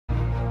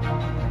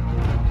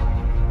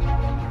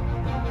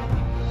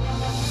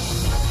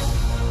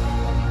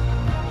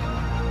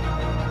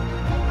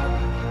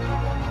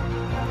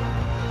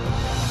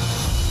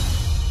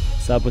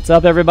What's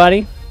up,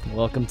 everybody?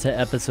 Welcome to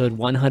episode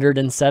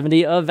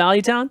 170 of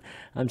Value Town.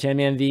 I'm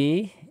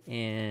ChanManV,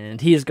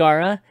 and he is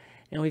Gaara,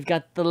 and we've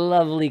got the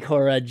lovely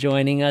Cora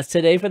joining us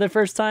today for the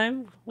first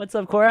time. What's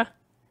up, Cora?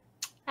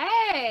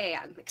 Hey,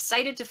 I'm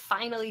excited to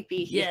finally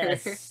be here.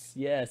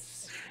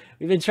 Yes.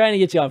 We've been trying to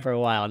get you on for a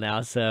while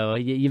now, so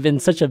you've been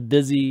such a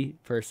busy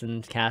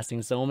person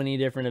casting so many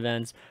different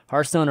events,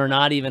 Hearthstone or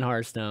not even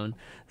Hearthstone.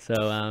 So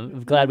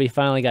I'm glad we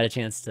finally got a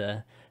chance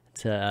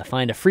to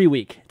find a free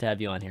week to have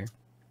you on here.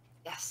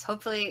 Yes,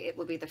 hopefully it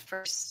will be the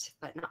first,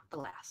 but not the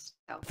last.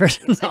 So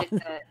First, I'm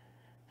excited to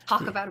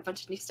talk about a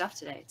bunch of new stuff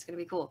today. It's going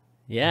to be cool.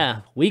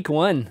 Yeah, week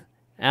one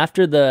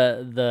after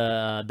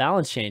the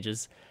balance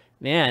changes,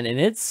 man, and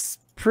it's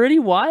pretty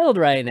wild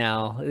right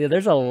now.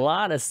 There's a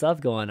lot of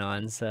stuff going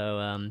on,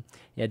 so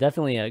yeah,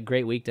 definitely a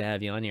great week to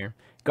have you on here.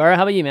 Gaara,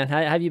 how about you, man?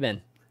 How have you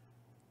been?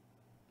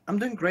 I'm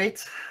doing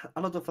great.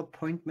 A lot of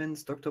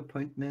appointments, doctor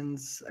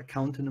appointments,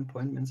 accountant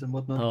appointments, and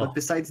whatnot. Oh, but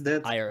besides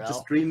that, IRL.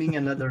 just streaming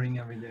and leathering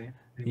every day.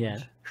 Yeah,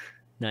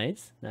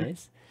 nice.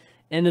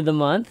 End of the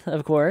month,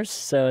 of course,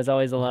 so it's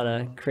always a lot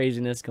of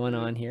craziness going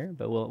on here,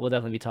 but we'll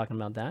definitely be talking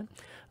about that.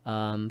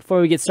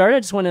 Before we get started, I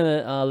just want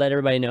to let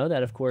everybody know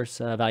that, of course,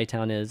 Value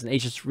Town is an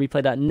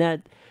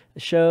HSReplay.net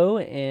show,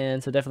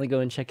 and so definitely go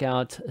and check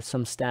out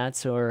some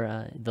stats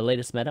or the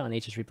latest meta on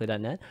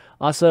HSReplay.net.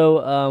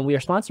 Also, we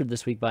are sponsored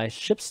this week by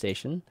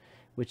ShipStation,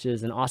 which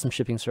is an awesome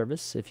shipping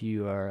service. If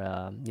you are,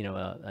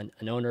 an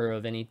owner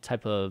of any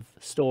type of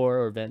store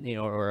or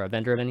or a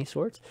vendor of any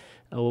sort,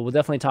 we'll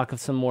definitely talk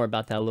some more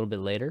about that a little bit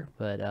later.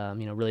 But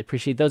really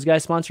appreciate those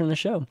guys sponsoring the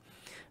show.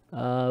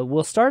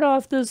 We'll start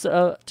off this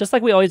just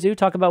like we always do.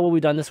 Talk about what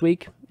we've done this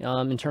week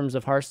in terms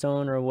of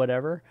Hearthstone or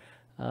whatever.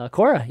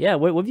 Cora, yeah,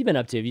 what have you been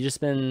up to? Have you just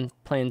been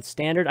playing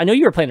Standard? I know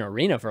you were playing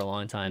Arena for a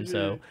long time.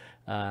 So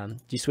did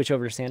you switch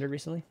over to Standard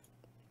recently?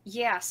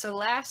 Yeah, so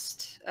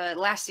last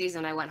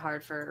season I went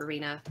hard for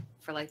Arena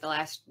for like the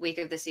last week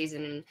of the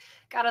season and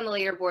got on the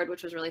leaderboard,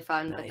 which was really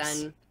fun.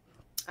 Nice.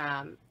 But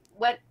then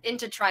went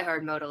into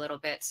tryhard mode a little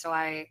bit. So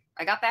I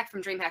got back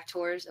from Dreamhack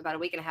Tours about a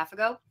week and a half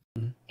ago,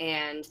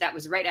 and that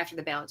was right after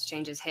the balance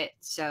changes hit.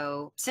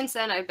 So since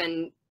then I've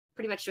been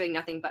pretty much doing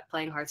nothing but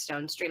playing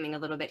Hearthstone, streaming a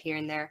little bit here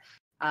and there.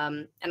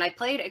 And I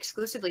played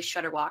exclusively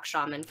Shutterwalk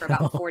Shaman for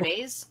about 4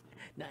 days,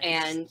 nice.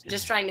 And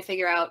just trying to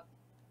figure out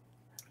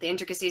the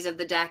intricacies of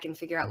the deck and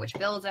figure out which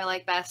builds I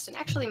like best, and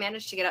actually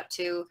managed to get up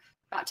to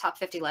about top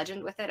 50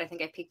 legend with it. I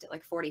think I peaked at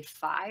like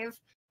 45,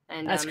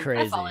 and that's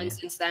crazy. I've fallen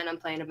since then. I'm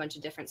playing a bunch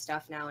of different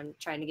stuff now and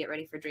trying to get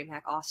ready for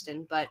Dreamhack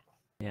Austin, but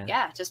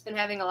yeah, just been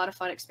having a lot of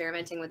fun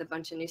experimenting with a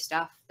bunch of new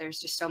stuff. There's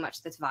just so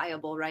much that's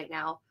viable right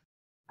now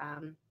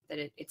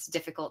that it's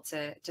difficult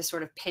to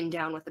sort of pin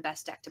down what the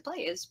best deck to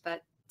play is,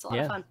 but it's a lot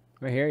of fun.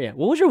 Right here, yeah.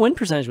 What was your win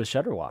percentage with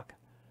Shutterwalk?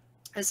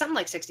 It was something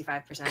like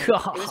 65%.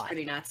 God, it was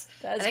pretty nuts.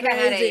 That's I think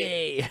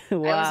crazy. I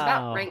was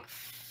about rank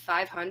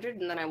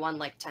 500, and then I won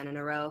like 10 in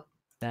a row.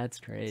 That's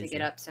crazy. To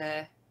get up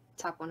to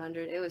top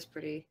 100. It was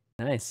pretty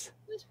nice.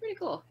 It was pretty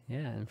cool.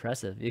 Yeah,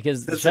 impressive.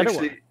 Because that's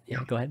actually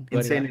go ahead.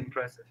 Insanely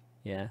impressive.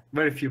 Yeah.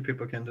 Very few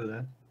people can do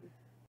that.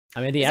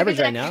 I mean, the average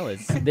right now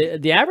is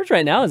the average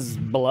right now is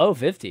below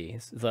 50.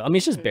 So I mean,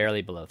 it's just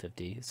barely below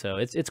 50. So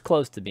it's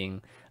close to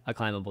being a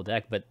climbable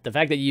deck. But the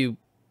fact that you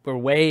were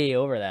way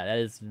over that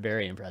is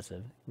very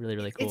impressive. Really,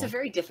 really cool. It's a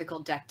very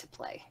difficult deck to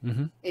play.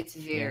 It's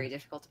very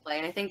difficult to play,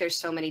 and I think there's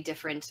so many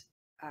different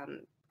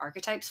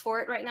archetypes for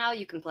it right now.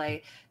 You can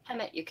play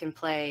Hemet, you can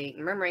play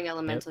Murmuring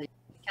Elemental,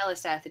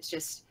 Kellistath. It's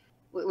just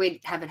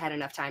we haven't had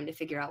enough time to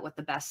figure out what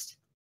the best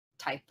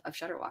type of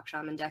Shutterwalk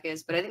Shaman deck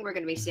is, but I think we're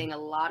going to be seeing a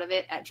lot of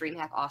it at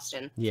Dreamhack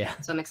Austin. Yeah.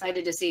 So I'm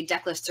excited to see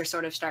deck lists are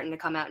sort of starting to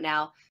come out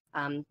now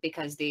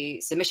because the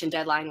submission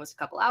deadline was a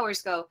couple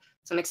hours ago.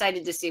 So I'm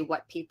excited to see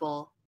what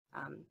people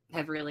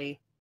have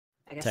really,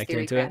 I guess,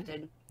 theory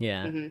crafted.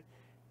 Yeah.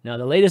 Now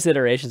the latest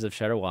iterations of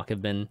Shutterwalk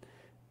have been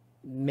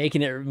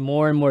making it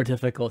more and more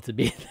difficult to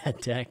beat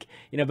that deck.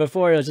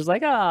 Before it was just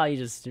like, you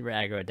just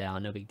aggro it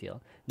down, no big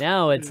deal.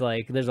 Now it's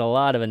like there's a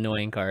lot of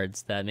annoying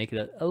cards that make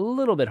it a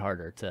little bit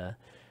harder to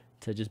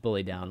just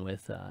bully down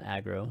with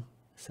aggro.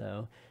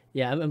 So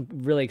yeah, I'm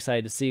really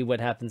excited to see what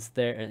happens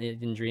there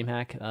in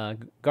Dreamhack.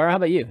 Gaara, how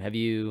about you? Have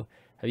you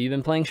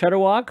been playing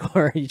Shutterwalk,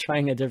 or are you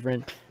trying a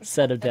different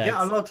set of decks?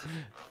 Yeah, a lot.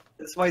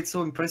 That's why it's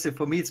so impressive.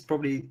 For me, it's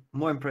probably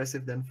more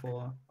impressive than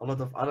for a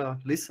lot of other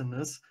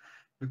listeners,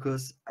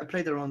 because I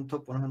played around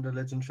top 100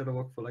 Legend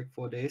Shutterwalk for like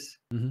 4 days,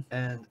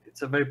 and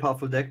it's a very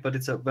powerful deck, but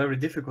it's a very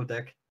difficult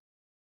deck.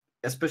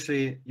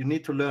 Especially, you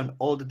need to learn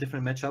all the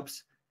different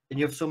matchups, and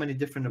you have so many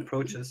different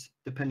approaches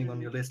depending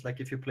on your list. Like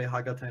if you play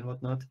Hagata and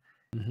whatnot,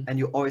 and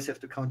you always have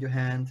to count your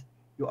hand.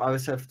 You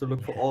always have to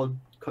look for all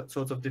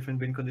sorts of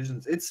different win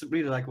conditions. It's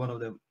really like one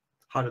of the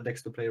harder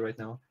decks to play right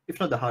now,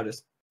 if not the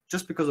hardest,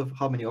 just because of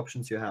how many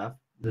options you have,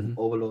 the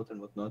overload and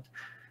whatnot.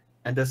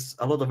 And there's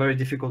a lot of very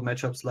difficult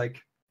matchups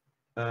like,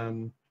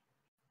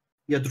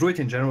 Druid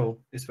in general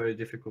is very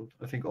difficult.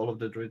 I think all of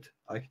the Druid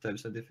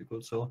archetypes are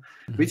difficult. So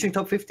reaching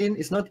top 15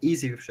 is not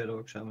easy with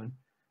Shutterwalk Shaman.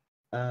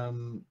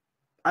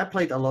 I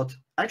played a lot.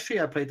 Actually,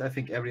 I played, I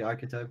think, every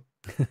archetype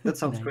That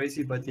sounds Nice.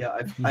 crazy, but yeah,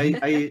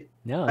 I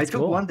No, I it's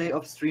took cool. 1 day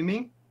of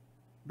streaming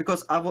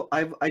because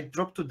I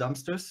dropped 2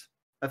 dumpsters,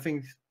 I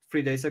think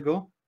 3 days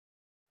ago,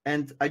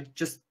 and I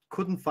just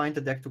couldn't find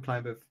a deck to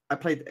climb with. I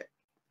played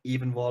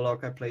even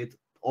Warlock, I played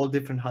all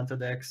different hunter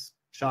decks,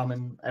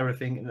 Shaman,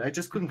 everything, and I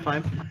just couldn't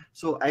climb.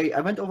 So I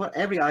went over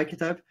every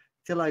archetype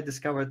till I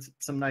discovered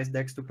some nice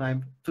decks to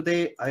climb.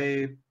 Today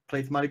I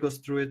played Maly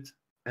Druid,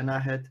 and I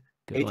had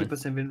Good one.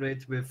 80% win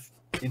rate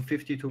in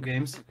 52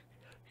 games,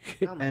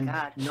 Oh my and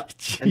god. now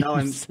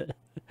Jeez.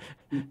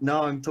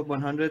 I'm top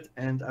 100,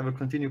 and I will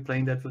continue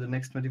playing that for the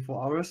next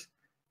 24 hours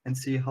and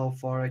see how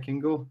far I can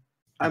go.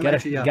 I'm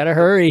actually, You yeah, gotta top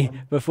hurry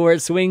 100. before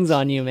it swings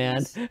on you,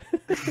 man.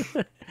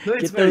 Jeez. No,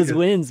 it's Get very those good.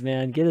 wins,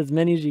 man. Get as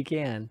many as you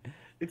can.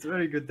 It's a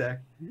very good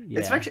deck. Yeah.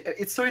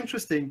 It's so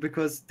interesting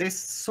because there's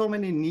so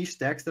many niche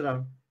decks that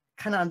are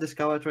kind of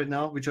undiscovered right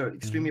now, which are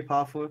extremely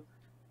powerful.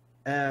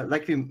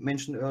 Like we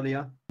mentioned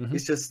earlier,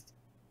 it's just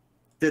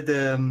that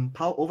the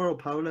overall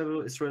power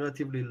level is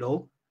relatively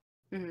low.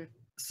 Mm-hmm.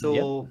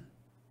 So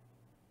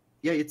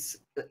yeah, it's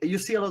you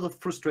see a lot of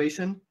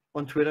frustration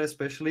on Twitter,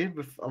 especially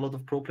with a lot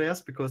of pro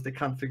players because they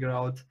can't figure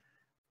out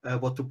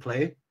what to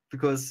play,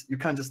 because you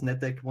can't just net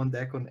deck one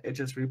deck on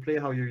HSReplay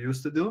how you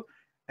used to do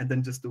and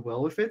then just do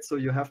well with it. So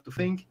you have to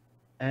think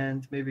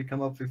and maybe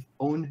come up with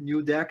own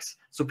new decks.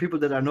 So people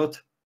that are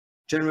not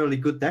generally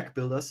good deck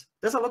builders,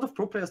 there's a lot of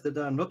pro players that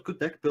are not good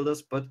deck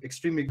builders but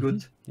extremely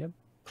good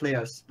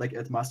players, like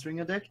at mastering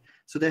a deck.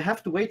 So they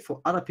have to wait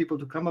for other people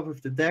to come up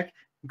with the deck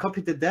and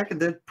copy the deck,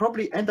 and they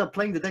probably end up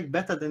playing the deck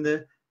better than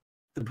the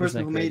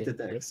person who made the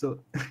deck. So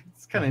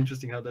it's kind of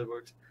interesting how that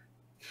works.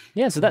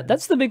 Yeah, so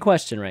that's the big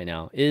question right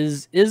now.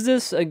 Is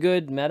this a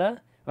good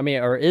meta? I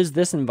mean, or is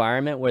this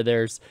environment where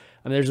there's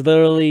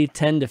literally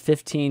 10 to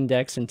 15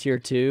 decks in tier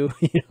 2,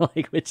 you know,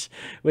 like which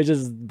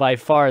is by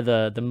far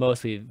the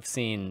most we've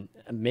seen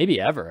maybe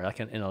ever, like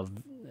in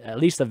at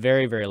least a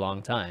very, very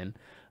long time.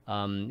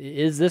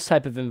 Is this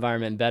type of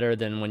environment better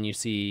than when you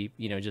see,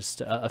 you know,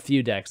 just a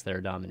few decks that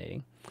are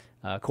dominating?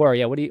 Cora,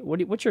 yeah,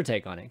 what's your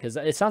take on it? Because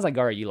it sounds like,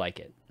 Gaara, you like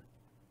it.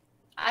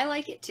 I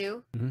like it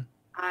too.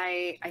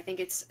 I think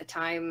it's a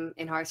time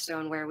in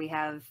Hearthstone where we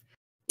have,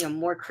 you know,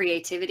 more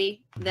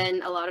creativity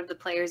than a lot of the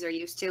players are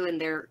used to,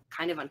 and they're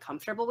kind of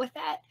uncomfortable with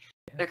that.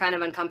 They're kind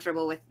of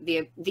uncomfortable with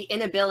the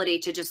inability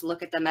to just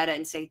look at the meta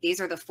and say, these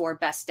are the 4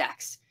 best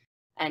decks,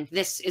 and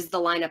this is the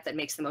lineup that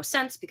makes the most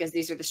sense because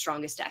these are the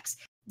strongest decks.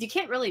 You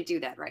can't really do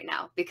that right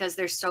now because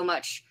there's so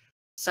much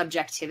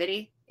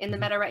subjectivity in the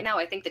meta right now.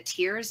 I think the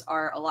tiers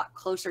are a lot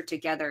closer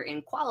together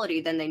in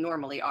quality than they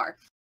normally are.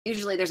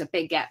 Usually there's a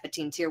big gap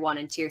between tier 1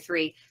 and tier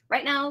 3.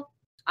 Right now,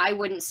 I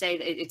wouldn't say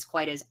that it's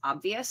quite as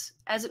obvious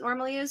as it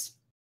normally is.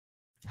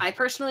 I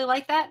personally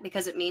like that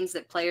because it means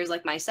that players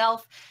like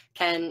myself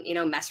can, you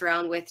know, mess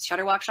around with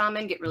Shudderwock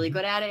Shaman, get really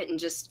good at it, and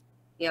just,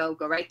 you know,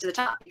 go right to the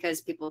top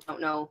because people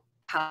don't know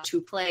how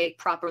to play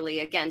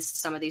properly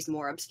against some of these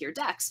more obscure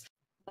decks.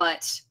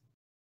 But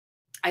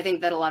I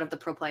think that a lot of the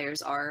pro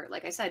players are,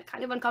 like I said,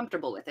 kind of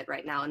uncomfortable with it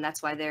right now, and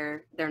that's why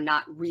they're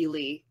not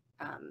really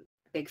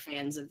big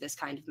fans of this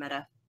kind of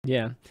meta.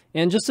 Yeah,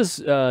 and just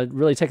to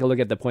really take a look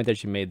at the point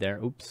that you made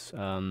there. Oops,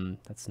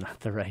 that's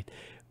not the right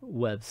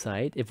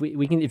website.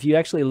 If you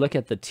actually look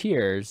at the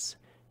tiers,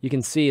 you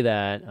can see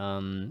that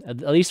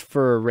at least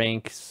for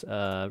rank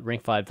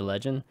 5 to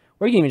legend,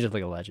 or you can even just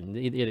look at legend,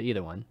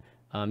 either one.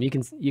 You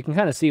can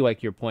kind of see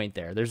like your point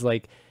there. There's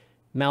like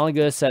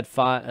Malagus at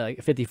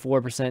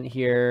 54%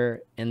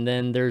 here, and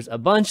then there's a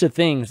bunch of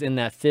things in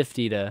that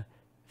 50 to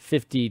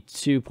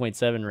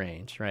 52.7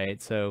 range,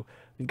 right? So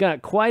we've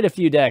got quite a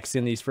few decks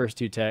in these first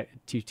two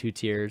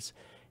tiers.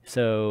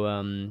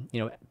 So you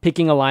know,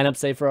 picking a lineup,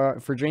 say for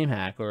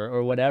Dreamhack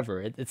or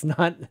whatever, it's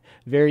not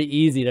very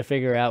easy to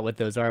figure out what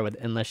those are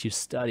unless you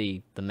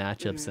study the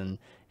matchups and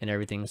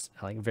everything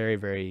like very,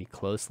 very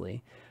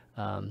closely.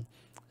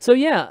 So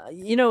yeah,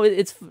 you know,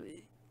 it's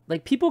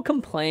like people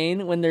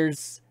complain when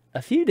there's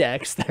a few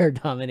decks that are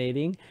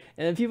dominating,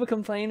 and then people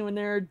complain when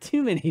there are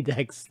too many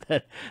decks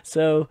that.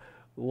 So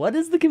what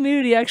does the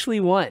community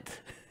actually want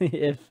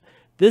if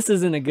this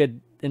isn't a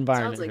good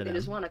environment? Sounds like for they them?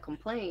 just want to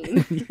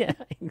complain. Yeah,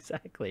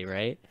 exactly,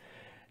 right?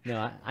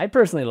 No, I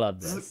personally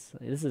love this.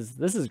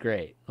 This is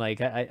great.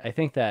 Like I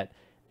think that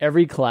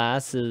every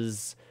class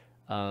is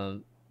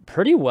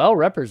pretty well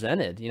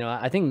represented. You know,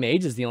 I think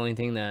Mage is the only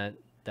thing that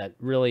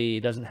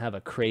really doesn't have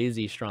a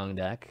crazy strong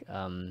deck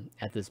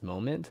at this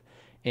moment.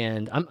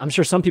 And I'm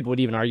sure some people would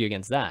even argue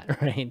against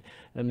that, right?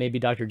 Maybe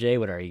Dr. J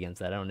would argue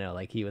against that. I don't know.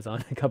 Like he was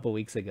on a couple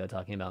weeks ago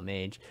talking about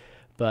Mage.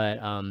 But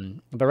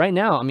right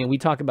now, I mean, we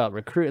talk about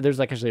recruit. There's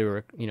like actually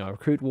a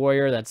recruit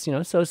warrior that's, you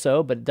know,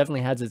 so, but it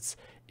definitely has its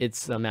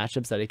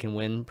matchups that it can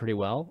win pretty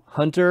well.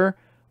 Hunter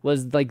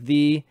was like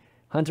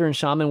Hunter and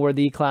Shaman were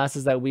the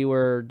classes that we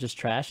were just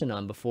trashing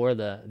on before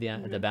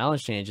the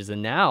balance changes.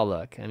 And now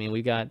look, I mean,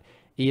 we got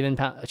even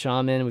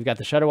Shaman, we've got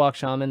the Shudderwock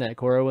Shaman that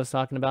Cora was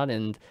talking about,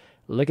 and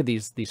look at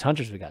these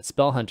hunters. We got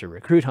Spell Hunter,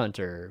 Recruit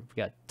Hunter,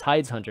 we got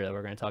Tides Hunter that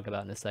we're going to talk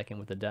about in a second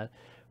with the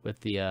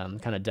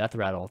kind of death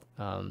rattle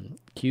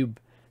cube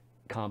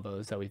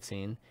combos that we've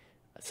seen.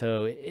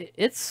 So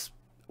it's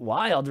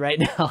wild right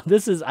now.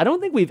 I don't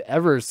think we've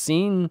ever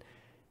seen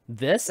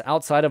this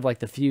outside of like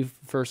the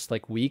first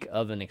like week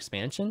of an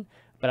expansion,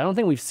 but I don't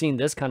think we've seen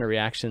this kind of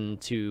reaction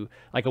to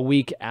like a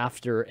week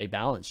after a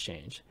balance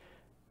change.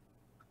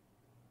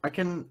 I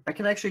can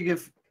actually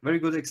give very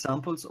good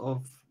examples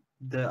of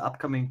the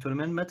upcoming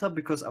tournament meta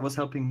because I was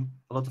helping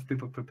a lot of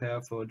people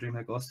prepare for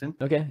Dreamhack Austin.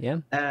 Okay,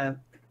 yeah.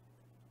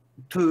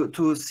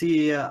 To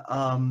see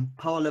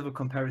power level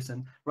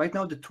comparison. Right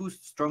now, the two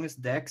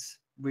strongest decks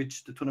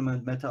which the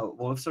tournament meta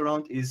revolves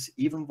around is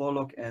even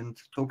Warlock and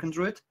Token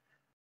Druid.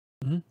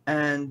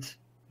 And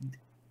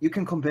you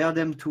can compare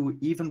them to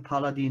even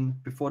Paladin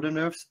before the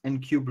nerfs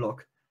and Q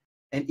Block.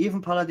 And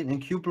even Paladin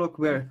and Q Block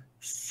were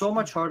so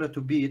much harder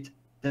to beat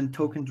than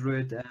Token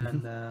Druid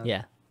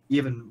and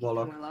even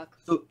Warlock.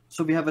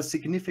 So we have a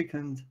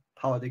significant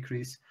power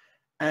decrease.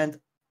 And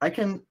I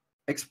can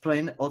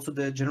explain also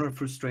the general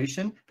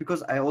frustration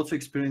because I also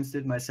experienced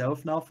it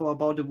myself now for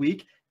about a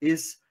week,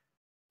 is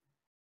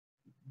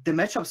the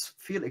matchups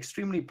feel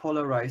extremely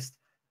polarized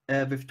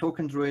with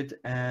Token Druid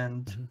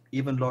and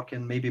even Lock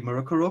and maybe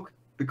Murloc,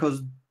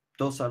 because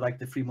those are like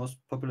the three most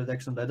popular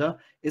decks on ladder.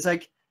 It's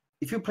like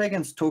if you play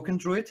against Token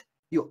Druid,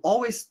 you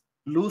always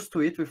lose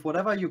to it with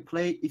whatever you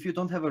play if you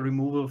don't have a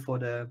removal for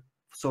the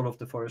Soul of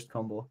the Forest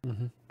combo.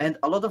 And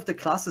a lot of the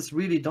classes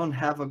really don't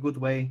have a good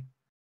way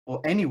or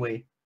any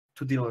way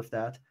to deal with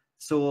that.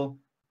 So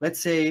let's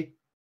say,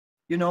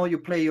 you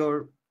play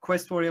your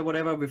Quest Warrior,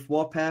 whatever, with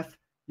Warpath,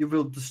 you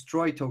will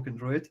destroy Token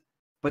Druid.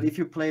 But if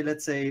you play,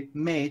 let's say,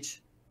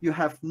 Mage, you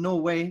have no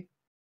way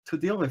to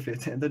deal with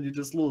it, and then you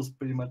just lose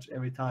pretty much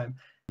every time.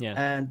 Yeah.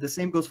 And the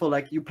same goes for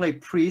like you play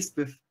Priest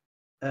with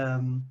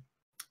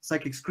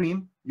Psychic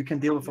Scream, you can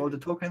deal with all the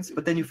tokens,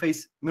 but then you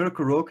face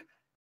Miracle Rogue,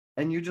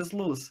 and you just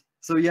lose.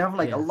 So you have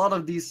like a lot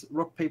of these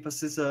rock paper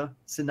scissors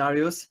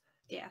scenarios,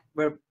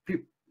 where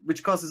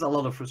which causes a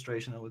lot of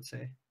frustration, I would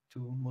say,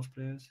 to most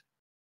players.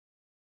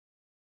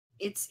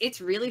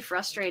 It's really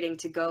frustrating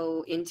to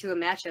go into a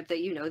matchup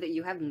that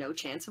you have no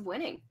chance of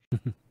winning.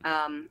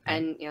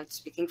 And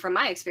speaking from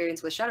my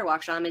experience with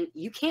Shudderwock Shaman,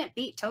 you can't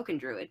beat Token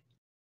Druid.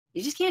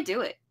 You just can't do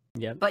it.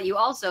 Yeah. But you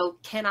also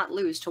cannot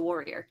lose to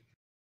Warrior.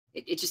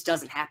 It just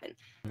doesn't happen.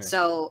 Right.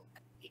 So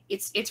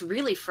it's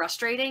really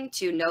frustrating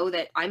to know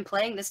that I'm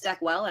playing this deck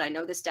well and I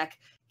know this deck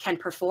can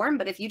perform,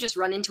 but if you just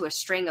run into a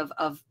string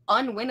of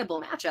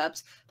unwinnable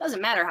matchups,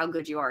 doesn't matter how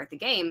good you are at the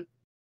game,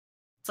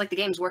 it's like the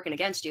game's working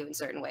against you in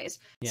certain ways.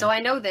 Yeah. So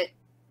I know that,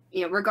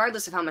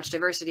 regardless of how much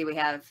diversity we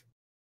have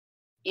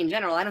in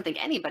general, I don't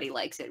think anybody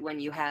likes it when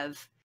you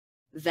have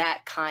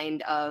that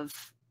kind of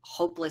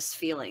hopeless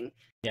feeling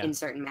in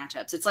certain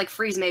matchups. It's like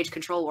Freeze Mage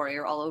Control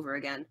Warrior all over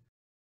again.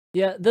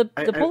 Yeah, the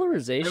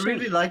polarization. I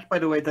really like, by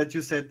the way, that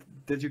you said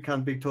that you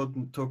can't beat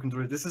Token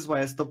Druid. This is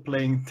why I stopped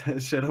playing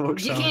Shadowwalk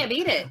Shaman. You can't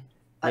beat it.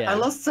 I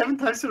lost 7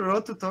 times in a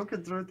row to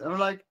Token Druid. I'm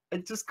like, I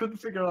just couldn't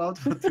figure out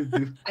what to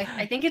do.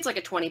 I think it's like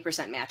a 20%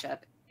 matchup.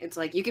 It's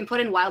like you can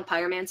put in Wild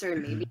Pyromancer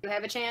and maybe you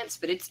have a chance,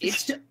 but it's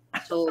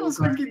so I was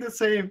thinking the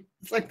same.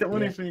 It's like the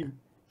only thing.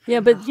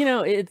 Yeah, but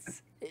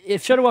it's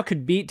if Shadowwalk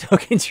could beat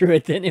Token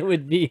Druid, then it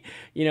would be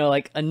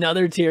like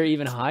another tier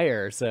even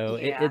higher. So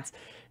it's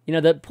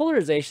the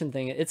polarization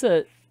thing. It's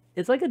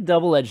like a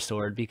double-edged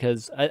sword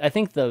because I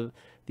think the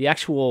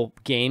actual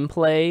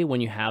gameplay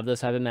when you have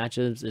those type of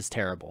matches is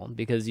terrible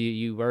because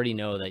you already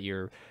know that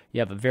you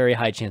have a very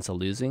high chance of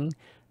losing.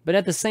 But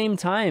at the same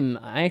time,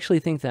 I actually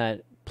think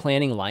that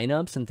planning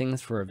lineups and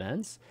things for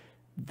events,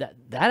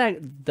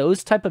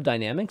 those type of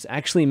dynamics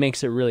actually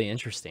makes it really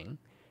interesting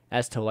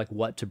as to like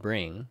what to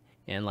bring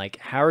and like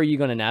how are you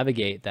going to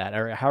navigate that,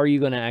 or how are you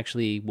going to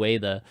actually weigh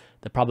the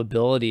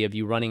probability of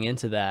you running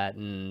into that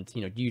and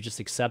you just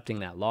accepting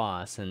that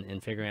loss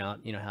and figuring out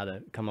how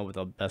to come up with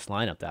the best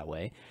lineup that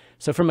way.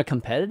 So from a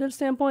competitive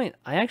standpoint,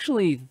 I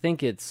actually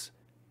think it's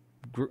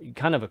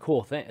kind of a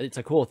cool thing. It's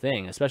a cool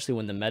thing, especially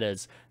when the meta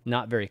is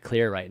not very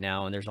clear right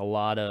now and there's a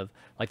lot of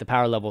like the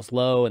power level's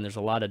low and there's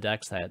a lot of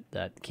decks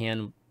that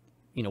can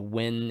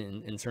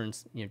win in certain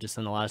just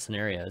in a lot of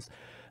scenarios.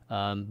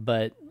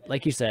 But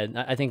like you said,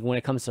 I think when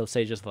it comes to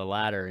say just the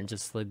ladder and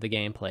just the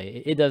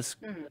gameplay, it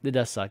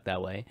does suck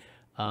that way.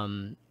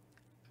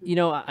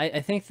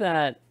 I think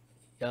that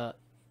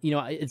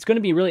it's going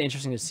to be really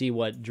interesting to see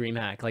what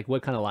Dreamhack, like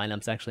what kind of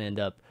lineups actually end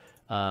up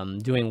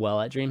doing well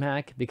at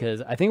Dreamhack,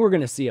 because I think we're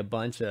going to see a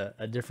bunch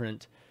of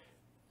different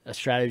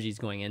strategies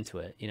going into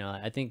it.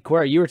 I think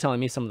Cora, you were telling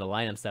me some of the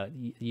lineups that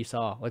you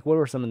saw. Like, what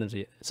were some of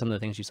the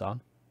things you saw?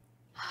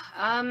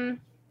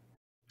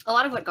 A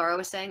lot of what Gaara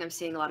was saying. I'm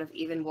seeing a lot of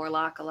even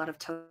Warlock, a lot of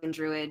Token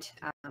Druid,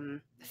 a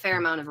fair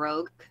amount of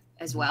Rogue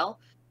as well.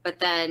 But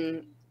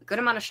then a good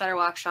amount of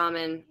Shudderwock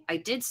Shaman. I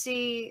did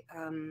see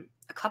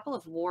a couple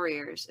of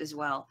Warriors as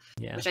well,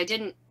 which I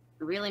didn't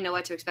really know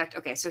what to expect.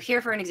 Okay, so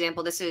here for an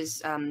example, this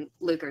is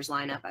Luker's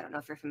lineup. I don't know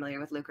if you're familiar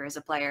with Luker as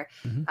a player.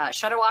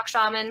 Shudderwock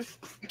Shaman,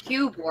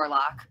 Cube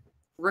Warlock,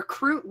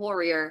 Recruit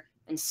Warrior,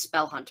 and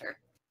Spell Hunter.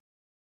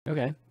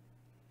 Okay.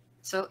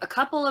 So a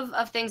couple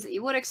of things that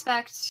you would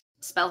expect.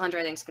 Spell Hunter,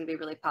 I think, is going to be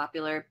really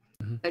popular.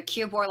 But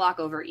Cube Warlock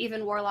over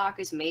Even Warlock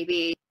is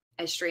maybe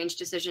a strange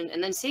decision.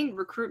 And then seeing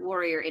Recruit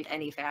Warrior in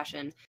any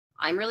fashion,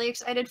 I'm really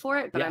excited for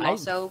it, but I'm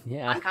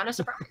kind of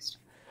surprised.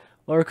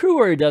 Well, Recruit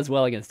Warrior does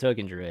well against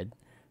Token Druid.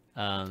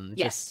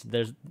 Yes.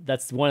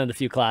 That's one of the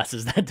few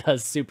classes that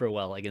does super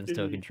well against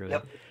Token Druid.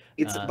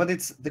 Yep. But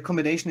the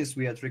combination is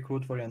weird.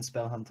 Recruit Warrior and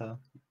Spell Hunter.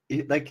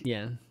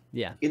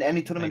 Yeah. In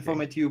any tournament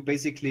format, you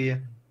basically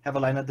have a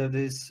lineup that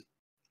is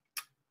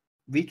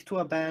weak to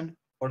a ban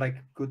or like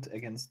good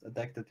against a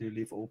deck that you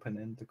leave open,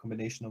 and the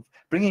combination of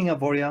bringing a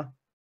warrior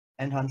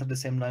and hunter the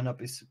same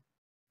lineup it's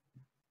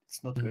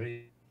not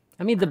very.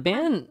 I mean, the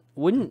ban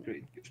wouldn't,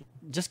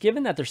 just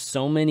given that there's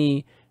so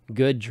many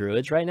good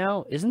druids right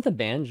now, isn't the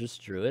ban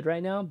just druid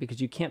right now?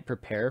 Because you can't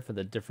prepare for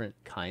the different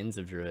kinds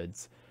of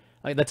druids.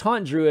 Like the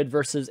taunt druid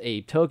versus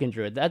a token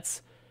druid,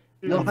 that's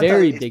a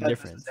very big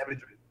difference.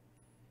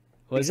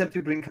 Except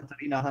you bring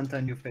Katarina Hunter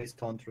and you face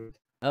taunt druid.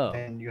 Oh.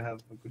 And you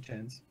have a good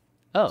chance.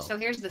 Oh. So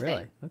here's the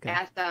thing. Okay.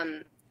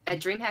 At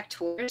Dreamhack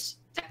Tours,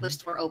 deck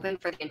lists were open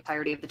for the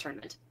entirety of the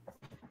tournament.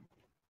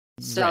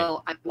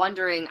 So I'm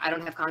wondering, I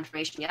don't have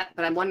confirmation yet,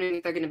 but I'm wondering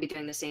if they're going to be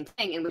doing the same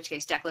thing, in which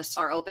case deck lists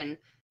are open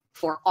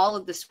for all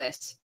of the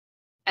Swiss,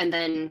 and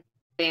then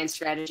ban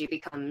strategy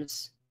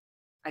becomes,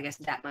 I guess,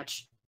 that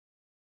much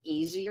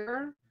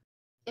easier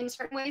in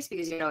certain ways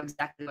because you know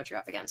exactly what you're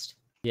up against.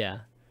 Yeah.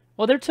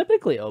 Well, they're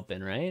typically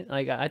open, right?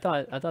 Like I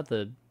thought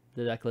the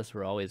deck lists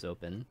were always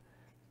open.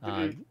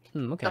 Okay.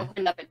 They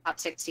opened up at top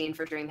 16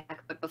 for DreamHack,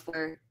 but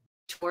before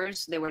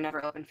Tours, they were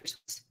never open for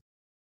Swiss.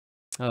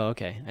 Oh,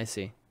 okay. I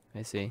see.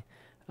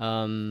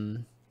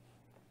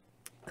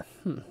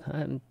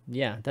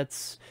 Yeah,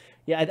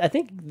 I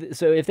think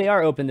so. If they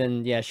are open,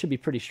 then yeah, it should be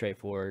pretty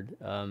straightforward.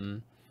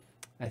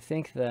 I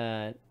think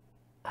that,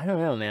 I don't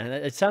know, man.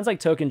 It sounds like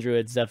Token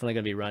Druid's definitely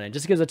going to be running,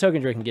 just because a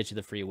Token Druid can get you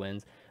the free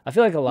wins. I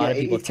feel like a lot of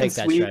people take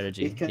that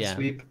strategy. It can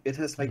sweep. It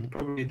has like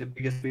probably the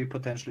biggest sweep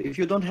potential. If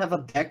you don't have a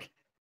deck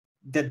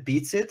that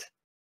beats it,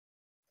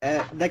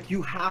 like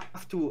you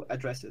have to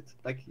address it.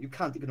 Like you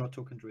can't ignore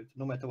Token Druid,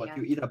 no matter what.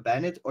 You either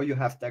ban it or you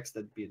have decks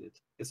that beat it.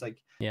 It's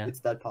like it's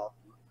that powerful,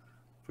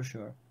 for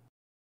sure.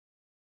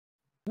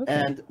 Okay.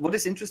 And what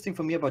is interesting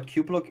for me about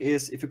Q-Block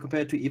is if you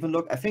compare it to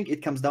Evenlock, I think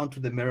it comes down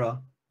to the mirror.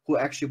 Who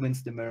actually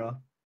wins the mirror?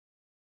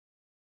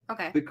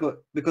 Okay.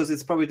 Because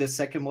it's probably the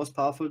second most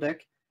powerful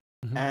deck,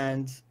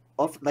 and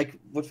like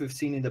what we've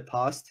seen in the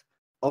past,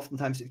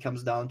 oftentimes it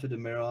comes down to the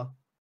mirror,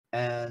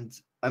 and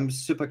I'm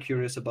super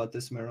curious about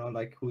this mirror,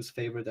 like who's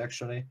favorite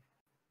actually,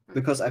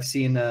 because I've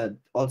seen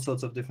all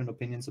sorts of different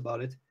opinions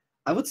about it.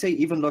 I would say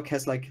Evenlock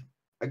has like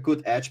a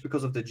good edge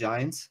because of the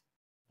giants.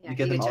 Yeah, you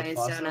get them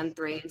giants down on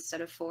 3 instead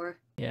of 4.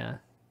 Yeah.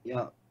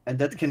 Yeah, and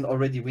that can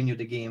already win you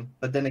the game.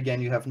 But then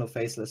again, you have no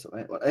faceless.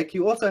 Like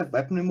you also have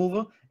weapon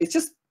removal. It's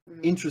just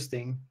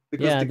interesting.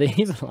 Because the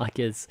Evenlock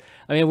is.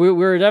 I mean,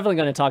 we're definitely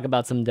going to talk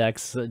about some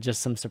decks,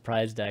 just some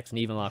surprise decks, and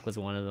Evenlock was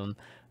one of them.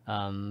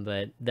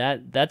 But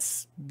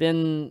that's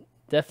been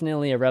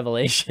definitely a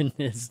revelation.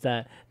 Is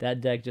that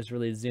deck just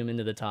really zoom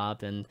into the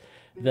top, and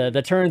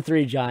the turn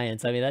 3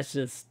 giants. I mean, that's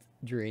just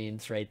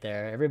dreams right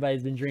there.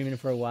 Everybody's been dreaming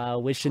for a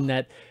while, wishing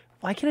that.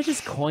 Why can't I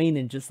just coin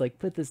and just like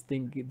put this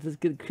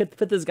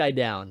guy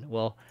down?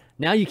 Well,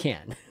 now you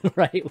can,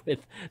 right? With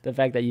the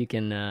fact that you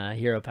can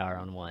hero power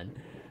on 1.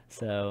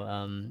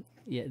 So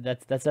yeah,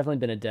 that's definitely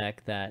been a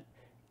deck that,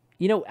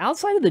 you know,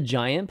 outside of the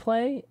giant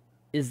play,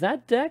 is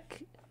that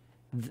deck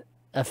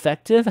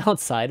effective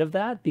outside of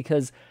that?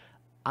 Because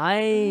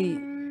I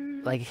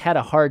like had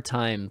a hard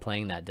time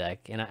playing that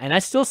deck, and I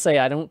still say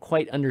I don't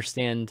quite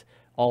understand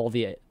all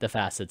the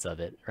facets of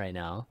it right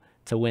now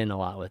to win a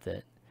lot with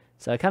it.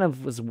 So I kind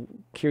of was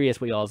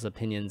curious what y'all's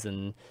opinions,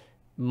 and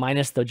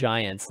minus the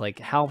giants, like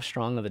how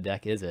strong of a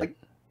deck is it? Like,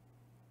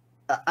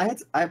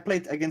 I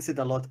played against it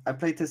a lot. I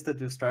played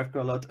tested with Strifecore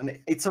a lot, and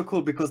it's so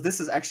cool because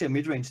this is actually a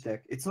mid-range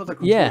deck. It's not a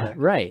control deck.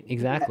 Right,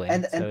 exactly.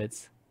 And so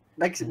it's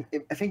like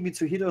I think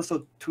Mitsuhito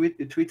also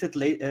tweeted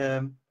late,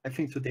 I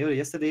think today or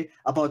yesterday,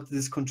 about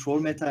this control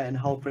meta and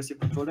how oppressive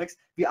control decks.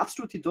 We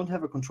absolutely don't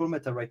have a control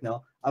meta right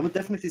now. I would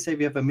definitely say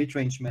we have a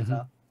mid-range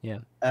meta.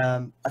 Yeah.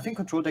 I think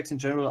control decks in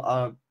general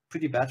are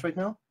pretty bad right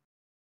now.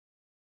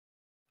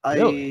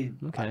 Really?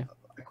 Okay.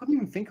 I couldn't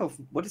even think of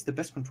what is the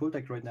best control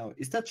deck right now.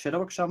 Is that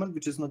Shadowrock Shaman,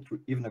 which is not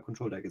even a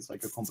control deck? It's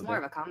like a combo deck. It's more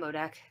of a combo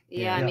deck.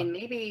 Yeah, I mean,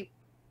 maybe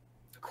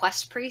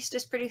Quest Priest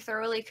is pretty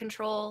thoroughly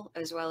control,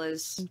 as well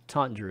as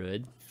Taunt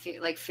Druid.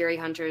 Like Fury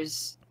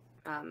Hunter's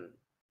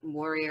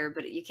Warrior,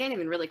 but you can't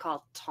even really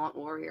call Taunt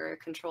Warrior a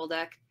control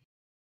deck.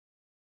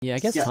 Yeah, I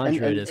guess Taunt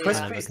Druid is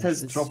Quest Priest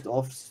has dropped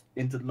off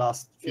in the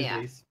last few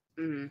days.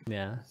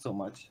 Yeah, so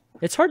much.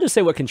 It's hard to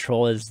say what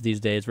control is these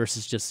days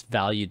versus just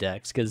value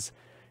decks, because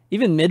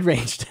even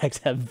mid-range decks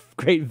have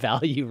great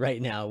value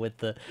right now with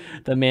the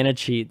mana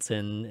cheats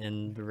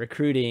and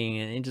recruiting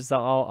and just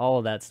all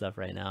of that stuff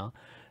right now.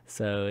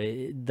 So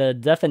the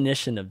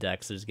definition of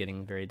decks is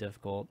getting very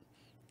difficult.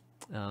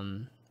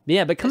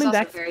 Yeah, but coming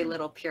back, very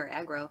little pure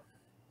aggro.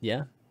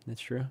 Yeah,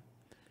 that's true.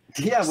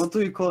 Yeah, what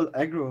do you call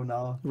aggro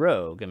now?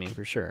 Rogue, I mean,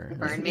 for sure.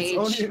 Burn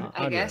mage,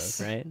 I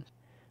guess. Rogue, right?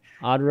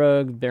 Odd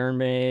Rogue, Baron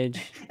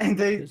Mage. And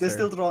they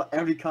still draw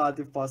every card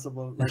if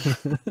possible. Like,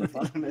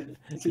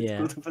 it's Yeah.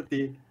 go to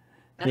fatigue.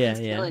 Nothing's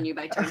killing you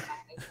by turn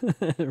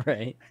 5.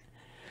 Right.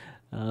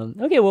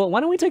 Okay, well, why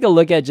don't we take a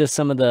look at just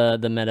some of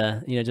the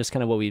meta, just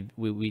kind of what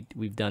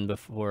we've done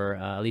before,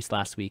 at least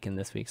last week and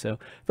this week. So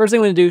first thing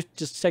we're going to do,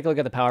 just take a look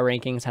at the power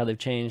rankings, how they've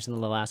changed in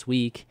the last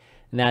week.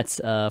 And that's,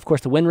 of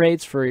course, the win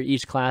rates for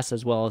each class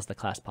as well as the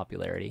class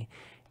popularity.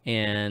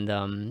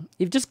 And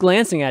if just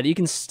glancing at it, you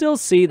can still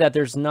see that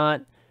there's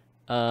not,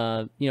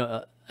 a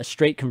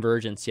straight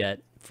convergence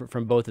yet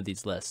from both of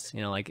these lists.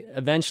 Like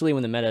eventually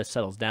when the meta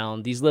settles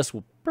down, these lists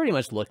will pretty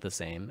much look the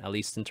same, at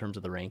least in terms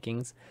of the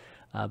rankings.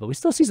 But we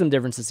still see some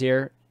differences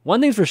here.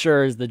 One thing's for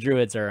sure is the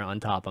Druids are on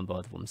top on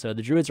both of them. So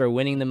the Druids are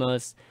winning the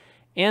most,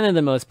 and they're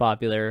the most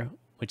popular,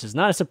 which is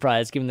not a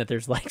surprise given that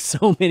there's like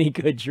so many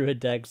good Druid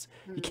decks.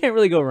 You can't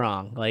really go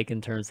wrong, like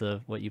in terms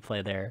of what you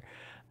play there.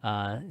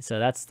 So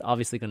that's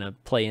obviously going to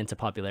play into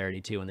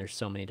popularity too when there's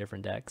so many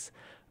different decks.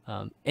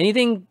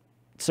 Anything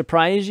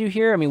surprise you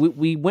here? I mean,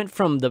 we went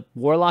from the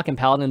Warlock and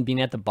Paladin being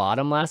at the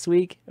bottom last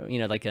week,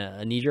 like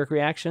a knee-jerk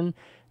reaction,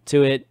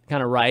 to it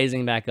kind of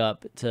rising back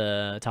up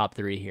to top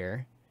 3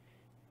 here.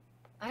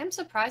 I am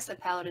surprised that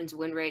Paladin's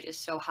win rate is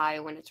so high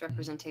when its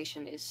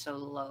representation is so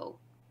low.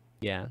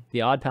 Yeah,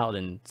 the odd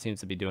Paladin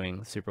seems to be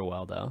doing super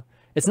well though.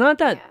 It's not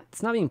that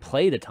it's not being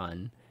played a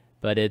ton,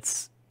 but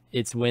it's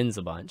wins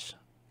a bunch.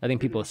 I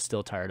think people are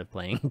still tired of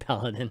playing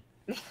Paladin.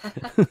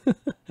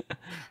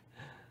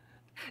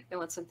 They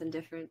want something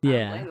different. Yeah. I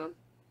don't blame them.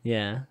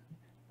 Yeah.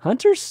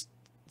 Hunter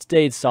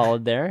stayed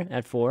solid there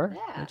at 4,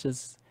 which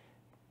is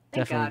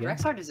Thank definitely God.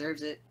 good. Rexar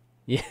deserves it.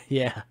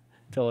 Yeah,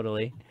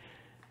 totally.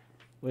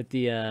 With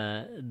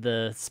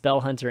the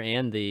Spell Hunter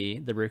and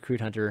the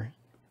Recruit Hunter,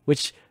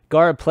 which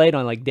Gaara played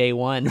on like day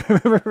 1.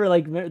 Remember,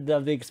 like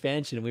the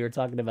expansion, we were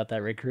talking about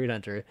that Recruit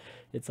Hunter.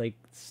 It's like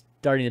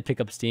starting to pick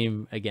up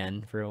steam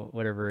again for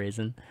whatever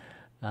reason.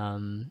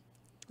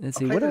 Let's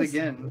see what else.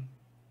 Again.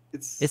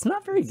 It's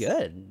not very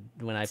good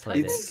when I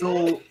played it. It's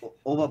so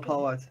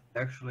overpowered,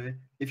 actually.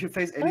 If you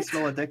face any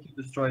slower deck, you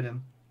destroy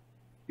them.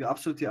 You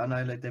absolutely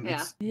annihilate them.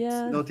 Yeah.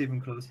 It's not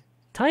even close.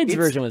 Tide's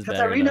version was better.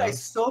 Katarina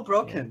is so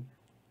broken.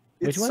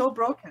 Yeah. It's so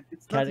broken.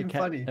 It's not even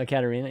funny.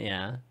 Katarina,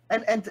 yeah.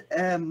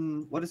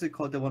 And what is it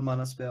called? The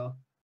 1-mana spell.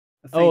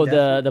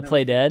 The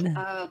Play Dead.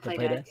 Oh, Play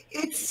Dead.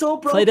 It's so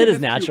broken. Play Dead is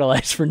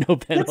naturalized for no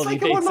penalty. It's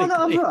like a 1-mana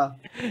Umbra.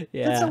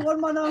 Yeah. It's a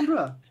 1-mana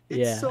Umbra.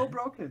 It's so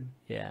broken.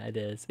 Yeah, it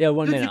is. Yeah,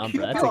 1-mana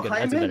Umbra. That's a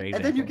better example.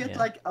 And then you get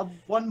like a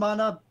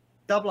 1-mana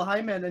double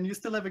Hyman, and you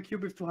still have a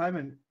cube with 2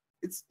 Hyman.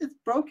 It's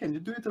broken.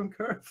 You do it on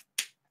curve.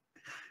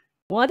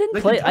 Well, I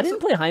didn't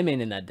play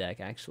Hyman in that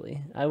deck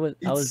actually. I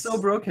was so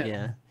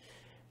broken.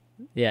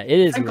 Yeah, it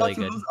is Thank really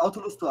God good.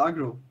 Auto lose to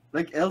aggro.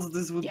 Like else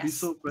this would be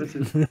so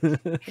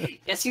impressive.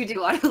 Yes, you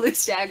do want to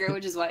lose to aggro,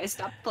 which is why I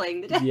stopped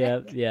playing the deck.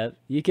 Yeah.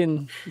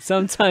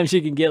 Sometimes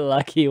you can get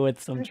lucky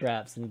with some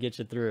traps and get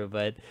you through,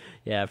 but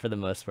yeah, for the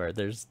most part,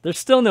 there's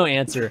still no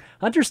answer.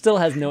 Hunter still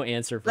has no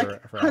answer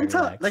for Hunter.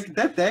 decks. Like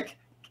that deck,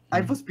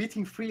 I was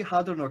beating 3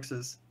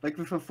 Hardonoxes, like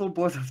with a full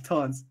board of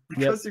taunts,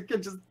 because you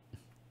can just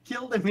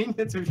kill the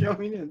minions with your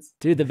minions.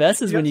 Dude, the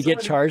best is when you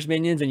get charged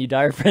minions and you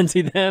Dire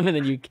Frenzy them and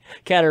then you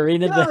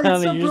Katarina them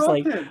and you're just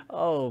like,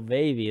 oh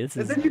baby, this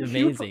is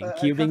amazing.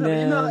 Cubing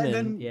them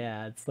and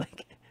it's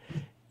like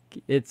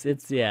it's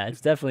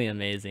definitely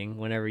amazing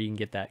whenever you can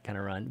get that kind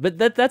of run. But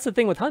that's the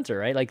thing with Hunter,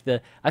 right? Like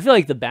I feel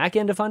like the back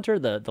end of Hunter,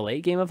 the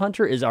late game of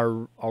Hunter is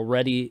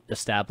already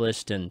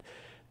established, and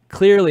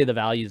clearly the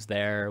value's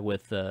there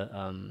with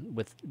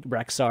with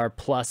Rexar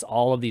plus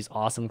all of these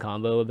awesome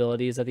combo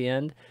abilities at the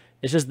end.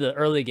 It's just the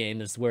early game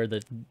is where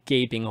the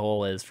gaping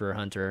hole is for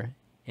Hunter,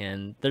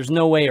 and there's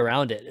no way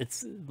around it.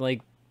 It's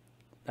like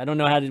I don't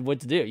know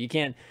what to do. You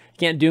can't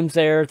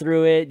Doomsayer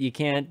through it. You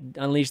can't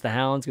unleash the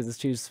Hounds because it's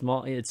too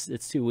small.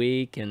 It's too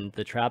weak, and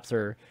the traps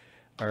are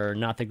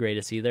not the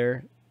greatest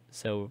either.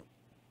 So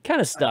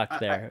kind of stuck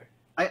there.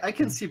 I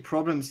can see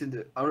problems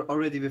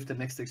already with the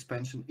next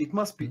expansion.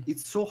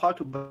 It's so hard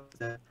to buy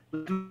that.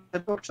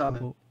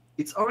 Shaman.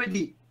 It's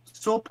already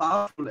so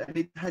powerful,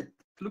 and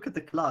look at the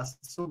class.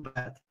 It's so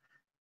bad.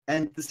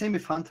 And the same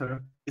with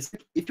Hunter. It's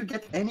like if you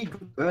get any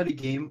good early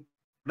game,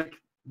 like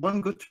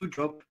one good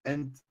 2-drop,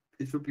 and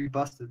it will be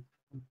busted.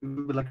 It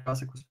will be like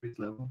Classic Speed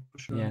level for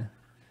sure. Yeah,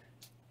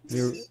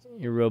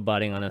 you're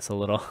roboting on us a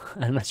little.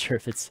 I'm not sure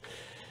if it's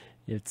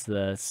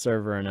the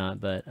server or not,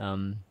 but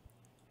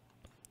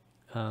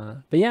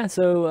yeah.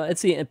 So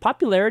let's see.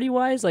 Popularity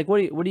wise, like what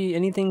do you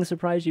anything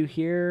surprise you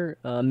here?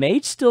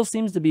 Mage still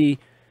seems to be,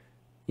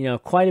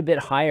 quite a bit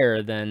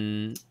higher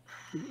than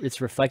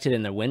it's reflected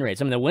in the win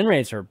rates. I mean, the win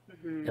rates are.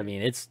 I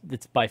mean, it's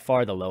by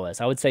far the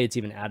lowest. I would say it's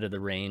even out of the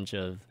range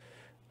of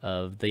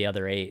the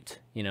other 8.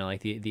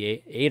 Like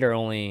the 8 are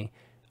only,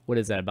 what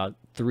is that, about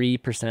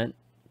 3%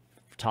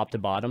 top to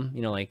bottom,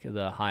 like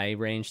the high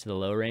range to the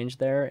low range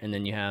there. And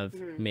then you have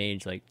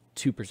Mage like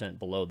 2%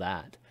 below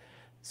that.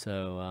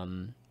 So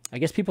I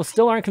guess people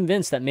still aren't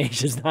convinced that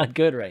Mage is not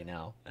good right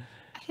now.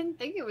 I didn't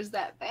think it was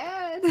that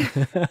bad.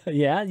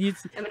 Yeah, you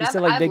I mean,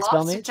 still like I've big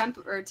spell lost mage?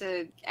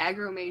 to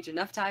aggro mage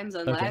enough times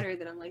on Okay. ladder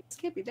that I'm like, this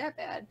can't be that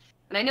bad.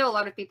 And I know a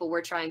lot of people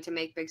were trying to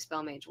make big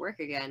spell mage work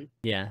again.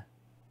 Yeah.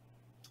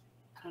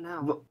 I don't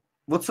know.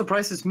 What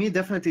surprises me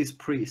definitely is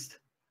priest,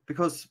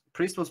 because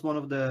priest was one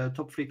of the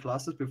top 3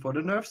 classes before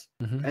the nerfs,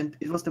 and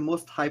it was the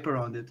most hype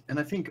around it. And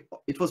I think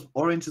it was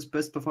Orange's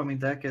best performing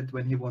deck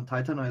when he won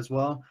Titanar as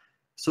well.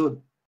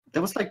 So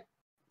there was like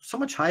so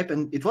much hype,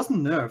 and it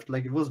wasn't nerfed,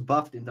 like it was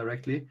buffed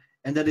indirectly,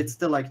 and that it's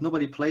still like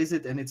nobody plays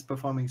it and it's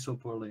performing so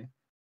poorly.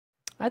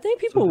 I think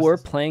people were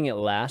playing it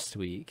last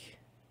week,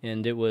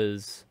 and it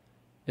was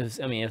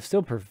I mean, it's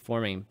still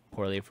performing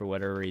poorly for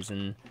whatever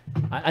reason.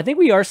 I think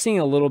we are seeing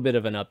a little bit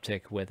of an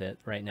uptick with it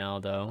right now,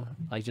 though.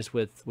 Like just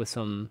with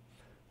some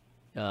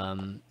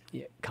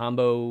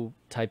combo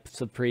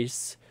types of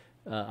priests.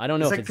 I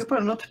don't know it's if like people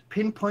are not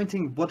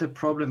pinpointing what the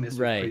problem is.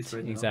 Right, with priest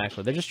right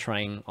exactly. now. They're just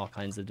trying all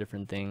kinds of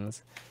different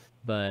things.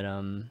 But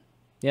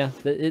yeah,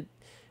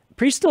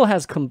 priest still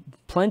has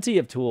plenty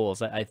of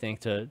tools, I think,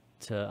 to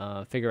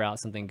figure out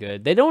something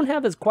good. They don't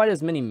have quite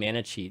as many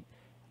mana cheat.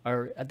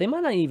 Or they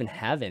might not even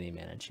have any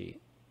mana cheat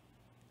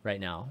right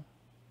now.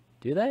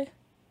 Do they?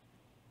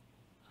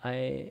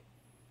 I'm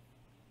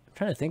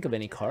trying to think of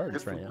any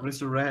cards right now.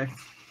 Resurrect.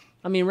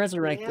 I mean,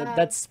 Resurrect, Yeah.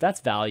 that's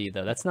value,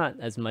 though. That's not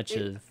as much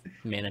as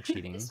mana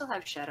cheating. They still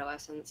have Shadow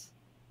Essence.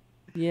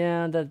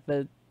 Yeah,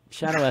 the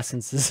Shadow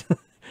Essence is...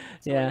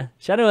 yeah,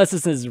 Shadow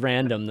Essence is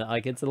random.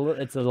 Like, it's a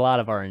lot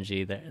of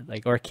RNG there.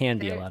 Like, or can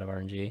be a lot of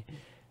RNG.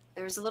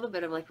 There's a little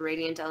bit of, like,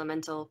 Radiant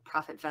Elemental,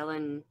 Prophet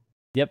Felon...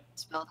 Yep.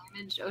 Spell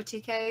damage,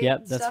 OTK.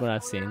 Yep, that's what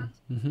I've seen.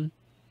 Mm-hmm.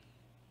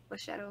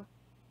 With Shadow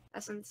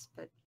Essence,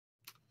 but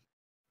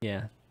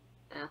yeah,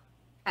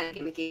 kind of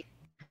gimmicky.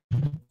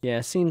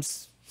 Yeah,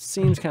 seems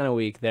kind of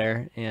weak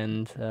there,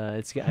 and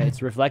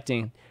it's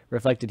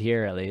reflected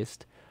here at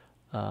least.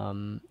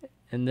 And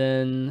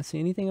then see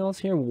anything else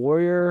here?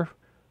 Warriors.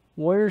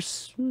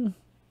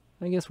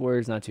 I guess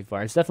Warrior's not too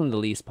far. It's definitely the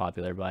least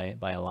popular by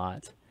a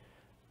lot.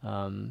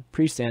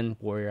 Priest and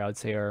Warrior, I would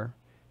say, are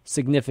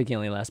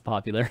significantly less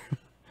popular.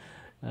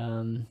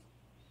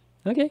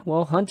 Okay,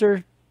 well,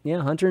 Hunter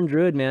and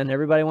Druid, man.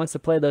 Everybody wants to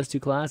play those two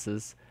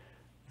classes.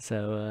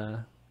 So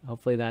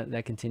hopefully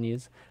that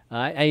continues.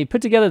 I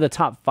put together the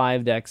top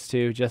 5 decks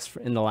too, just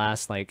in the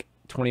last like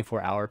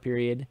 24-hour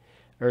period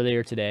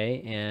earlier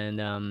today.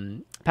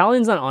 And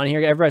Paladin's not on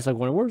here. Everybody's like,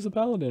 where's the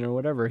Paladin or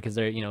whatever, because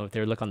they're, if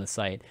they look on the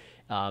site.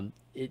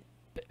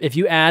 If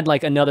you add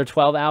like another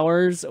 12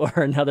 hours or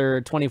another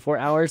 24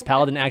 hours,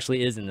 Paladin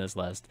actually is in this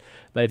list.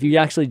 But if you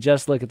actually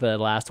just look at the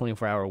last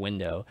 24-hour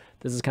window,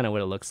 this is kind of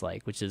what it looks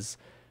like, which is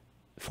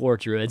 4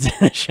 Druids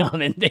and a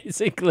Shaman,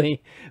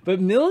 basically. But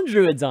Mill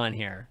Druid's on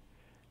here.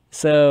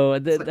 So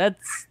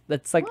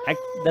that's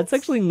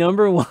actually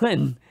number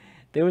 1.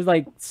 There was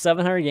like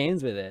 700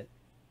 games with it.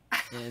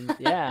 And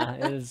yeah,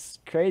 it was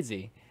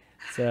crazy.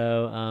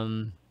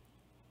 So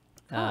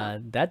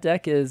that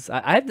deck is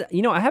I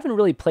haven't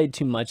really played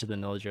too much of the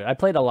Mill Druid. I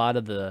played a lot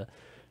of the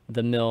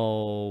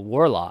Mill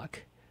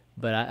Warlock,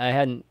 but I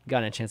hadn't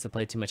gotten a chance to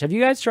play too much. Have you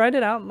guys tried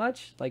it out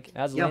much? Like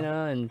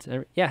Azalina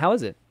and how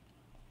is it?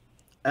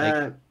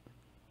 I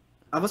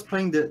was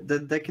playing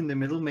the deck in the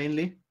middle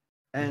mainly,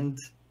 and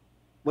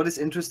what is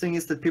interesting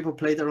is that people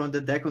played around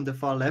the deck on the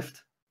far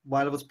left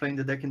while I was playing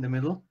the deck in the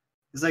middle.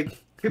 It's like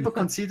people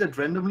conceded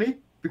randomly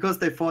because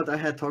they thought I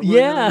had Toggle.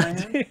 Yeah,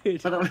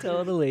 dude,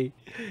 totally.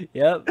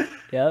 Yep.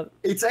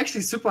 It's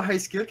actually super high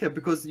skill cap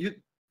because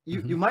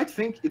you might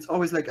think it's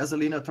always like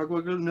Azalina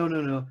Toggle.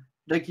 No.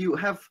 Like you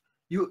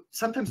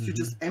sometimes you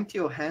just empty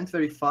your hand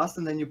very fast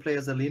and then you play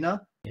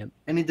Azalina. Yep.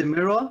 And in the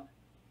mirror,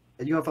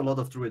 and you have a lot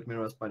of Druid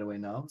mirrors, by the way,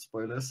 now.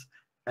 Spoilers.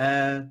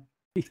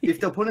 If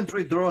the opponent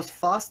Druid draws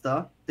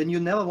faster, then you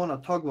never want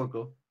to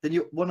Toggle. Then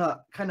you want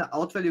to kind of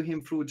outvalue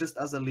him through just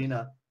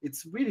Azalina.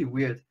 It's really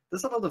weird.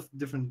 There's a lot of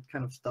different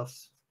kind of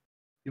stuffs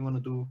you want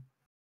to do.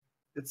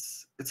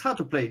 It's hard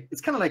to play.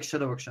 It's kind of like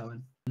Shadowwork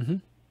Shaman.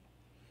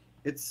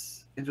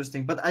 It's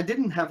interesting. But I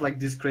didn't have like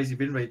this crazy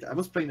win rate. I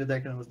was playing the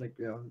deck and I was like,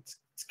 yeah, it's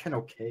kind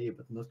of okay,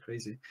 but not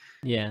crazy.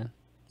 Yeah.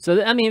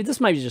 So, I mean, this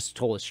might be just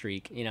total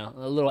streak, a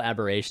little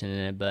aberration in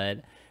it,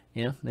 but,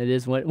 it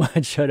is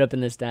what showed up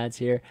in the stats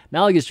here.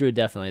 Malagos Druid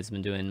definitely has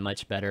been doing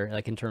much better,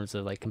 like in terms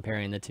of like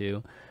comparing the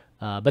two.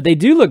 But they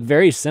do look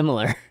very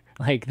similar.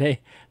 Like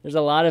there's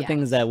a lot of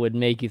things that would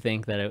make you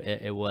think that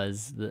it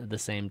was the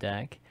same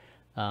deck.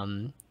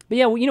 But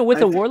yeah, with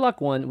the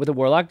Warlock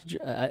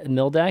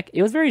Mill deck,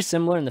 it was very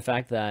similar in the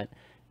fact that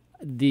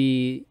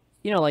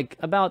like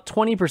about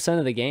 20%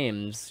 of the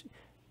games,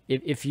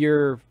 if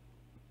you're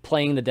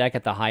playing the deck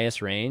at the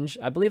highest range,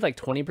 I believe like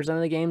 20%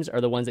 of the games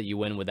are the ones that you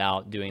win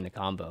without doing the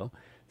combo.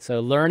 So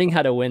learning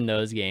how to win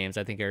those games,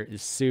 I think,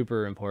 is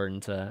super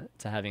important to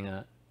having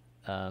a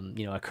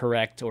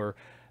correct or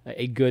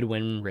a good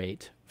win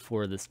rate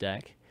for this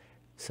deck.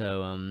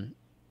 So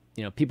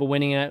people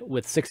winning it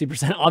with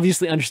 60%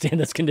 obviously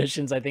understand those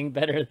conditions, I think,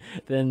 better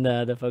than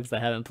the folks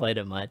that haven't played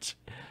it much.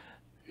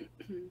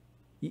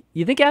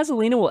 You think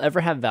Azalina will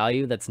ever have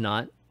value that's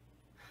not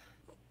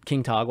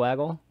King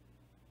Togwaggle?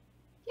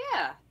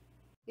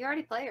 You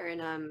already play her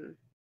in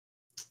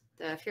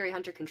the Fury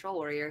Hunter Control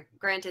Warrior.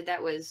 Granted,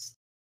 that was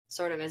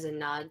sort of as a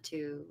nod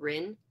to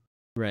Rin.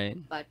 Right.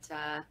 But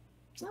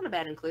it's not a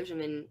bad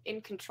inclusion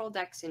in control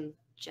decks in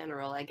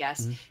general, I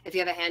guess. If you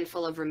have a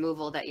handful of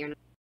removal that you're not,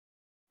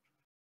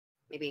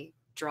 maybe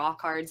draw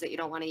cards that you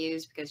don't want to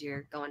use because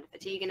you're going to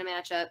fatigue in a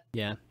matchup.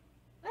 Yeah.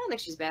 I don't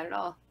think she's bad at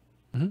all.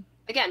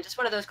 Again, just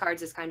one of those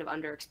cards that's kind of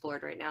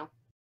underexplored right now.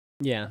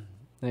 Yeah,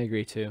 I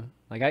agree too.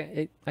 Like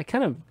I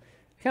kind of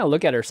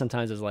look at her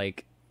sometimes as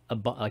like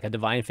a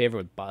divine favor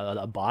with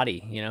a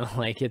body, you know,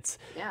 like it's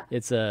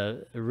a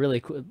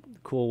really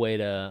cool way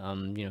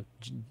to you know,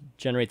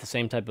 generate the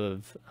same type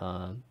of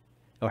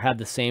or have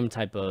the same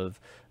type of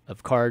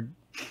card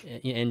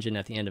engine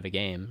at the end of a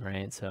game,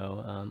 right?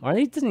 So or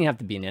it doesn't even have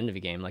to be an end of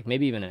a game, like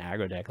maybe even an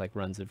aggro deck like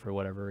runs it for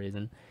whatever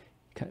reason.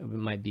 It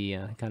might be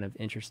kind of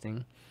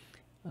interesting.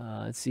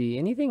 Let's see,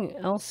 anything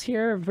else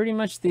here? Pretty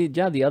much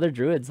the other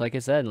druids, like I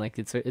said, like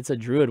it's a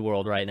druid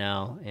world right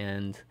now,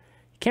 and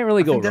you can't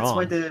really go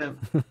wrong.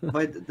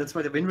 That's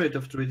why the win rate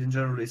of druid in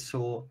general is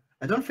so.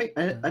 I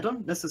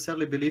don't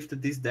necessarily believe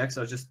that these decks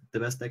are just the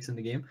best decks in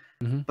the game,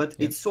 but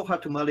it's so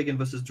hard to mulligan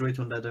versus druid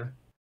on ladder.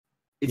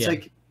 It's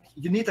like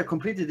you need a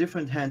completely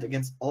different hand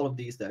against all of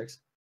these decks.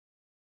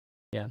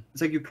 Yeah,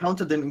 it's like you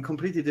counter them in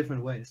completely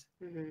different ways.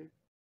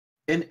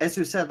 And as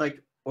you said,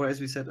 like, or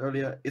as we said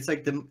earlier, it's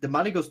like the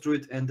Malygos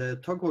Druid and the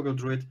Togwaggle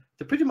Druid,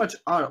 they pretty much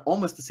are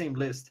almost the same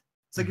list.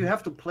 It's like you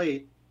have to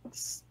play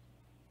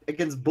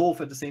against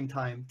both at the same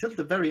time. Till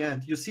the very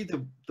end, you see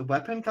the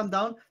weapon come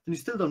down, and you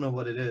still don't know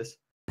what it is.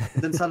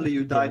 And then suddenly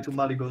you die to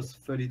Malygos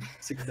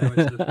 36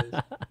 damage to the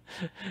face.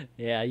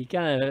 Yeah, you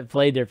kind of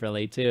play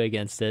differently too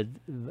against it,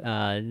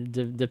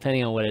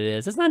 depending on what it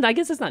is. It's not. I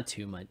guess it's not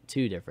too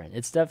different.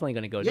 It's definitely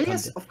going to go.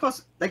 Yes, of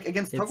course. Like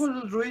against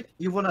Togwaggle Druid,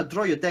 you want to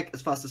draw your deck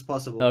as fast as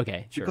possible.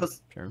 Okay, sure.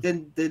 Because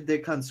then they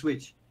can't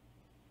switch.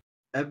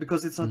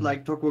 Because it's not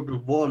like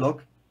Togwaggle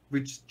Warlock,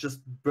 which just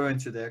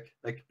burns your deck,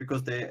 like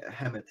because they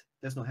ham it.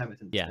 There's no ham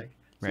it in this deck.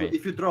 So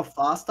if you draw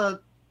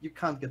faster, you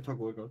can't get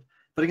Togwaggle.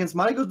 But against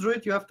Malygos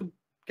Druid, you have to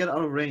get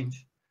out of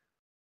range.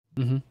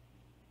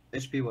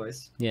 HP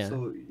wise. Yeah.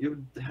 So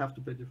you have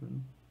to play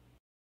different.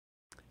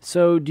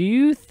 So do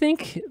you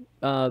think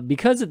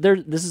because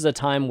this is a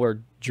time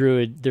where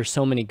there's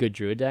so many good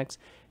druid decks,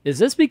 is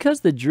this because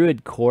the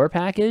druid core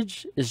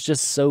package is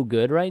just so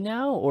good right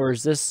now, or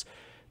is this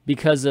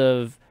because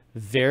of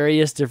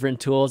various different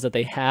tools that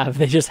they have?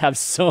 They just have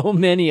so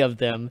many of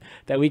them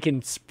that we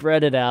can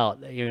spread it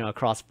out, you know,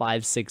 across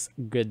 5-6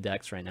 good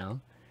decks right now.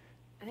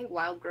 I think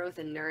Wild Growth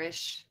and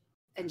Nourish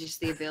and just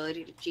the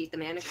ability to cheat the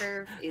mana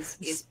curve is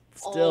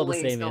still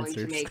always the same going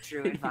answers. to make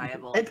Druid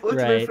viable. And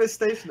Ultimate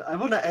Infestation. I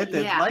want to add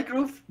that. Yeah.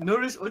 Microve,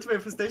 Nourish, Ultimate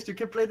Infestation, you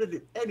can play that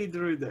in any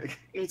Druid deck.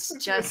 It's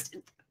just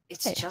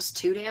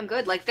too damn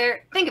good. Like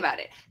think about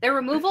it. Their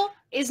removal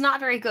is not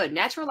very good.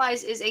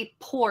 Naturalize is a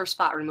poor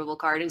spot removal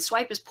card, and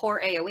Swipe is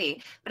poor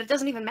AoE, but it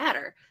doesn't even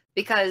matter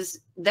because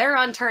they're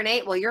on turn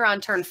 8 while you're on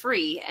turn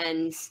 3,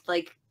 and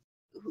like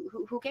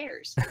who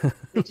cares?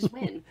 They just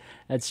win.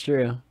 That's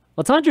true.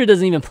 Well, Taunt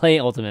doesn't even play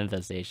Ultimate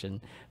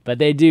Infestation, but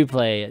they do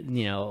play,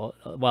 you know,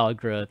 Wild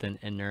Growth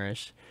and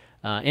Nourish.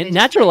 And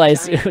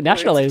Naturalize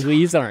we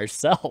use on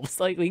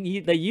ourselves. Like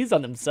they use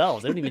on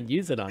themselves. They don't even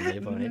use it on the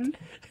opponent.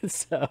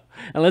 So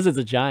unless it's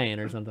a giant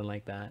or something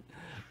like that.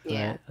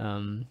 Yeah.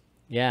 But,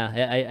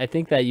 yeah, I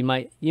think that you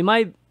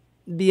might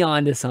be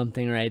onto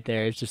something right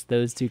there. It's just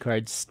those two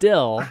cards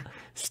still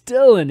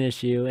an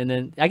issue. And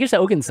then I guess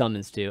that Oaken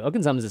Summons too.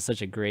 Oaken Summons is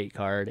such a great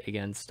card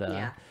against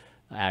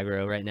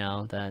aggro right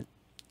now that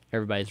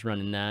everybody's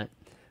running that.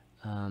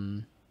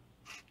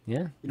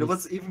 Yeah. You know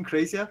what's even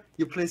crazier?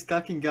 You play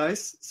Skulking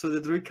Guys so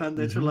that Druid can't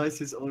naturalize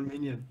his own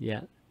minion.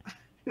 Yeah.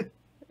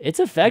 It's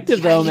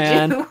effective though,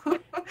 man.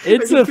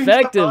 It's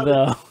effective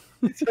though.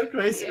 It's so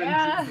crazy.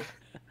 Yeah.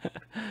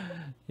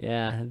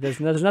 Yeah. There's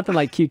nothing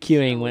like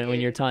QQing when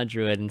you're Taunt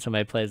Druid and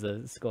somebody plays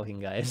a Skulking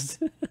Guys.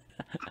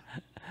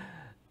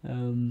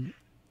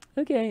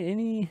 Okay.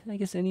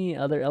 Any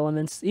other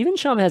elements? Even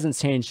Shaman hasn't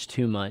changed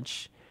too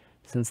much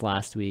since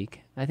last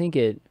week. I think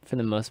it, for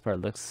the most part,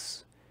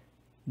 looks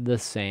the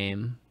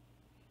same.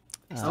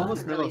 I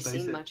haven't really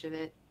seen much of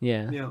it.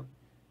 Yeah.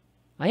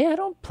 I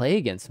don't play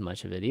against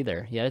much of it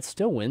either. Yeah, it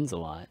still wins a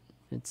lot.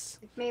 It's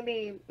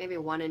maybe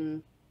 1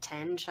 in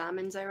 10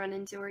 shamans I run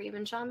into, or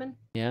even shaman.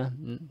 Yeah. I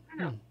don't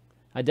know.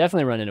 I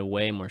definitely run into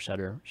way more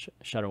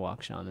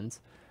Shudderwalk shamans.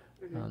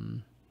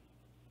 All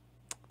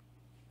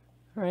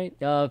right.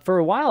 For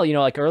a while, you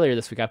know, like earlier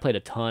this week, I played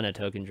a ton of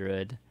Token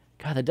Druid.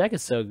 God, the deck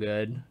is so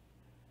good.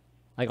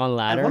 Like on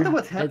ladder. I wonder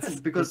what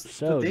happened because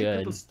so today good.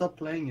 people stopped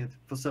playing it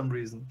for some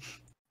reason.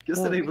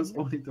 Yesterday was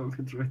only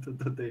Token Druid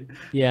today.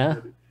 Yeah.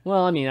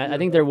 Well, I mean, I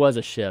think there was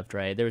a shift,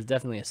 right? There was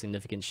definitely a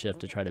significant shift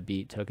to try to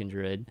beat Token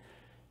Druid,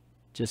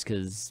 just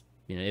because,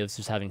 you know, it was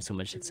just having so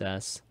much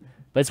success.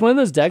 But it's one of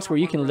those decks where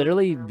you can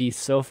literally be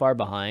so far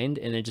behind,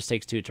 and it just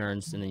takes 2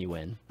 turns, and then you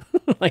win.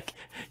 Like,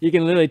 you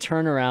can literally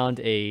turn around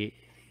a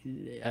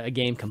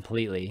game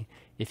completely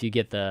if you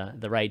get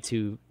the right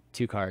two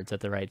cards at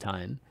the right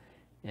time.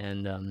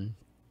 And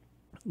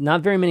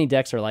not very many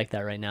decks are like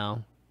that right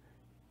now.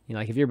 You know,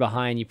 like if you're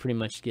behind, you pretty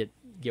much get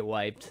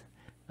wiped.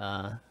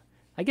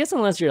 I guess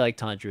unless you're like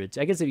Taunt Druids.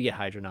 I guess if you get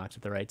Hydronox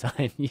at the right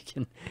time,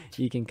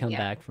 you can come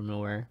back from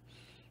nowhere.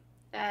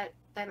 That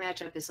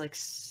matchup is like,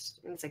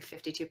 I think it's like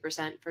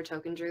 52% for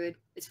Token Druid.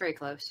 It's very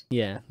close.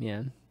 Yeah,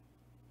 yeah.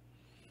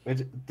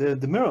 Wait,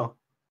 the mirror.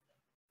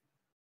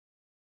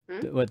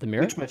 What, the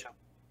mirror? Which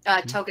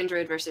matchup? Token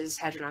Druid versus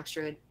Hadronox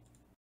Druid.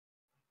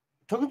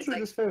 Token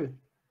Druid is favored.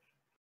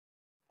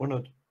 Or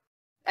not?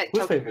 Who's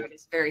Token favored? Druid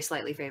is very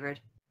slightly favored.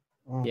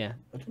 Oh, Yeah,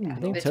 I didn't I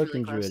know. think It's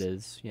Token really close. Druid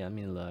is. Yeah, I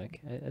mean, look,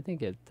 I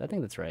think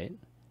that's right.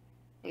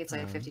 I think it's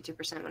like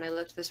 52% when I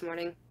looked this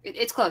morning.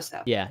 It's close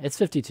though. Yeah, it's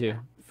 52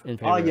 in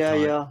favor Oh of yeah,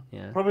 Taunt. yeah.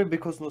 Yeah. Probably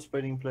because no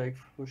spreading plague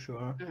for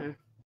sure.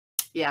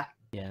 Yeah.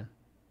 Yeah.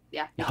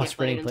 Yeah. You Oh, can't play it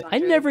spreading in plague. Taunt I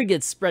Druid. never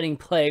get spreading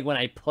plague when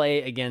I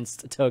play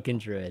against Token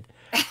Druid.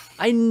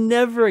 I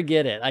never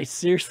get it. I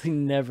seriously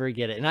never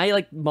get it, and I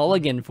like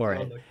mulligan for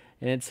it.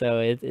 And so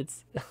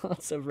it's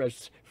so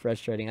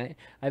frustrating.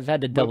 I've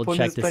had to double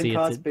check to see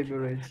it's. baby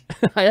rage.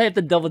 I have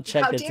to double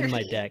check How it's dare in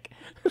my he. deck.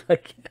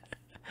 Like,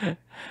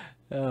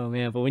 oh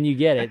man! But when you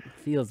get it, it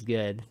feels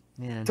good,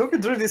 man. Token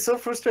Druid is so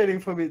frustrating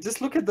for me.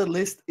 Just look at the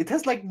list. It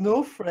has like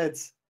no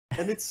threats,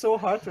 and it's so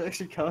hard to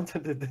actually counter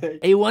the deck.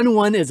 A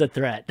 1/1 is a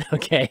threat,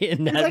 okay?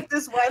 And It's that's like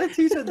this white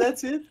t-shirt,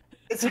 that's it.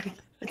 It's like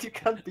you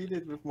can't beat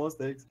it with most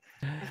decks.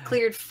 I've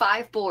cleared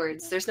 5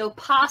 boards. There's no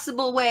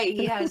possible way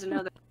he has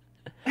another.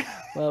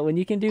 well, when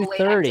you can do Way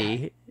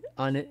 30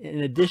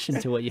 in addition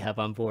to what you have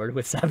on board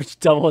with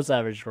double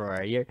Savage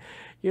Roar,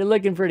 you're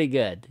looking pretty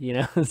good, you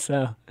know.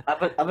 So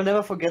I will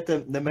never forget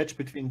the match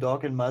between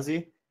Dog and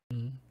Mazy,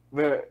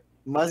 where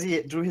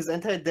Mazy drew his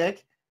entire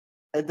deck,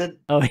 and then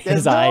his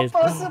there's no eyes.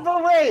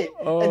 possible way.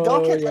 And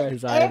Dog had yeah, like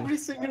his eyes. every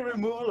single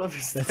removal of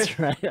his That's deck.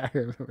 right. I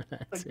remember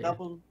that Like too.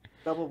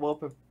 double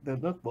Warper,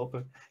 not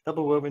Warper,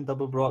 double Whirlwind,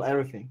 double Brawl,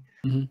 everything.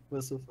 Mhm. It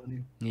was so funny.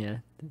 Yeah,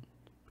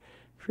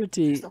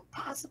 pretty. There's no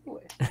possible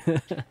way.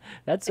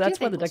 that's I do why think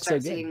the we'll deck's so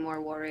start good. seeing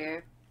more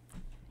Warrior.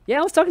 Yeah,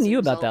 I was talking to Some you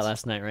about that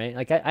results. last night, right?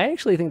 Like, I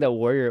actually think that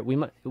Warrior, we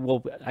might,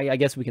 well, I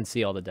guess we can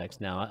see all the decks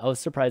now. I was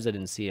surprised I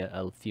didn't see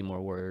a few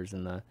more Warriors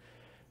in the,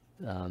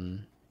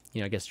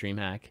 I guess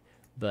Dreamhack.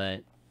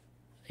 But,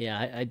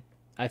 yeah,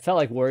 I felt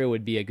like Warrior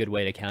would be a good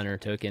way to counter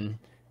Token.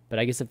 But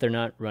I guess if they're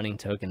not running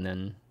Token,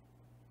 then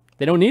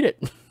they don't need it.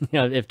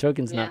 If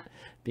Token's not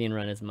being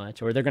run as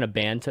much. Or they're going to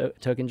ban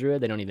Token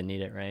Druid, they don't even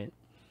need it, right?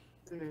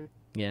 Mhm.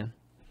 Yeah.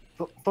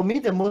 For me,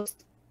 the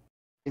most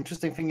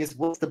interesting thing is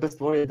what's the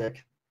best Warrior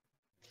deck?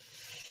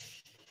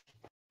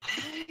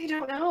 I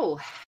don't know.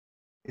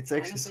 It's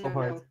actually honestly so don't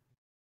hard.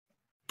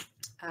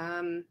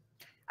 know.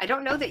 I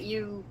don't know that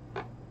you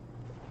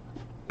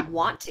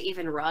want to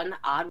even run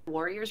odd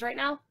warriors right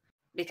now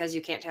because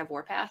you can't have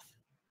Warpath.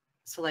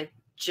 So like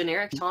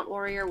generic Taunt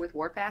Warrior with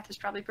Warpath is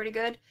probably pretty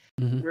good.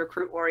 Mhm.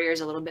 Recruit Warrior is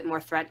a little bit more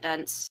threat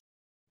dense,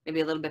 maybe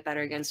a little bit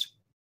better against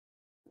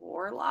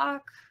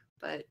Warlock,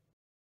 but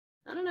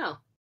I don't know.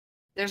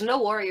 There's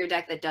no Warrior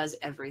deck that does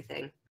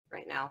everything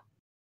right now.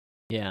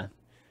 Yeah.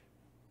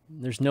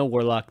 There's no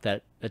Warlock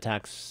that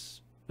attacks,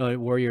 no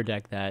Warrior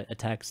deck that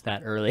attacks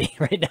that early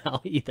right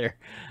now either.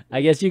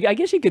 I guess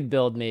you could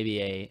build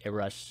maybe a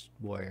Rush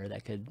Warrior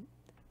that could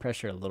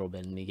pressure a little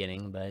bit in the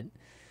beginning, but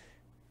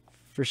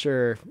for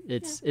sure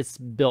it's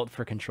built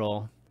for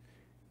control.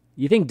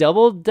 You think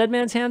double Dead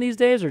Man's Hand these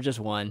days or just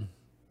one?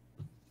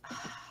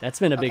 That's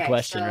been a big Okay,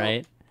 question, so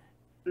right?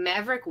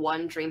 Maverick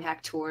won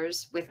Dreamhack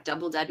Tours with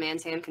double Dead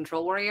Man's Hand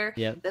Control Warrior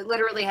Yep. that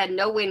literally had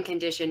no win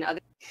condition other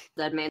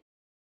than Dead Man.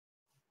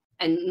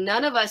 And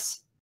none of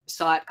us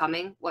saw it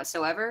coming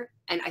whatsoever.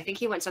 And I think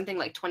he went something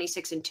like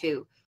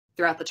 26-2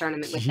 throughout the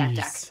tournament with that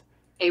deck. Jeez.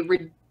 A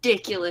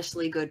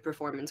ridiculously good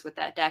performance with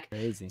that deck.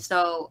 Crazy.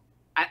 So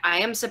I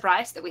am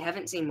surprised that we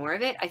haven't seen more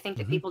of it. I think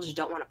that Mhm. people just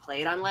don't want to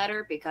play it on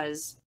ladder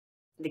because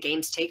the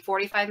games take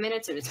 45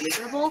 minutes and it's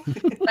miserable.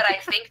 But I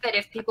think that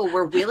if people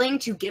were willing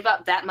to give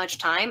up that much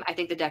time, I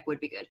think the deck would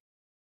be good.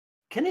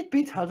 Can it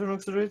beat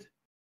Hadronox Druid?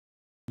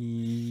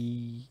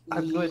 I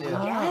have no idea.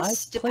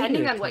 Yes, I've played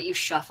depending it. on what you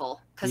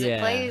shuffle, because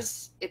Yeah.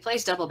 it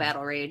plays double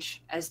Battle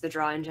Rage as the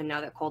draw engine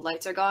now that Cold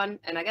Lights are gone.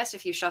 And I guess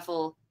if you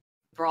shuffle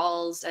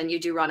Brawls and you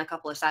do run a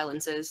couple of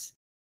Silences,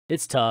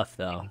 It's tough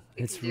though.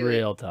 You It's can do it.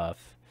 real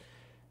tough.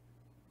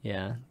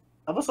 Yeah.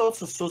 I was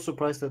also so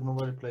surprised that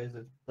nobody plays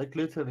it. Like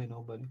literally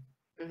nobody.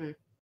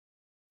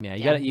 Yeah,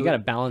 you Yeah. gotta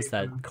Good balance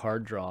that paper.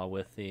 card draw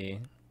with the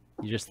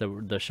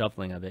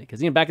shuffling of it,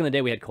 because back in the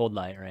day we had Cold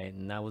Light, right,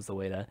 and that was the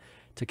way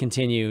to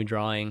continue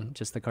drawing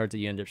just the cards that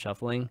you end up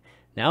shuffling.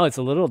 Now it's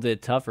a little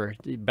bit tougher.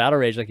 Battle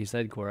Rage, like you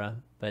said, Cora.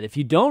 But if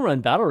you don't run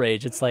Battle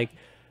Rage, it's like,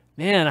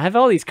 man, I have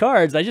all these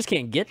cards, I just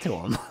can't get to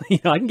them.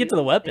 I can get to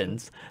the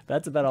weapons.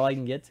 That's about all I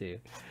can get to.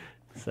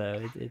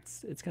 So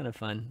it's kind of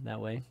fun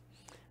that way.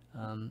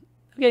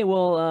 Okay,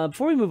 well,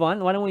 before we move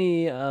on, why don't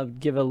we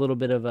give a little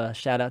bit of a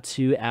shout out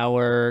to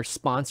our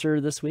sponsor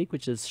this week,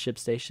 which is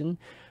ShipStation.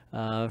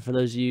 For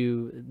those of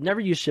you who never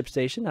use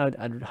ShipStation,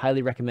 I'd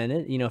highly recommend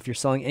it. You know, if you're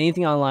selling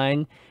anything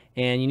online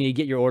and you need to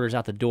get your orders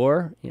out the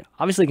door, you know,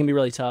 obviously it can be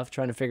really tough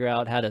trying to figure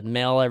out how to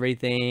mail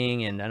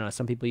everything, and I don't know,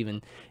 some people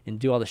even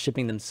do all the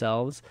shipping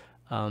themselves.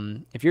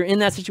 If you're in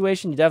that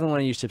situation, you definitely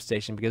want to use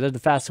ShipStation because they're the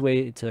fastest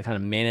way to kind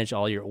of manage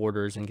all your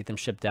orders and get them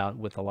shipped out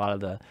with a lot of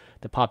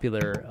the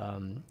popular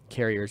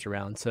carriers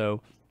around.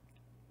 So,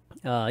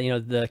 you know,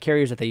 the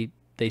carriers that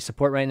they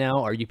support right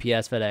now are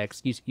UPS,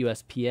 FedEx,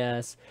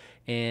 USPS,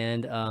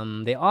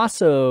 and they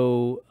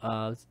also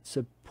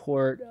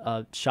support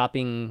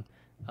shopping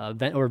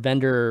or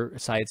vendor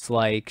sites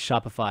like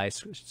Shopify,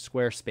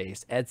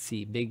 Squarespace,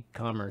 Etsy,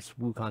 BigCommerce,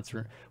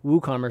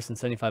 WooCommerce, and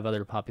 75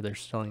 other popular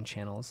selling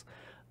channels.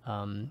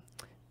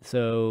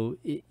 So,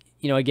 you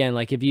know, again,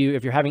 like if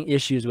you're having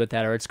issues with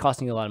that or it's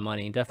costing you a lot of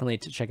money, definitely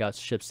to check out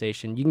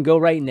ShipStation. You can go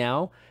right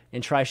now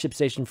and try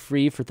ShipStation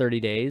free for 30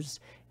 days.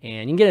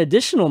 And you can get an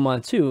additional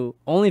month too,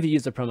 only if you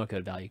use the promo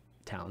code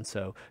ValueTown.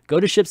 So go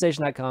to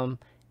shipstation.com,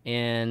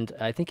 and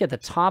I think at the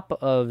top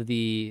of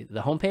the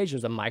homepage,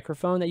 there's a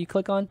microphone that you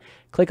click on.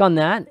 Click on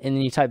that, and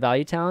then you type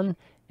ValueTown,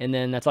 and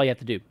then that's all you have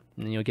to do.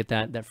 And then you'll get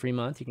that free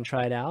month. You can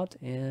try it out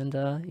and,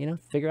 you know,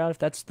 figure out if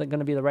that's going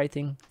to be the right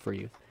thing for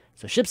you.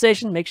 So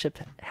ShipStation, make ship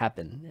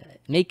happen.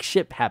 Make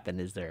ship happen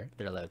is their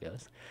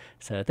logos.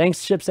 So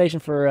thanks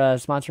ShipStation for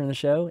sponsoring the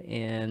show,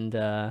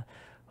 and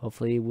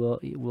hopefully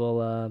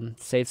we'll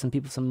save some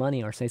people some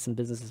money or save some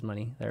businesses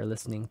money that are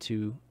listening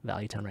to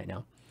ValueTown right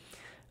now.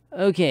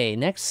 Okay,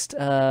 next,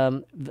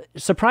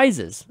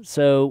 surprises.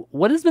 So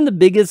what has been the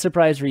biggest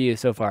surprise for you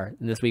so far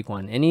in this week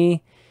one?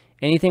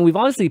 Anything? We've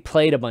obviously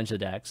played a bunch of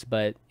decks,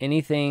 but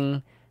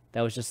anything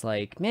that was just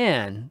like,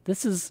 man,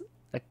 this is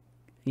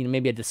you know,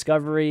 maybe a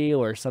discovery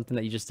or something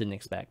that you just didn't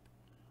expect?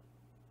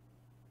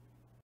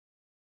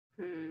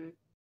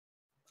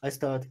 I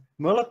start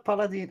Murloc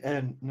Paladin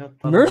and not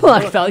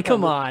Murloc Paladin.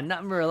 Come on,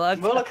 not Murloc.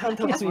 Murloc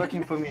Hunter was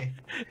working for me.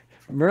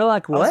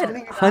 Murloc what?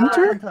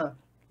 Hunter?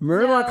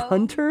 Murloc No.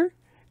 Hunter? Are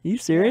you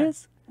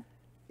serious?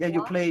 Yeah,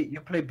 you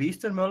play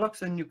Beast and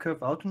Murlocs and you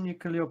curve out and you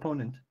kill your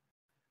opponent.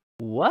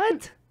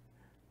 What?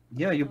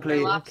 Yeah, you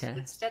play.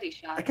 Okay. Steady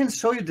shot. I can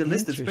show you the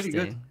list. It's pretty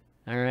good.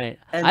 All right.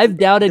 And I've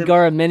doubted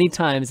Gaara many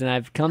times, and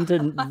I've come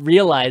to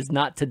realize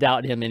not to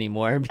doubt him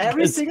anymore.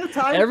 Every single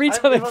time. Every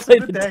time I play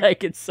the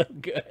deck, it's so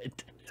good.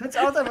 Turns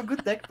out I'm a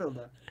good deck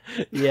builder.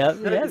 Yeah,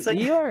 like,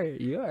 you are.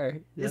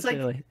 It's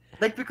definitely.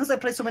 like because I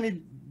play so many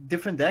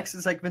different decks,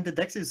 it's like when the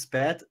deck is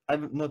bad, I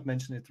will not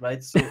mention it,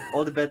 right? So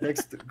all the bad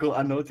decks go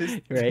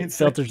unnoticed. Right,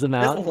 filters them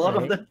out. There's a lot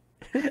of them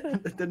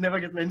that never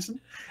get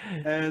mentioned.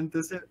 And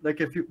there's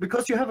like a few,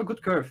 because you have a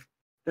good curve.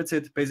 That's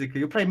it, basically.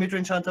 You play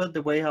mid-range Hunter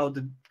the way how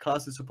the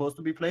class is supposed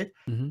to be played.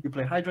 Mm-hmm. You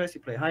play Hydras,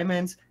 you play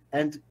Hymens,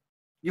 and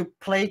you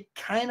play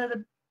kind of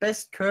the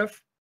best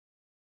curve.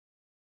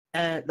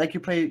 Like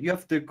you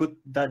have the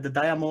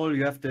Diamol,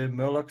 you have the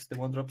Murlocs, the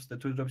 1-drops, the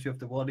 2-drops, you have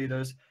the War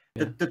Leaders.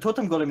 Yeah. The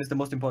Totem Golem is the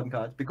most important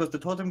card, because the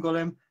Totem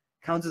Golem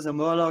counts as a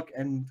Murloc,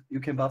 and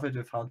you can buff it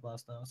with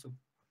Houndmaster. So.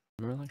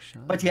 Murloc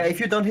Shaman. But yeah, if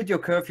you don't hit your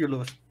curve, you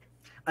lose.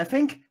 I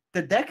think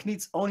the deck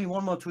needs only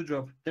one more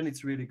 2-drop, then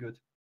it's really good.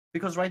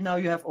 Because right now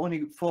you have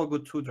only 4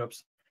 good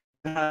 2-drops.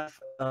 You have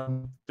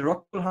the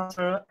Rockpool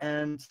Hunter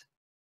and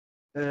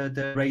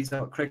the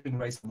Razor, Crackling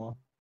Razor more.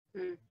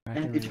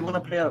 And if you want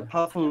to play a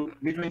powerful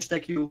mid-range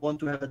deck, you want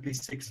to have at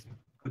least 6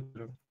 good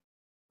 2-drops.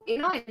 You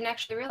know, I didn't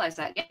actually realize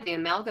that. Yeah, the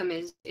Amalgam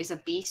is a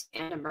beast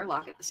and a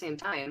Murloc at the same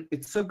time.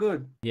 It's so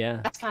good. Yeah.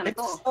 That's kind of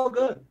cool. It's so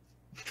good.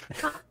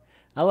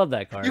 I love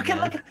that card. You can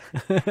like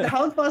the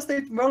Houndmaster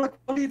it, Murloc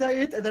Leader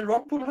it, and then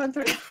Rockpool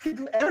Hunter, you can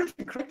do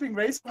everything. Crackling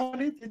Razor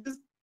on it, you just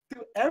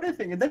do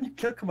everything, and then you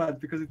kill command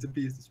because it's a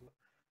beast as well.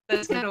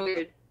 That's kind of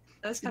weird.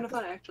 That's kind of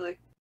fun, actually.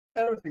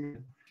 Everything.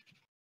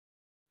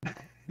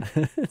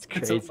 That's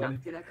crazy. It's so funny.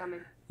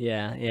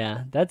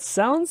 Yeah. That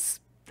sounds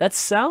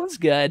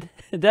good.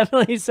 It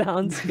definitely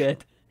sounds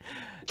good.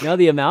 You know,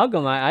 the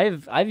Amalgam,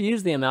 I've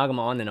used the Amalgam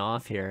on and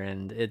off here,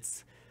 and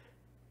it's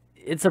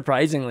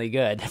surprisingly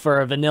good for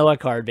a vanilla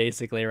card,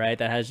 basically, right?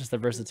 That has just the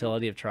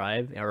versatility of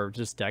Tribe or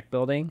just deck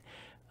building.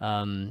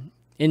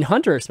 In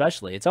Hunter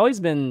especially, it's always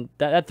been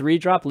that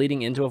 3-drop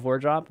leading into a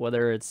 4-drop,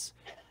 whether it's,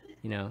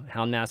 you know,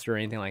 Houndmaster or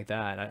anything like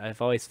that.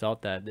 I've always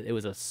felt that it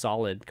was a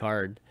solid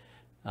card.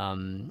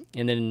 And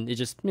then it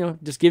just, you know,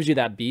 just gives you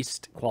that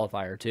beast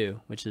qualifier too,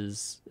 which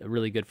is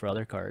really good for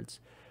other cards.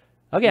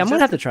 Okay, I'm gonna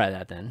have to try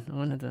that then. I'm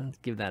gonna have to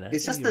give that a.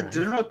 It's just the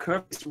general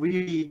curve is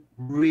really,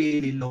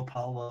 really low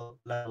power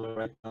level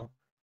right now.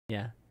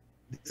 Yeah.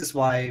 This is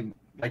why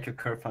like a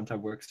curve hunter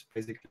works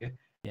basically.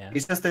 Yeah.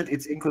 It's just that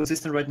it's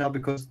inconsistent right now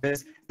because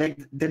there's like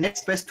the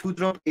next best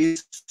 2-drop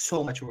is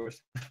so much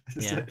worse.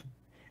 Yeah.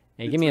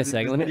 Hey, give me a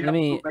second.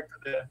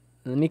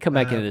 Let me come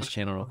back into this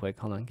channel real quick.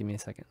 Hold on, give me a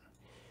second.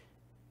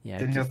 Yeah.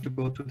 Then you have to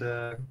go to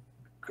the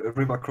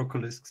River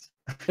Crocolisk.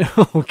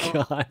 Oh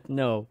god,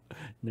 no.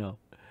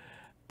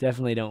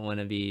 Definitely don't want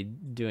to be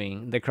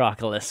doing the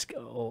Crocolisk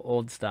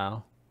old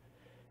style.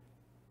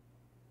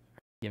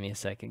 Give me a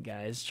second,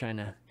 guys. Trying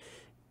to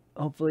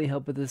hopefully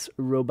help with this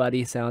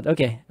robot-y sound.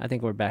 Okay, I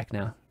think we're back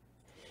now.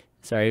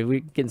 Sorry, we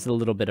get a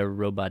little bit of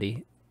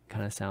robot-y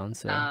kind of sound,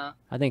 so Uh,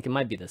 I think it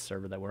might be the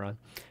server that we're on.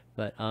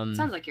 But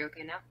Sounds like you're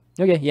okay now.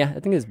 okay, yeah, I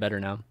think it's better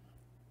now.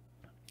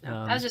 No,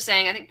 I was just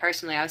saying, I think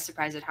personally, I was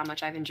surprised at how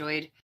much I've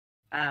enjoyed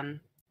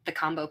the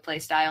combo play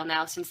style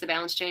now since the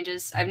balance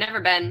changes. I've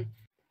never been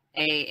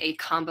a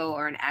combo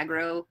or an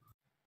aggro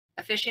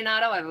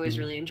aficionado. I've always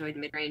really enjoyed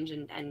mid-range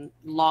and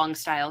long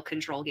style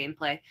control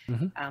gameplay.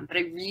 But I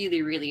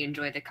really, really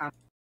enjoy the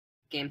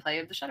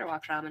gameplay of the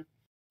Shutterwalk Shaman.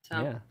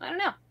 So, Yeah. I don't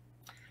know.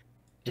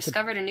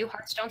 Discovered a new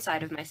Hearthstone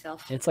side of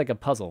myself. It's like a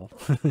puzzle,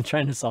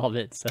 trying to solve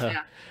it. So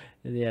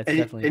yeah, it's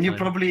definitely and you fun.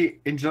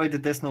 probably enjoyed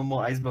that there's no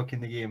more ice block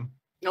in the game.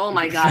 Oh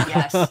my god,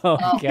 yes.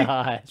 Oh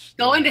gosh.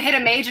 Going to hit a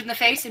mage in the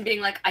face and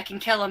being like, I can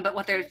kill him, but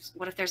what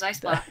if there's ice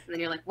block? And then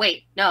you're like,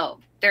 wait, no,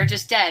 they're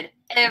just dead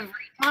every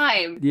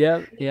time.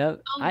 Yep. Oh,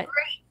 great.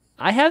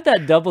 I have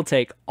that double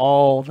take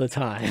all the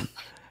time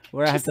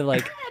where I have to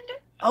like,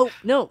 oh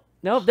no,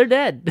 they're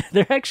dead.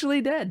 They're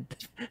actually dead.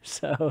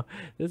 So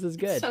this is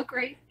good. So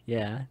great.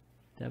 Yeah,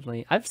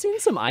 definitely. I've seen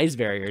some ice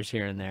barriers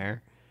here and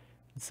there,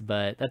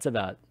 but that's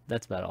about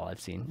all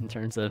I've seen in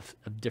terms of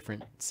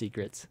different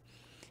secrets.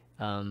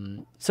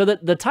 So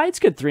the Tides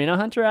could 3-0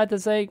 Hunter, I have to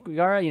say,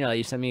 Gaara,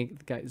 you sent me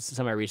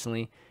somewhere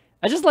recently.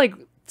 I just like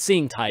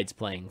seeing Tides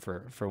playing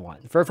for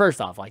first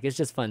off, like it's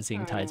just fun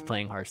seeing Tides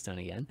playing Hearthstone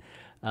again.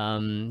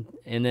 And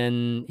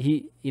then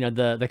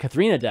the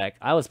Katharina deck,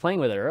 I was playing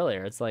with it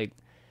earlier. It's like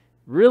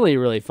really,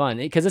 really fun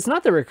because it's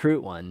not the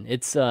recruit one.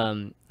 It's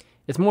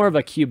more of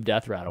a cube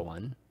death rattle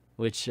one,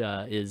 which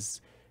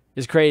is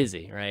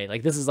crazy, right?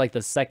 Like this is like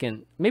the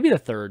second, maybe the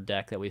third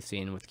deck that we've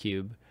seen with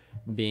cube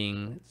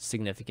being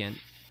significant.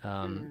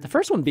 The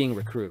first one being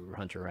Recruit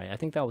Hunter, right? I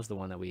think that was the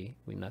one that we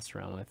messed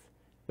around with.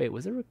 Wait,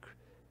 was it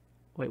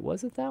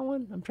was it that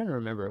one? I'm trying to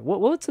remember.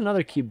 What's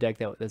another cube deck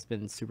that's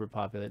been super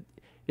popular?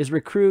 Is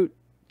Recruit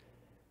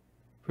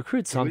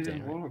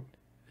something? Right?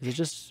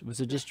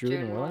 Was it just Druid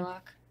and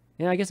Warlock?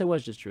 Yeah, I guess it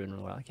was just Druid and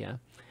Warlock.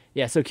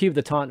 Yeah. So cube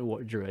the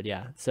Taunt Druid.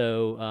 Yeah.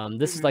 So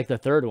this is like the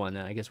third one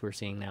that I guess we're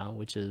seeing now,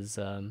 which is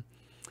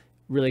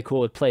really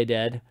cool with Play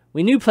Dead.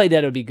 We knew Play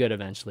Dead would be good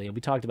eventually.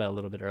 We talked about it a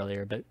little bit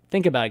earlier, but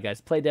think about it,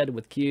 guys. Play Dead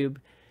with Cube,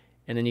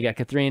 and then you got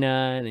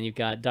Katharina, and then you've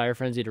got Dire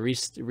Frenzy to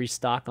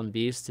restock on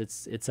Beast.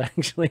 It's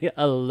actually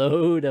a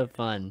load of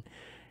fun.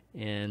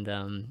 And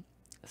I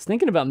was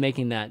thinking about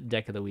making that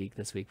deck of the week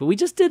this week, but we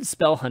just did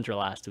Spell Hunter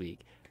last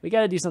week. We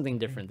got to do something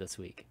different this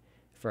week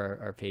for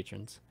our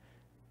patrons.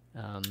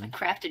 I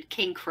crafted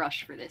King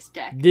Crush for this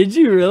deck. Did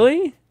you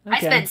really? Okay. I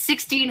spent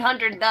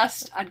 1,600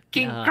 dust on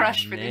King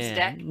Crush for this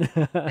deck.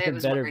 It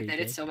was worth it.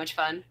 It's so much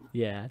fun.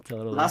 Yeah,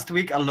 totally. Last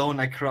week alone,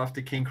 I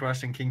crafted King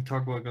Crush and King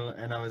Togwaggle,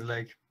 and I was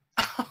like,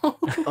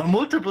 on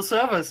multiple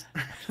servers.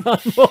 On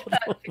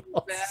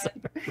multiple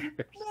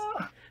servers.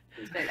 No.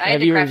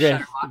 Have you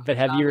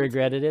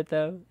regretted it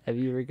though? Have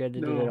you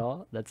regretted it at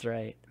all? That's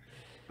right.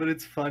 But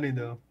it's funny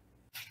though.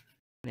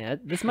 Yeah,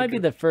 this might be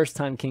the first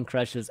time King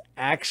Crush is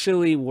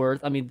actually worth.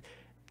 I mean,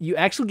 you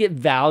actually get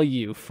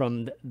value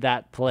from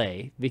that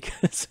play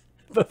because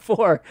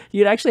before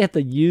you'd actually have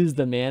to use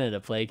the mana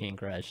to play King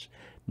Crush.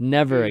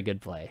 Never a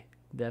good play.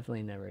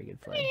 Definitely never a good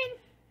play.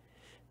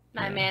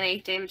 9 mana,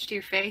 8 damage to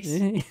your face.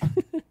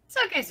 It's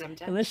okay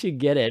sometimes. Unless you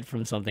get it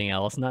from something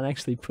else, not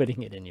actually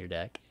putting it in your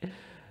deck.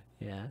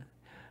 Yeah.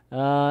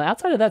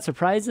 Outside of that,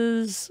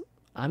 surprises.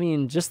 I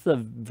mean, just the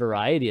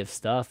variety of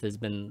stuff has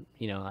been,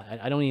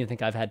 I don't even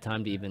think I've had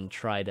time to even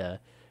try to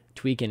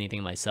tweak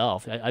anything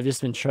myself. I've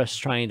just been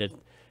trying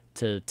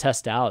to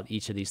test out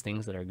each of these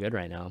things that are good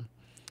right now.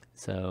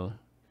 So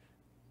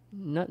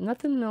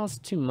nothing else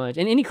too much.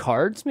 And any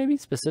cards maybe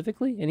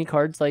specifically? Any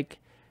cards like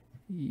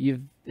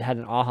you've had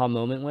an aha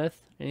moment with?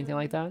 Anything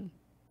like that?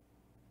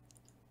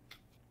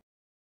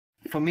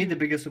 For me, the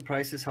biggest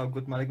surprise is how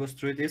good Maly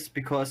Druid is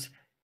because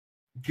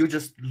you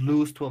just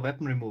lose to a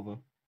weapon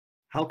removal.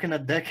 How can a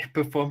deck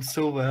perform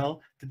so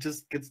well that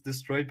just gets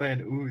destroyed by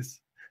an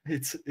ooze?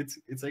 It's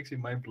actually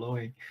mind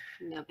blowing.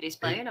 Nobody's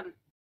playing them.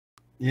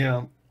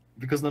 Yeah,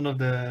 because none of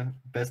the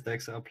best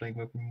decks are playing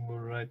weapon removal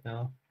right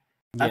now.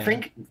 Yeah. I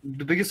think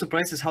the biggest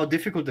surprise is how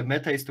difficult the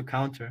meta is to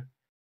counter.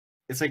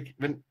 It's like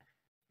when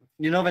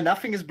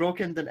nothing is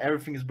broken, then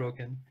everything is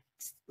broken.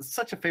 It's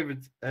such a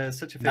favorite I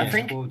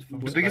think quote.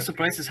 The biggest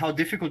surprise is how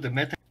difficult the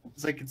meta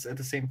is. Like it's at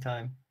the same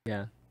time.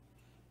 Yeah,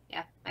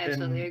 I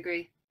absolutely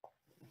agree.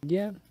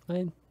 Yeah, I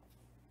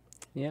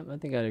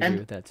think I'd agree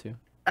with that too.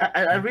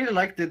 I really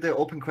like the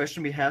open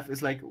question we have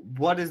is like,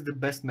 what is the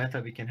best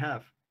meta we can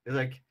have? It's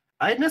like,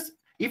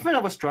 even when I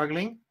was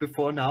struggling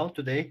before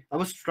today, I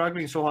was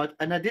struggling so hard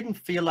and I didn't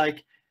feel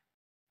like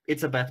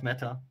it's a bad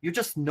meta. You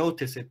just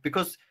notice it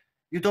because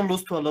you don't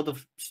lose to a lot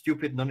of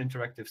stupid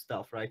non-interactive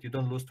stuff, right? You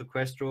don't lose to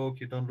Queststroke,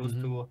 you don't lose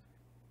to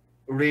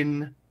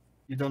Rin,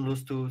 you don't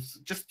lose to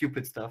just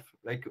stupid stuff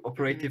like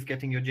Operative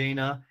getting your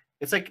Jaina.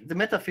 It's like the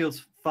meta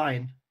feels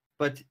fine,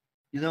 but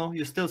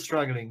you're still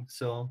struggling.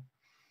 So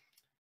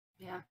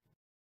yeah,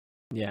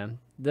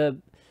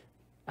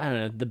 I don't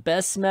know, the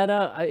best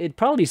meta, it'd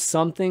probably be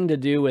something to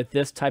do with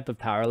this type of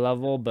power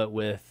level, but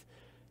with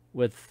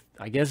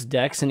I guess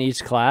decks in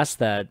each class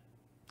that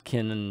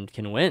can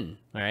win.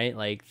 All right,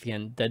 like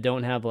can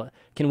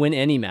win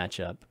any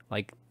matchup.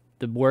 Like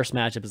the worst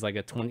matchup is like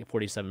a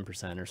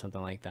 47% or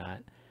something like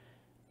that.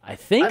 I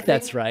think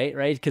that's right,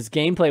 because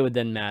gameplay would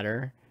then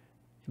matter,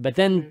 but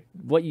then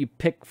what you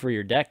pick for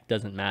your deck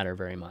doesn't matter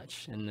very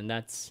much, and then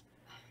that's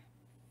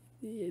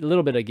a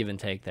little bit of give and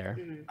take there.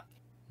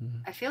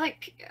 I feel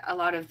like a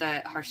lot of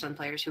the Hearthstone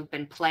players who've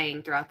been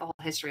playing throughout the whole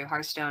history of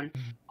Hearthstone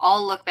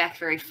all look back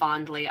very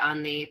fondly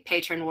on the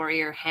Patron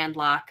Warrior,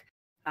 Handlock,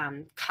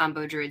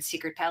 Combo Druid,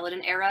 Secret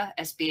Paladin era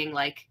as being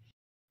like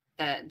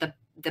the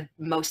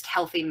most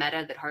healthy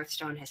meta that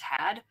Hearthstone has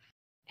had.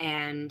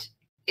 And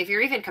if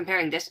you're even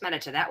comparing this meta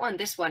to that one,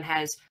 this one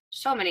has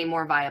so many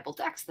more viable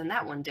decks than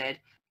that one did.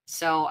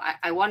 So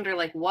I wonder,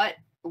 like, what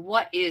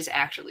is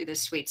actually the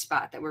sweet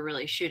spot that we're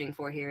really shooting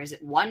for here? Is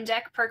it one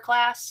deck per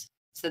class?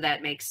 So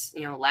that makes,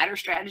 ladder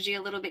strategy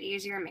a little bit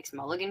easier, makes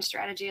mulligan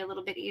strategy a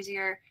little bit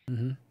easier.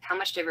 How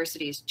much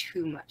diversity is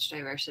too much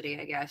diversity,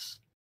 I guess?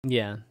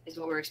 Yeah. Is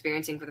what we're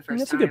experiencing for the first time.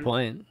 That's a good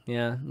point.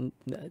 Yeah.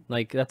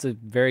 Like, that's a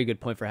very good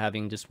point for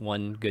having just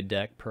one good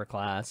deck per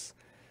class.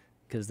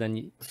 Because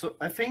then So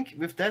I think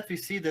with that, we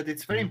see that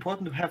it's very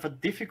important to have a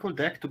difficult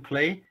deck to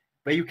play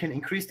where you can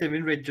increase the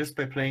win rate just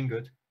by playing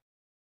good.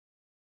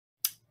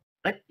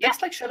 Like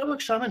decks like Shadowwork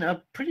Shaman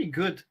are pretty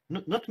good.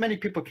 Not many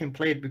people can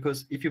play it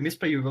because if you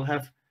misplay, you will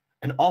have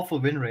an awful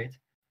win rate.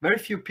 Very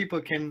few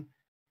people can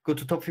go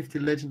to top 50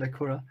 legend like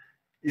Cora.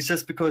 It's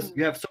just because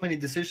you have so many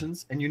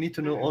decisions and you need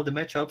to know all the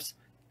matchups,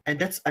 and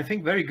that's, I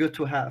think, very good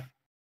to have.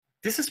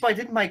 This is why I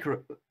didn't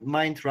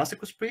mind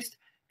Razakus Priest,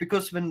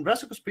 because when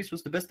Razakus Priest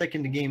was the best deck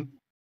in the game,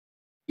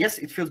 yes,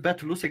 it feels bad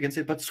to lose against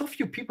it, but so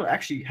few people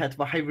actually had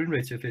high win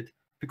rates with it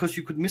because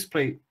you could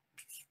misplay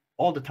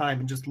all the time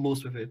and just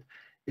lose with it.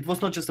 It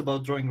was not just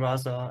about drawing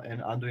Raza and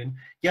Anduin.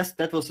 Yes,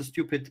 that was a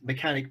stupid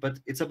mechanic, but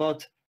it's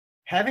about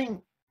having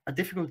a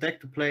difficult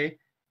deck to play,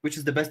 which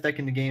is the best deck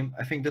in the game.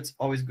 I think that's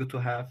always good to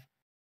have,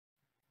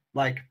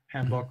 like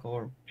Handlock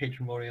or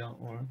Patron Warrior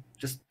or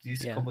just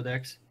these combo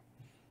decks.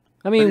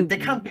 I mean, but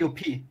they can't be OP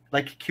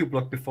like Q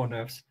block before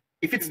nerfs.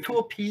 If it's too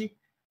OP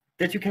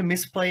that you can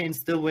misplay and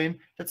still win,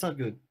 that's not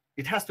good.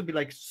 It has to be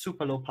like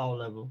super low power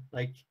level,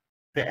 like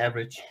the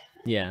average.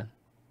 Yeah.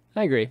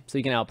 I agree. So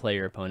you can outplay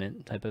your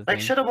opponent, type of thing. Like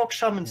Shadowwalk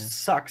Shaman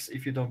sucks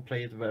if you don't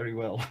play it very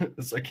well.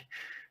 It's like,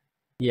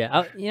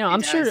 yeah,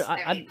 I'm sure.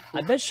 I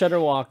bet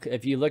Shudderwalk,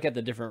 if you look at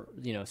the different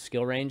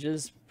skill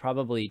ranges,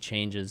 probably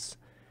changes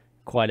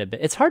quite a bit.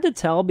 It's hard to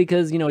tell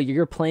because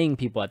you're playing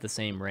people at the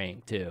same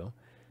rank too.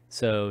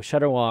 So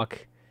Shudderwalk,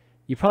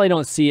 you probably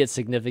don't see it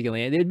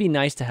significantly. It'd be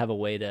nice to have a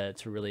way to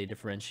really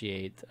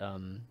differentiate,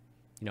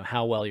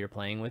 how well you're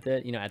playing with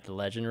it. At the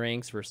legend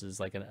ranks versus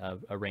like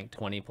a rank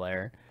 20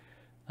 player.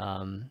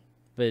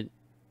 But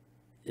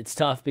it's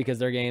tough because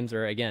their games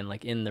are, again,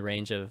 like in the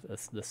range of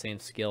the same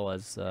skill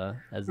as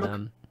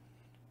them.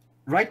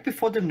 Right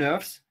before the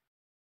nerfs,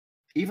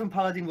 even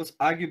Paladin was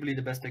arguably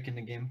the best deck in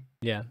the game.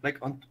 Yeah. Like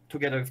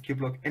together with Q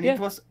block, and it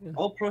was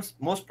all pros.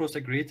 Most pros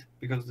agreed,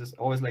 because there's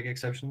always like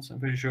exceptions. I'm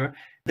pretty sure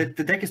that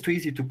the deck is too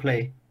easy to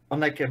play on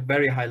like a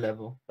very high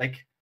level.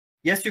 Like,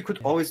 yes, you could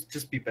always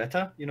just be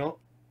better,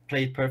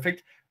 play it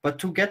perfect, but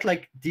to get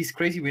like these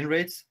crazy win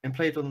rates and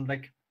play it on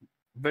like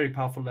very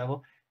powerful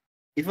level,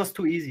 it was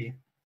too easy,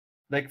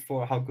 like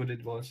for how good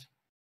it was,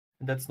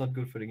 and that's not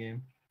good for the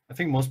game. I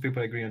think most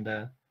people agree on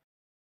that.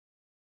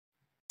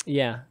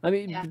 Yeah, I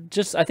mean,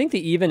 I think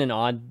the even and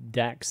odd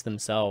decks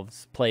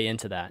themselves play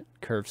into that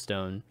curve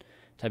stone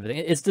type of thing.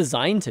 It's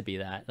designed to be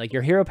that. Like,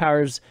 your hero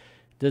power's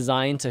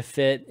designed to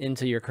fit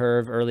into your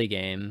curve early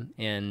game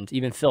and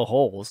even fill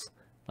holes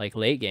like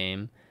late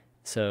game.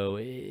 So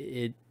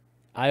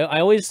I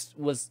always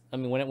was. I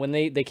mean, when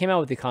they came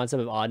out with the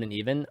concept of odd and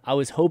even, I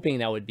was hoping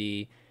that would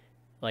be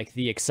like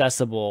the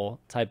accessible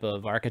type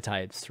of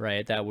archetypes,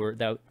 right?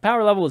 That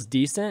power level is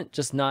decent,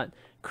 just not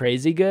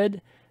crazy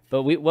good.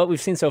 But what we've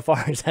seen so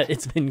far is that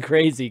it's been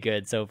crazy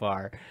good so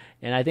far,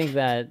 and I think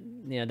that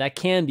that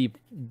can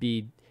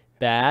be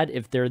bad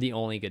if they're the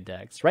only good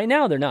decks. Right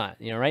now they're not.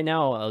 Right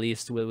now, at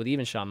least with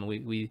even Shaman,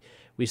 we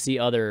see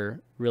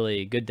other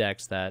really good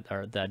decks that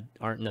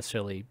aren't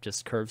necessarily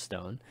just curve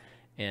stone,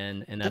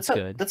 and that's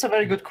good. That's a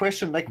very good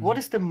question. Like, what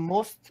is the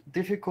most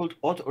difficult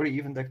odd or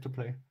even deck to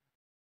play?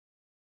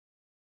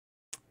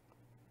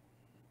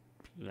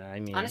 I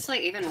mean, honestly,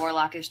 even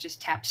Warlock is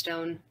just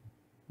tapstone.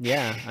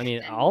 Yeah, I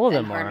mean, all of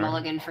them hard are.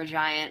 Mulligan for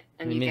Giant,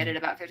 and you get it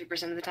about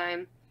 50% of the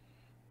time.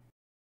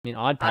 I mean,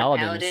 Odd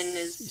Paladin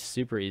is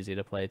super easy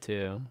to play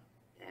too.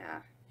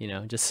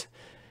 Yeah. Just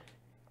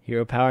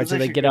hero power until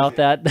they get out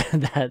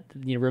that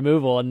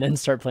removal and then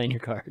start playing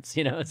your cards.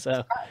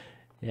 So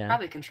yeah.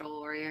 Probably Control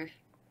Warrior.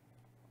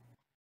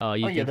 Oh,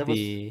 you think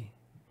the?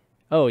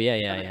 Oh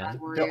yeah.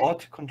 The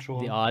odd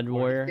control. The odd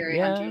warrior. Fairy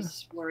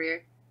Hunter's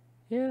Warrior.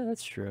 Yeah,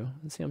 that's true.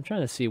 Let's see. I'm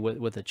trying to see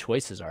what the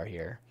choices are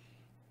here.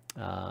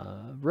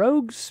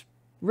 Rogue's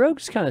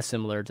kind of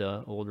similar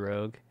to old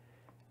Rogue,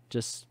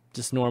 just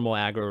normal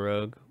aggro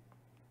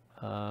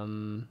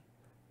Rogue.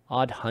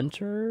 Odd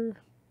Hunter.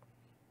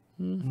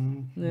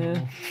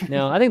 Yeah.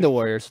 No, I think the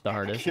Warrior's the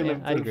hardest. Yeah,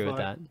 I agree with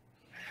that.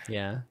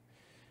 Yeah.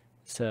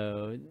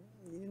 So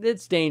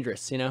it's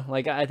dangerous, you know.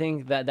 Like I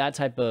think that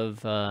type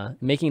of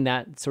making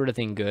that sort of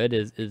thing good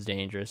is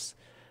dangerous,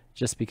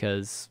 just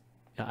because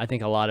I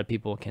think a lot of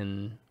people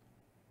can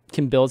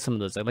build some of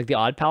those, like the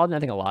Odd Paladin. I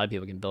think a lot of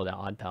people can build an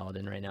Odd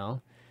Paladin right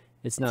now.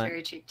 It's not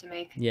very cheap to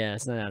make. Yeah,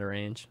 it's not out of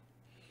range.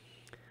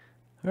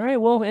 All right,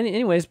 well,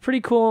 anyways, pretty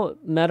cool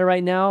meta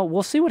right now.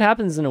 We'll see what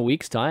happens in a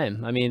week's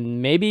time. I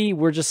mean, maybe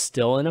we're just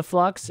still in a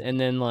flux, and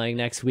then like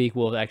next week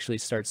we'll actually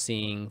start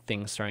seeing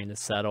things starting to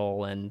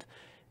settle, and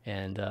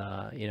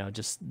you know,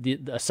 just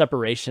the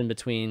separation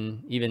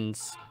between even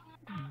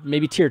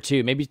maybe tier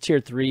 2, maybe tier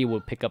 3 will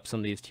pick up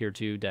some of these tier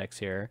 2 decks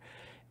here,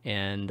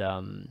 and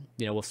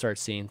you know, we'll start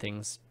seeing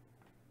things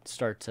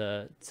start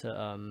to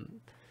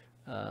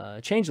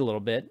change a little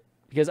bit,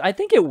 because I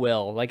think it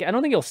will. Like, I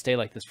don't think it'll stay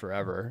like this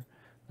forever.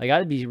 Like,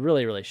 I'd be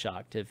really, really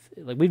shocked if,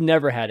 like, we've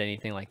never had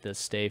anything like this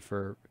stay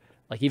for,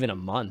 like, even a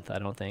month, I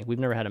don't think. We've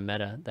never had a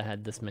meta that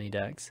had this many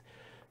decks.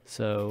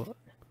 So,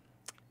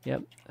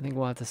 yep, I think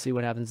we'll have to see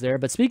what happens there.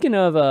 But speaking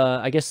of,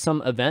 I guess,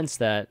 some events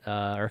that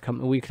are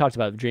coming, we talked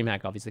about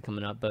Dreamhack obviously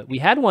coming up, but we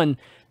had one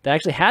that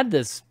actually had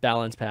this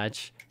balance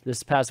patch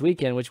this past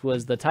weekend, which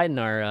was the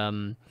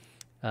Titanar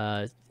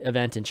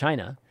event in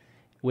China,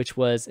 which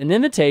was an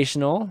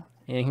invitational,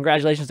 and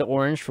congratulations to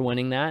Orange for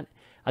winning that.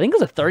 I think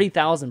it was a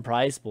 30,000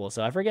 prize pool,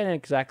 so I forget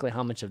exactly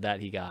how much of that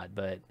he got,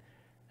 but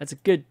that's a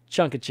good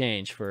chunk of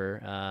change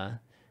for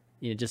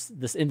you know, just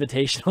this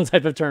invitational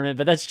type of tournament.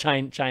 But that's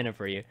China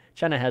for you.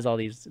 China has all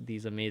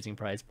these amazing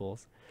prize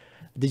pools.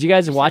 Did you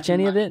guys watch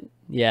any of it?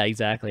 Yeah,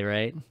 exactly,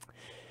 right.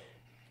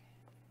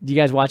 Did you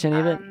guys watch any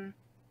of it?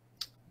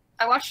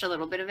 I watched a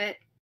little bit of it.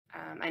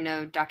 I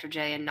know Dr.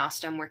 J and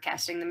Nostum were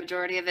casting the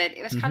majority of it.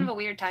 It was kind of a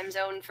weird time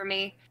zone for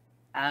me,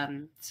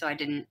 so I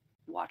didn't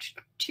watch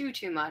too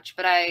much.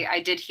 But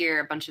I did hear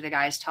a bunch of the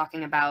guys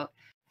talking about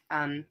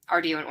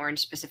RDO and Orange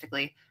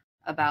specifically,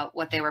 about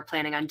what they were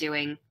planning on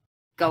doing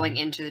going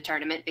into the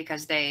tournament,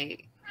 because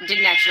they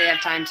didn't actually have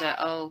time to,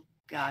 oh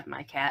god,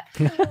 my cat,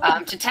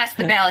 to test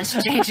the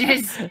balance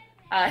changes.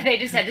 They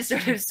just had to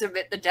sort of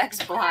submit the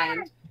decks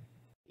blind.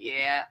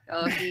 Yeah,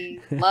 oh, he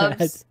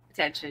loves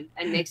attention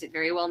and makes it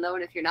very well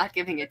known if you're not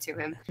giving it to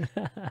him.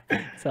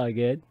 It's all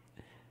good.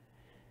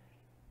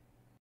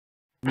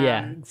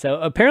 Yeah,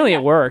 so apparently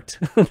it worked.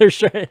 They're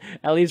sure,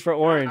 at least for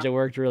Orange, it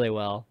worked really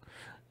well.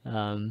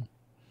 You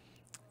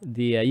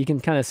can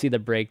kind of see the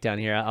breakdown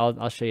here.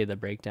 I'll show you the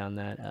breakdown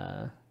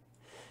that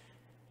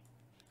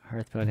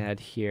Hearthstone had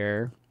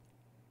here.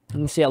 You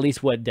can see at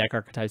least what deck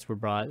archetypes were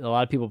brought. A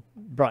lot of people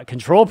brought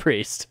Control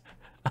Priest,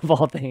 of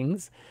all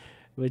things,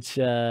 which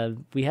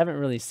we haven't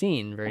really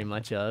seen very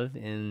much of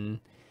in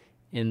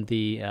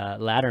the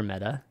ladder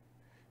meta.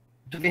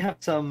 Do we have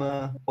some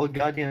Old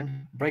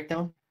Guardian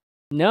breakdown?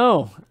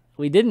 No,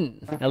 we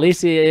didn't. At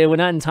least we're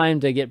not in time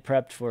to get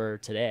prepped for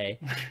today.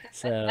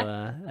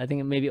 So I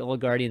think maybe Old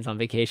Guardian's on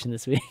vacation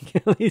this week,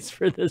 at least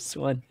for this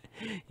one.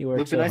 He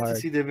worked so hard. It would be nice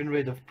to see the win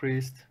rate of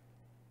Priest.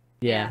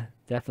 Yeah,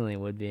 definitely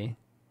would be.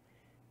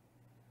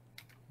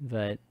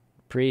 But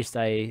Priest,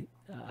 I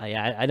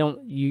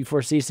don't. You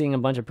foresee seeing a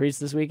bunch of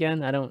Priests this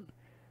weekend? I don't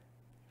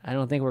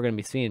think we're going to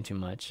be seeing too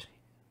much.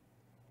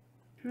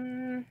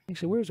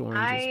 Actually, where's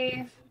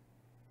Orange?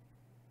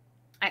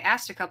 I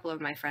asked a couple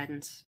of my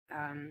friends,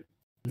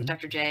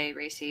 Dr. J,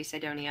 Racy,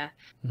 Sidonia,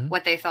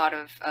 what they thought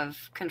of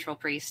Control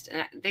Priest,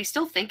 and they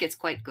still think it's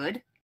quite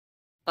good,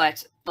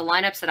 but the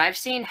lineups that I've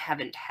seen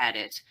haven't had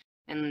it.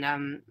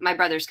 And my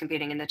brother's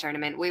competing in the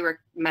tournament. We were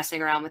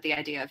messing around with the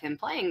idea of him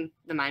playing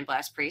the Mind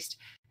Blast Priest,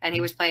 and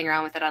he was playing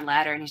around with it on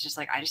ladder, and he's just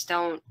like, I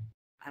don't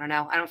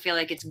know. I don't feel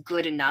like it's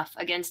good enough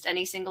against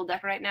any single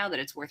deck right now that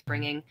it's worth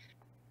bringing.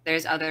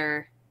 There's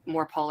other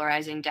more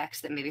polarizing decks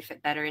that maybe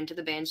fit better into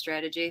the ban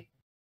strategy.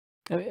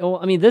 Well,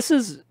 I mean, this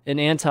is an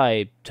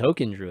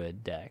anti-token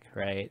Druid deck,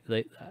 right?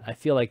 Like, I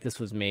feel like this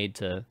was made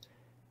to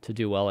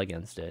do well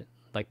against it,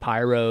 like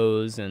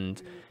Pyros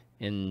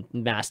and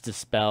Mass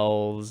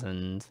Dispels,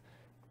 and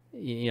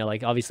you know,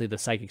 like obviously the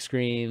Psychic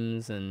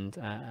Screams, and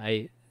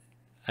I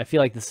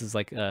feel like this is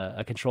like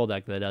a control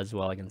deck that does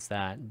well against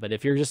that. But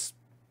if you're just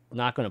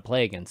not going to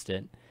play against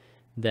it,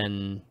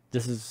 then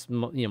this is,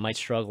 you know, might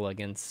struggle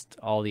against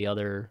all the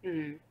other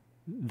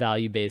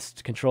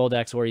value-based control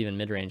decks or even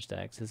mid-range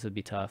decks. This would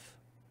be tough.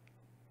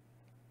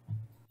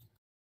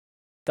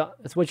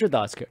 What's your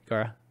thoughts,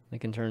 Gaara,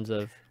 like in terms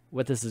of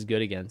what this is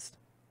good against?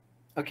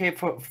 Okay,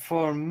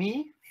 for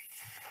me,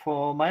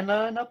 for my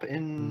lineup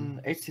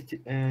in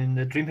in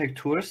the Dreamhack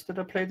tours that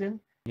I played in,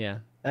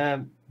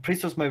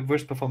 Priest was my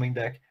worst performing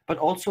deck. But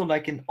also,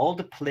 like in all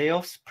the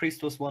playoffs,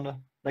 Priest was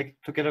like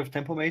together with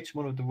Tempo Mage,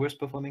 one of the worst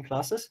performing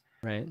classes.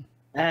 Right.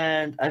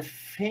 And I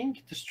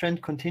think this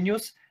trend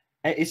continues.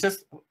 It's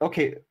just,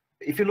 okay,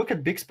 if you look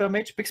at Big Spell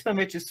Mage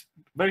is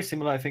very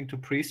similar, I think, to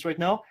Priest right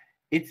now.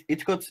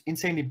 It got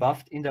insanely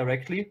buffed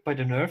indirectly by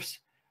the nerfs,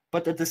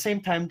 but at the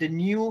same time, the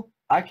new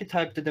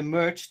archetype that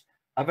emerged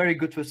are very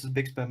good versus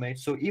Big Spell Mage.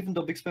 So even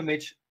though Big Spell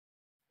Mage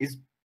is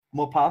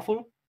more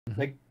powerful,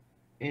 like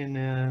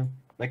in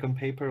like on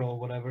paper or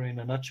whatever, in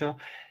a nutshell,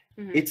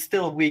 it's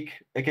still weak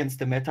against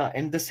the meta.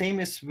 And the same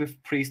is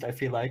with Priest, I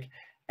feel like.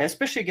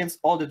 Especially against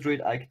all the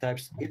Druid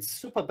archetypes. It's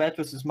super bad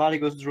versus Maly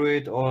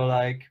Druid or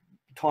like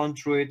Taunt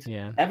Druid.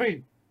 Yeah.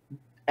 Every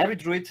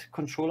Druid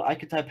control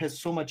archetype has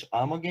so much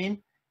armor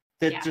gain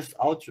that just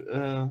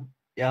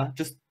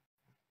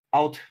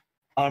out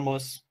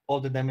armors all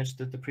the damage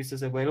that the priest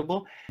is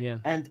available. Yeah.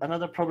 And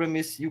another problem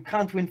is you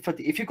can't win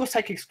fatigue. If you go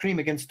Psychic Scream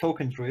against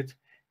Token Druid,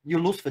 you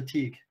lose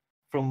fatigue.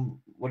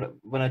 From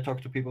when I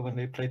talk to people when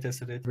they play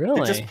tested it, Really?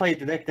 they just play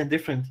the deck then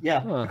different. Yeah,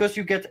 because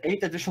you get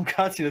 8 additional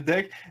cards in the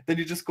deck, then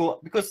you just go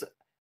because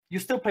you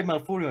still play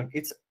Malfurion.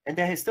 And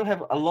they still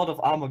have a lot of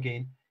armor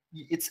gain.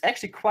 It's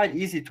actually quite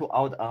easy to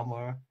out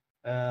armor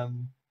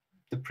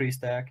the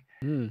priest deck,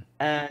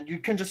 and you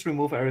can just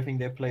remove everything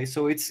they play.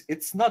 So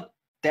it's not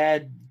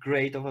that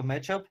great of a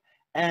matchup.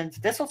 And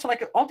there's also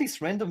like all these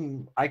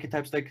random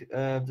archetypes like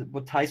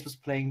what Thijs was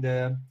playing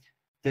the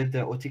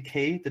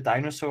OTK, the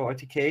dinosaur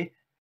OTK.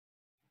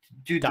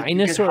 Dude,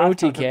 dinosaur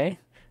OTK?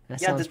 That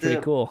sounds pretty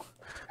cool.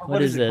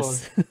 What is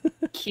this?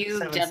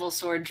 Cube Devil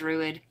Sword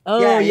Druid.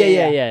 Oh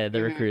yeah.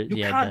 The recruit.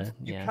 You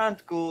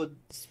can't go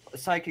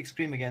Psychic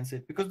Scream against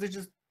it because they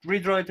just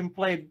redraw it and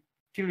play it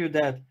till you're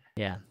dead.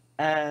 Yeah.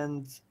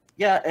 And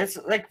yeah, it's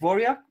like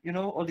Warrior,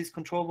 all these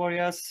control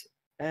warriors,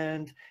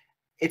 and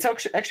it's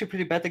actually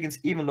pretty bad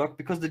against Even Lock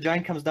because the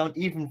giant comes down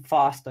even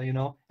faster,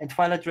 And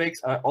Twilight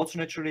Drakes are also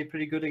naturally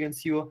pretty good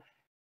against you.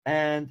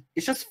 And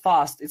it's just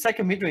fast. It's like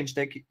a mid-range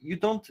deck. You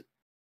don't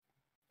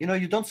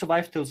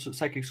survive till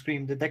Psychic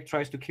Scream. The deck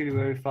tries to kill you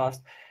very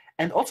fast.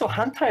 And also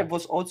Hunter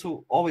was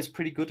also always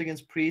pretty good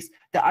against Priest.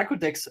 The aggro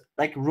decks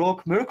like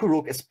Rogue, Miracle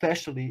Rogue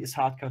especially is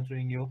hard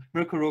countering you.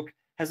 Miracle Rogue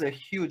has a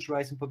huge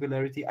rise in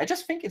popularity. I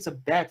just think it's a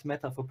bad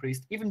meta for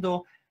Priest, even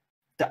though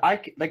the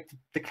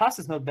class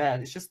is not bad.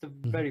 It's just a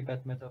very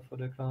bad meta for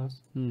the class.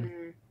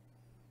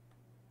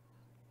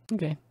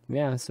 Okay.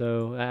 Yeah.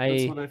 So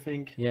that's what I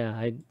think.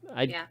 Yeah,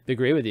 I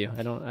agree with you.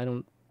 I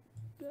don't.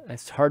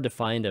 It's hard to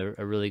find a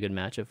really good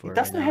matchup for it. It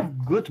doesn't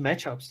have good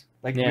matchups,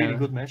 really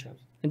good matchups.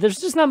 And there's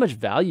just not much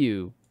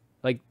value.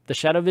 Like the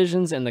Shadow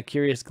Visions and the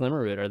Curious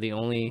Glimmerroot are the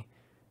only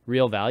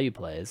real value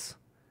plays.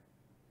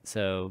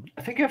 So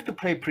I think you have to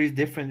play Priest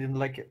different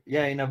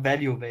in a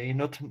value way,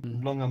 not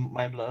longer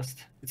Mind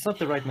Blast. It's not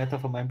the right meta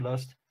for Mind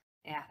Blast.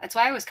 Yeah, that's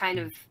why I was kind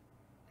of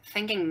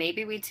thinking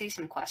maybe we'd see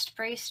some Quest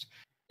Priest.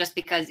 Just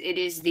because it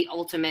is the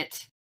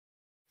ultimate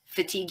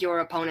fatigue your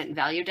opponent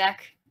value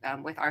deck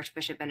with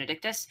Archbishop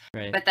Benedictus.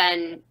 Right. But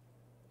then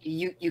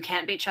you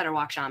can't beat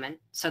Shudderwalk Shaman,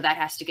 so that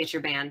has to get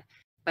your ban.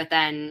 But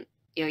then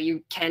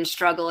you can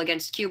struggle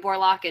against Cube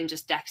Warlock and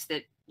just decks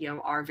that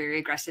are very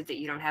aggressive that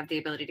you don't have the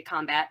ability to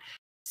combat.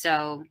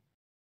 So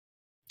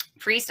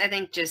Priest, I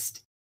think,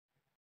 just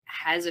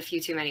has a few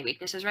too many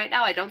weaknesses right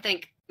now. I don't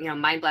think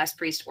Mind Blast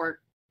Priest or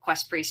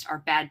Quest Priest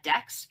are bad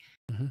decks.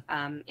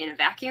 In a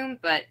vacuum,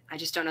 but I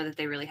just don't know that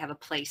they really have a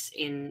place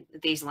in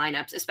these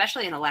lineups,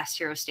 especially in a last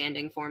hero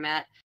standing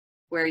format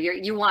where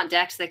you want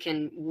decks that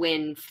can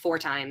win 4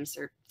 times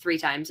or 3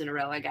 times in a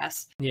row, I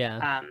guess.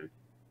 Yeah.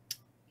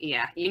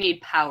 You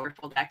need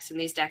powerful decks, and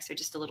these decks are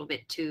just a little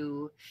bit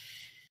too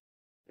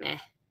meh.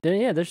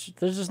 Yeah, there's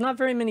just not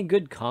very many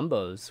good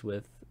combos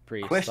with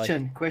Priest.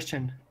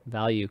 Question.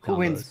 Value combos. Who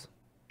wins?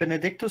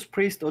 Benedictus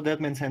Priest or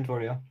Deadman's Hand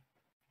Warrior?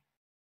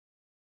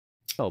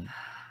 Oh,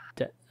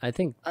 I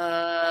think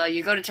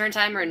you go to turn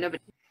timer and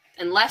nobody,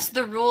 unless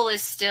the rule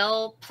is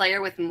still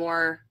player with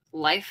more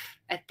life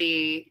at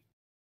the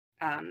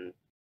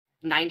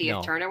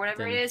 90th turn or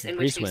whatever it is, in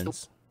which case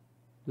wins.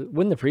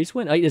 Wouldn't the Priest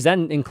win? Is that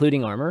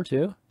including armor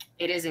too?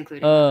 It is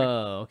including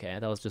armor. Okay,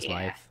 that was just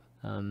life.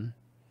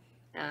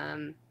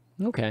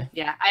 Okay.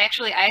 Yeah, I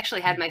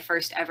actually had my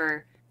first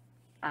ever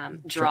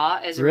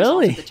draw as a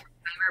result of the turn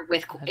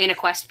timer in a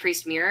Quest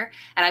Priest mirror,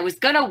 and I was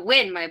gonna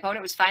win. My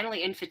opponent was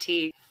finally in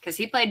fatigue because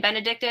he played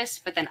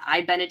Benedictus, but then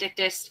I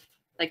Benedictus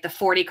like the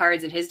 40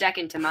 cards in his deck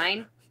into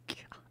mine,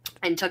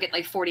 and took it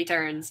like 40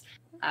 turns,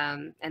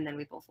 and then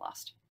we both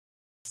lost.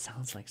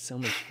 Sounds like so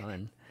much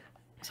fun.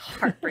 It's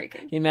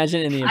heartbreaking. Can you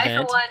imagine in the event? I,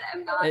 for one,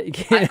 am not,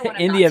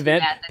 in the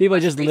event, people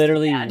are just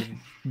literally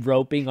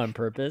roping on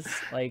purpose.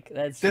 Like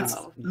that's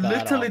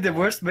literally the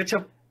worst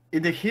matchup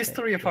in the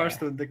history of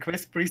Hearthstone, the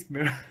Quest Priest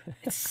mirror.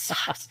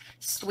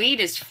 Swede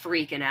is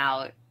freaking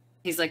out.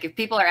 He's like, if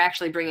people are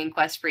actually bringing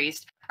Quest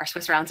Priest, our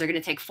Swiss rounds are going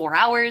to take 4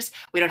 hours.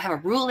 We don't have a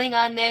ruling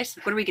on this.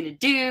 What are we going to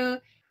do?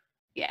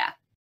 Yeah.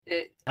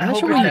 I'm not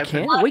sure what you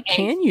can. What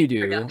can you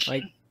do?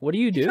 Like, what do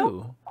you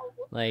do?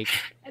 Like,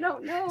 I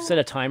don't know. Set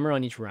a timer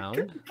on each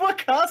round. What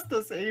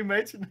casters?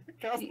 Imagine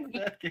casting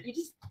that game.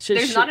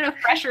 There's not enough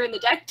pressure in the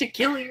deck to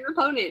kill your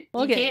opponent.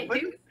 Okay. You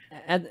can't do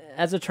it.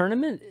 As a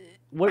tournament,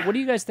 what do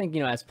you guys think?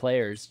 As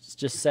players,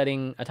 just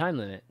setting a time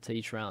limit to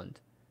each round.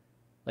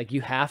 Like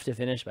you have to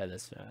finish by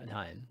this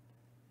time.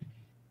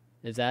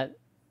 Is that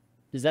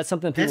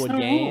something people would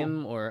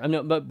game or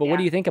no? But what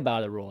do you think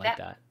about a rule like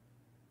that?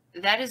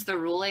 That is the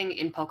ruling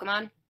in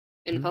Pokemon.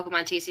 In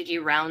Pokemon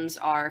TCG, rounds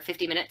are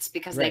 50 minutes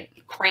because they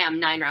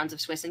cram 9 rounds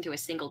of Swiss into a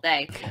single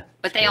day.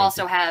 But they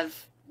also have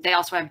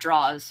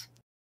draws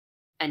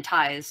and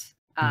ties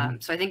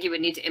So I think you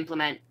would need to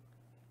implement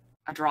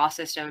a draw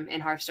system in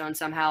Hearthstone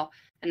somehow,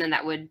 and then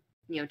that would,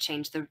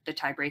 change the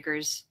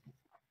tiebreakers.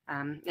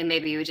 And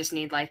maybe you would just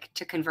need like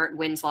to convert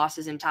wins,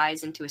 losses, and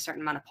ties into a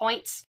certain amount of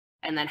points,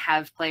 and then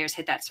have players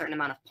hit that certain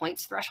amount of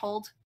points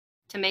threshold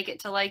to make it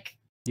to like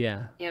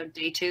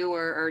day 2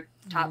 or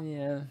top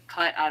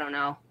cut. I don't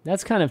know.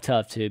 That's kind of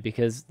tough too,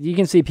 because you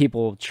can see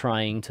people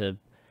trying to,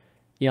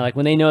 like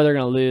when they know they're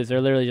gonna lose,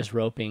 they're literally just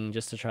roping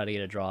just to try to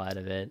get a draw out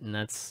of it, and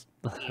that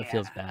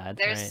feels bad.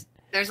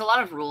 There's a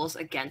lot of rules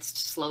against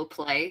slow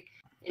play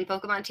in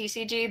Pokemon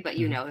TCG, but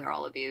they're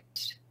all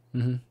abused.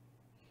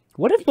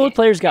 What if both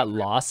players got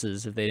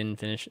losses if they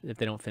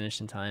don't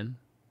finish in time?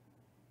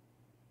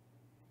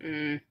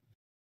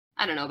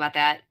 I don't know about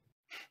that.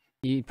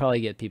 You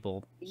probably get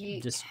people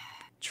just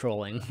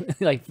trolling,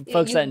 like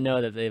folks that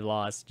know that they've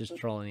lost, just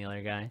trolling the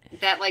other guy.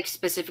 That like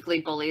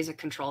specifically bullies a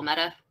control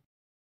meta,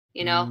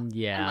 and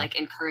like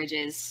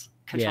encourages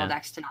control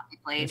decks to not be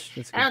played.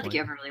 I don't think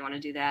you ever really want to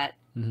do that.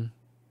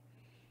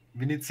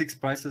 We need 6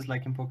 prizes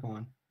like in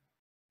Pokemon.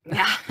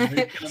 Yeah.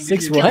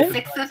 6 what?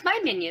 6 of my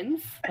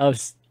minions. Oh,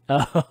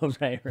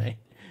 right.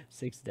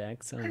 6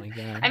 decks. Oh my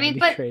god. I mean,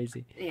 but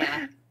crazy.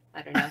 Yeah,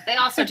 I don't know. They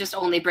also just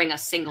only bring a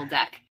single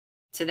deck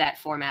to that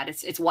format.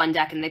 It's one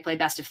deck, and they play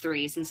best of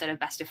 3s instead of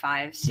best of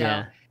 5s.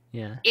 So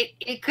yeah.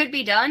 It could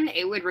be done.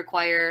 It would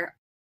require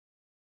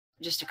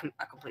just a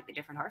completely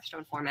different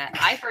Hearthstone format.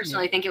 I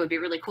personally think it would be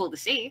really cool to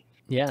see.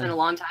 Yeah. It's been a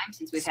long time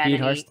since we've had any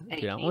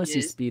Dude, I want to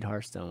see Speed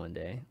Hearthstone one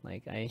day.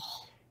 Like I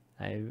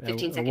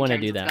want to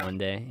do that one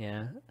day.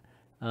 Yeah.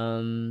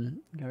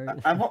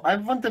 I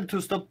want them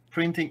to stop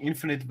printing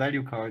infinite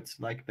value cards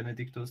like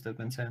Benedictus that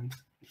been sent.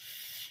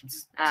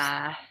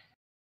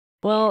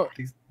 Well,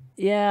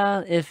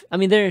 yeah.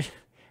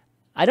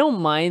 I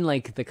don't mind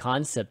like the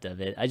concept of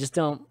it. I just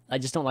don't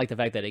like the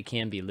fact that it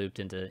can be looped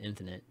into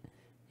infinite.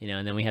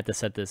 And then we have to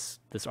set this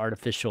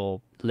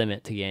artificial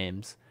limit to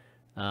games.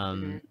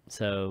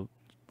 So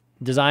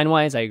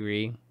design-wise, I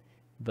agree,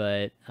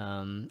 but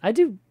I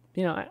do.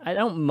 I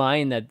don't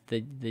mind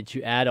that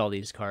you add all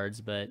these cards,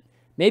 but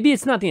maybe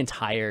it's not the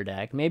entire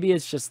deck. Maybe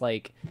it's just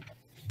like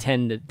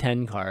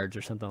 10 cards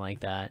or something like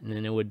that, and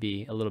then it would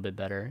be a little bit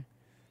better.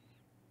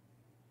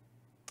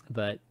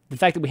 But the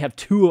fact that we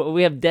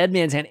have Dead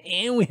Man's Hand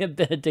and we have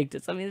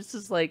Benedictus, I mean, it's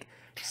just like,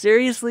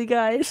 seriously,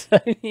 guys?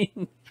 I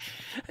mean,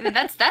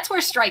 that's where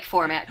strike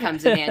format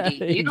comes in handy.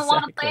 You don't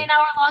want to play an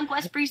hour-long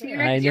West Breeze New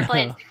York because you're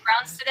playing 6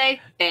 rounds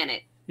today? Ban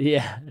it.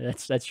 Yeah,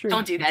 that's true.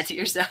 Don't do that to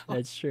yourself.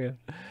 That's true.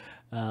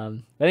 But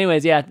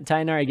anyways,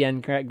 Titanar,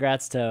 again,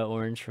 congrats to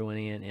Orange for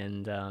winning it,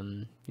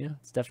 and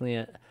it's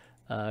definitely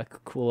a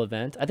cool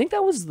event. I think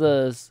that was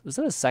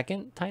that a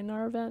second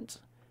Titanar event?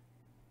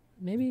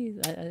 Maybe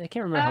I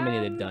can't remember how many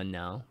they've done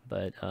now,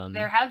 but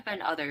there have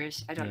been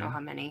others. I don't know how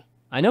many.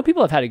 I know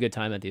people have had a good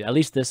time at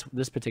least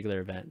this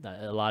particular event.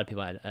 A lot of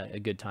people had a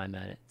good time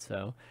at it.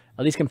 So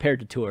at least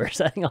compared to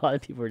tours, I think a lot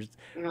of people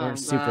weren't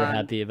super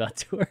happy about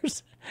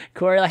tours.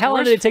 Cora, like, how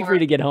long did it take for you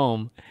to get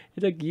home?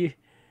 It took you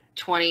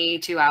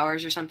 22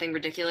 hours or something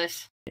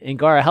ridiculous. And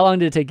Gaara, how long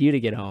did it take you to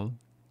get home?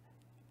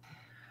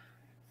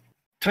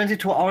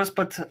 22 hours,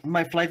 but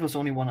my flight was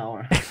only 1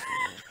 hour.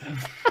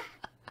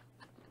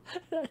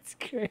 That's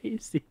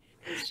crazy.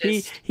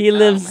 He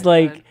lives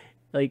like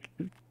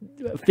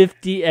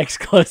 50x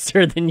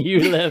closer than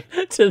you live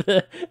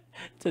to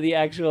the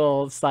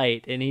actual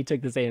site, and he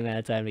took the same amount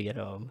of time to get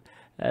home.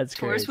 That's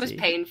crazy. Tours was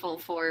painful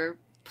for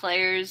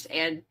players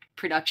and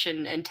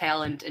production and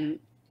talent and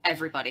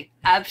everybody.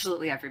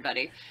 Absolutely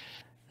everybody.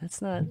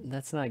 That's not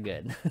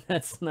good.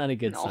 That's not a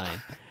good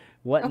sign.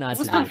 What not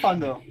to do? It was fun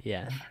though.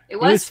 Yeah. It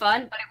was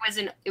fun, but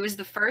it was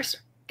the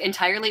first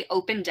entirely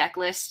open deck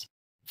list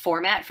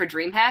format for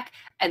Dreamhack,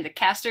 and the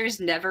casters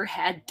never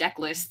had deck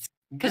lists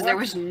because there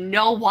was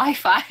no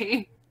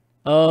Wi-Fi.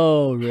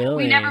 Oh,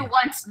 really? We never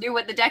once knew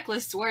what the deck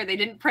lists were. They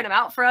didn't print them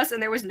out for us,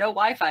 and there was no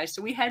Wi-Fi,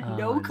 so we had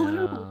no clue.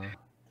 No.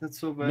 That's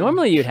so bad.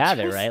 Normally you'd have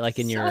it, right? Like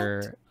in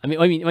your, I mean,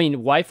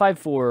 Wi-Fi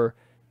for,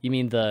 you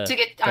mean the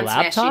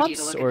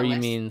laptops, or you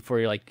mean for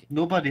your like?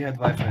 Nobody had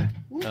Wi-Fi.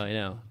 Oh, I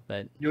know,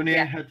 but you only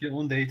had your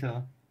own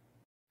data.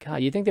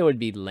 God, you think there would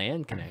be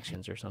LAN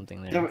connections or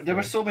something there? There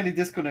were so many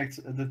disconnects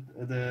at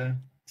the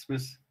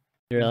Swiss.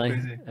 Really?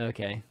 Crazy.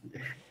 Okay.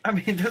 I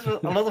mean, there's a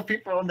lot of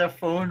people on their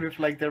phone with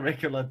like their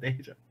regular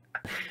data.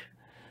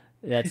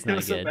 That's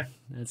not good.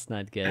 That's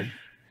not good.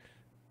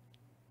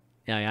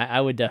 Yeah,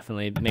 I would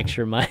definitely make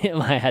sure I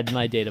had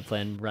my data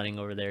plan running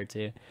over there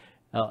too.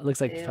 Oh, it looks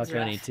like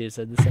Fuckrunny too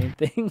said the same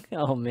thing.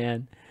 Oh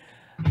man.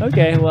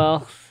 Okay,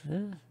 well,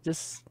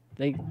 just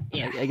I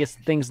guess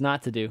things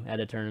not to do at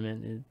a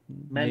tournament.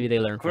 Maybe they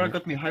learn. Cora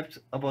got me hyped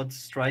about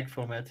Strike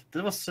format.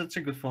 That was such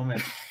a good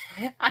format.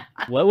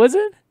 What was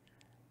it?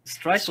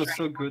 Strike was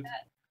so good.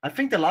 I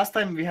think the last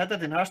time we had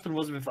that in Hearthstone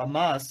was with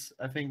Amas.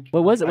 I think.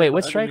 What was it? Wait,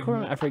 what's Strike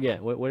format? I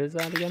forget. What is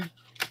that again?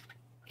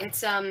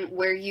 It's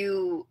where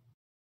you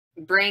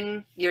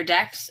bring your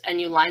decks and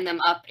you line them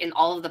up in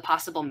all of the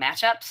possible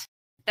matchups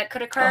that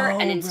could occur,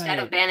 and instead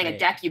of banning a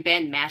deck, you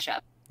ban mashup.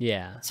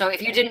 Yeah. So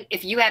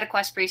if you had a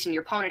Quest Priest and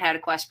your opponent had a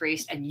Quest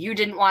Priest and you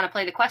didn't want to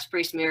play the Quest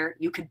Priest mirror,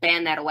 you could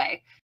ban that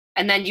away.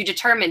 And then you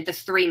determined the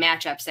 3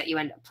 matchups that you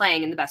end up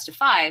playing in the best of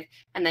 5,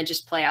 and then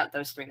just play out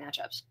those 3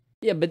 matchups.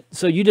 Yeah, but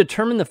so you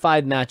determine the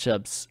 5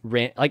 matchups,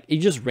 like you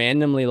just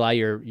randomly lie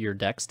your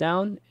decks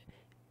down?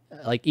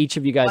 Like each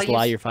of you guys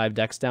lie your 5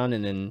 decks down,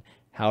 and then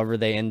however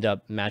they end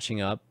up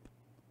matching up,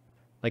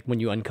 like when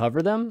you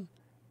uncover them?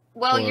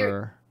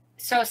 Well,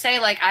 so say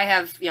like I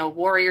have,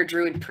 Warrior,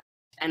 Druid, Priest,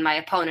 and my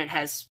opponent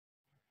has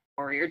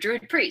Warrior,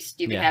 Druid,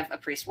 Priest. You can have a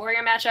Priest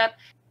Warrior matchup.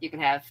 You can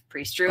have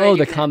Priest Druid. Oh,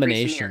 the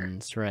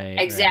combinations, right?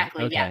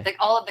 Exactly, right. Okay. Yeah.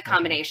 All of the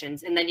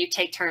combinations, and then you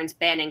take turns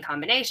banning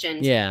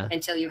combinations.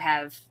 Until you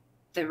have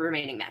the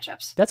remaining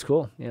matchups. That's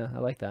cool. Yeah, I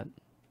like that.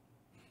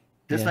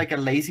 There's like a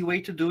lazy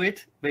way to do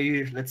it, where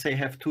you, let's say,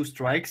 have 2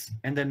 strikes,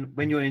 and then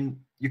when you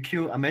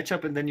queue a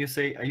matchup, and then you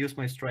say, I use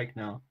my strike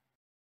now.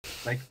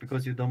 Like,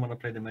 because you don't want to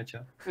play the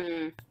matchup.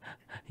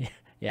 Yeah.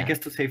 I guess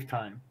to save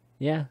time.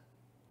 Yeah.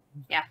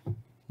 Yeah.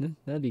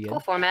 That'd be good. Cool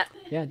format.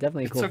 Yeah,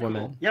 definitely a cool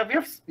format.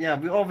 Cool. Yeah,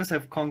 we always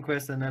have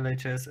Conquest and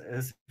LHS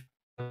as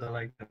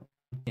like that.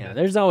 Yeah,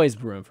 there's always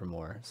room for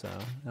more, so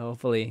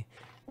hopefully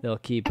they'll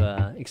keep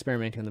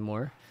experimenting with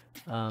more.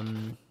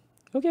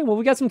 Okay, well,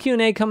 we got some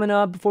Q&A coming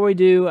up. Before we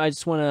do, I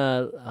just want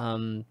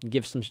to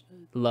give some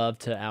love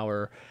to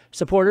our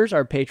supporters,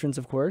 our patrons,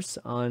 of course,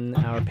 on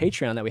our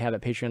Patreon that we have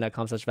at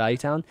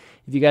patreon.com/valuetown.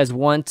 If you guys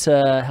want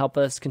to help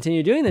us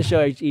continue doing this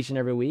show each and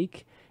every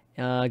week,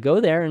 go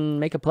there and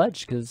make a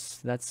pledge, because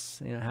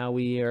that's how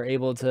we are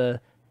able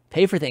to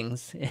pay for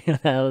things,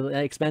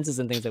 expenses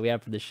and things that we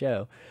have for the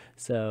show.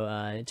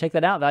 So check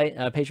that out,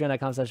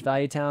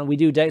 patreon.com/valuetown. We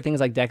do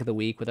things like Deck of the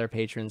Week with our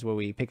patrons, where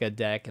we pick a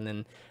deck, and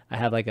then I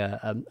have like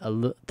a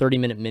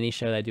 30-minute mini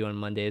show that I do on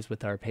Mondays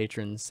with our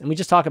patrons, and we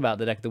just talk about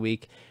the Deck of the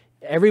Week.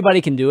 Everybody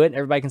can do it.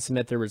 Everybody can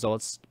submit their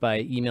results by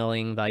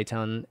emailing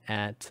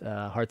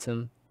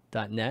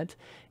valuetown@hearthstone.net,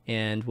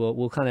 and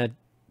we'll kind of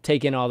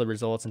take in all the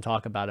results and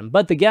talk about them.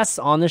 But the guests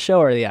on the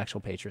show are the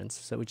actual patrons,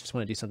 so we just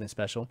want to do something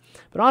special.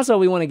 But also,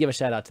 we want to give a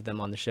shout out to them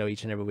on the show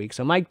each and every week.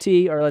 So Mike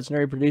T, our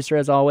legendary producer,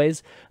 as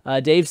always,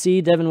 Dave C,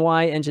 Devin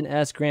Y, Engine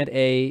S, Grant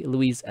A,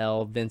 Louise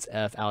L, Vince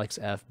F, Alex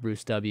F,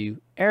 Bruce W,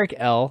 Eric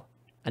L,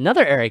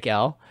 another Eric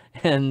L,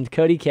 and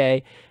Cody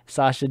K,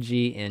 Sasha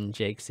G, and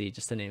Jake C,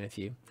 just to name a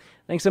few.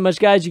 Thanks so much,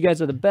 guys. You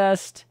guys are the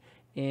best.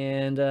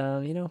 And,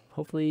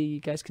 hopefully you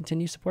guys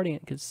continue supporting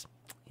it, because,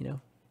 it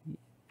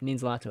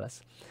means a lot to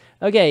us.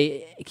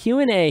 Okay,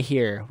 Q&A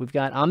here. We've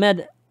got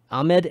Ahmed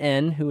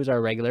N, who is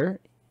our regular,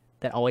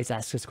 that always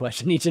asks us a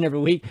question each and every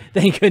week.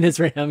 Thank goodness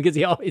for him, because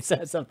he always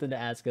has something to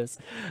ask us.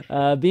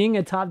 Being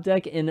a top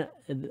deck in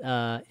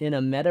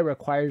a meta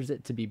requires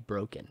it to be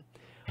broken.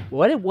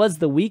 What was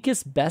the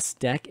weakest best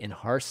deck in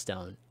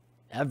Hearthstone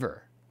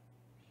ever?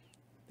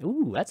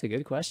 Ooh, that's a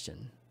good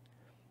question.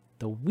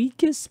 The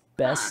weakest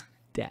best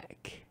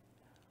deck.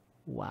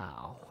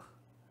 Wow.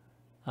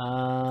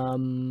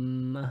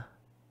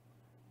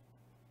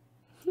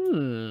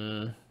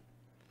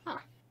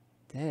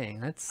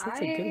 Dang, that's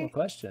a good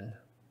question.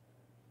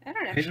 I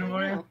don't actually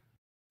know.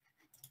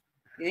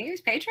 You think it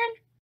was Patron?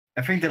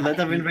 I think the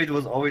letter win rate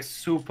was always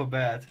super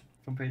bad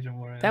from Patron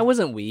Warrior. That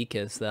wasn't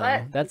weakest though.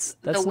 But that's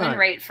the win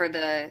rate for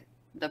the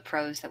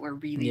pros that were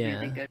really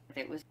really good.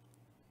 It was.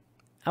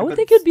 I would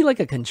think it'd be like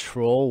a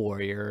control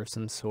warrior of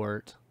some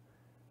sort.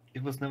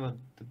 It was never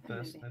the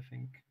best, I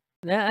think.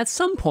 Yeah, at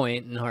some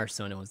point in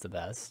Hearthstone, it was the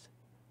best.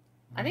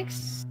 I think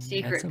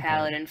Secret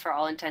Paladin, for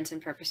all intents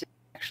and purposes, is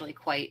actually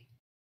quite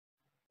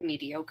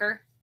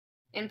mediocre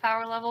in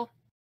power level.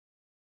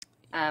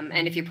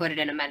 And if you put it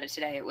in a meta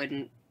today, it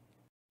wouldn't.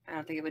 I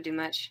don't think it would do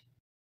much.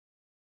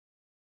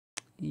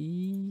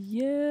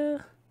 Yeah.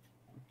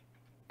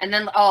 And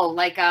then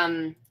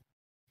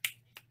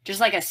just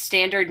like a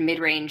standard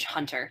mid-range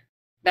hunter,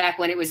 back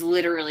when it was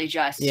literally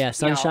just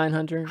Sunshine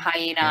Hunter, high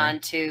main on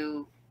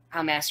 2,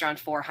 high master on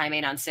 4, high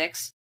main on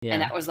 6, and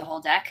that was the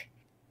whole deck.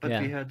 But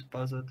we had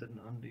Buzzard and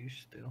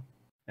Unleash still,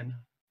 and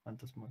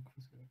Hunter's Mark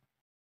was good.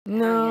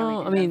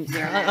 No, I mean,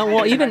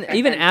 well,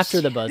 even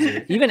after the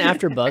Buzzard, I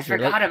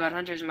forgot about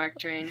Hunter's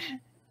Mark range.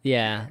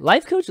 Yeah,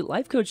 life coaches.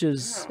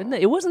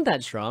 It wasn't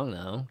that strong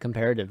though,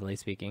 comparatively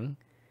speaking.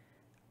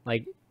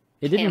 Like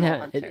it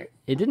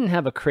didn't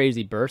have a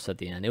crazy burst at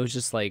the end. It was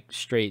just like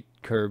straight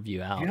curve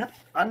you out. You had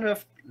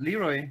unnerfed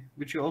Leroy,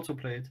 which you also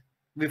played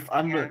with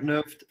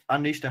unnerfed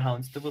Unleash the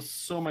Hounds. There was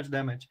so much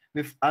damage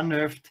with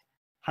unnerfed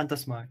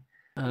Hunter's Mark.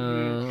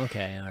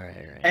 Okay, all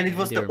right. And it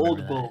was the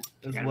old bow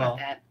as well,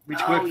 which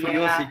worked for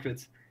your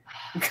secrets.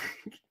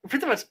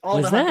 Pretty much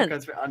all the hunter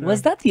cards were unnerfed.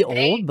 Was that the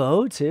old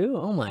bow too?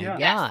 Oh my gosh.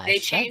 Yes, they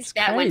changed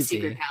that when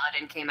Secret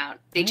Paladin came out.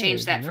 They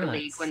changed that for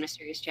League when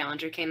Mysterious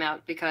Challenger came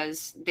out,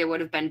 because there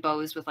would have been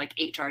bows with like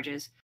 8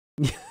 charges.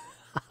 Yeah.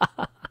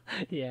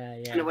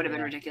 And it would have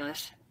been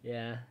ridiculous.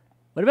 Yeah.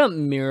 What about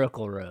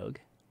Miracle Rogue?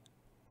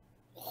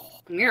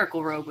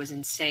 Miracle Rogue was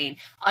insane.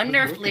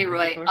 Unnerfed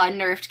Leroy,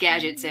 unnerfed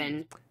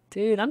Gadgetson.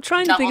 Dude, I'm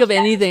trying to think of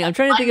anything. I'm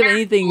trying to think of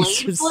anything.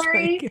 Just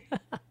like...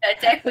 That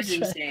deck was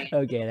insane.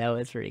 Okay, that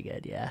was pretty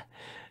good. Yeah.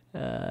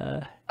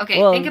 Okay,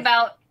 think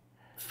about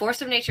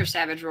Force of Nature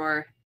Savage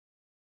Roar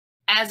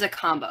as a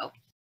combo,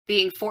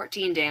 being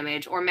 14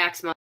 damage or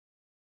maximum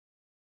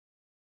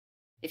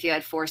if you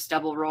had Force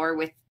Double Roar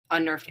with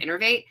Unnerved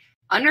Innervate.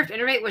 Unnerved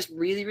Innervate was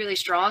really, really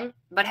strong,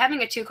 but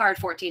having a 2-card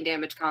 14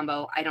 damage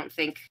combo, I don't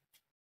think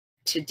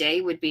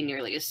today would be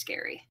nearly as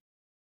scary.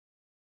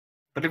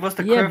 But it was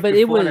the Yeah, curve but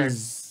it before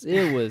was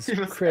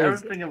then. crazy.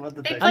 Everything about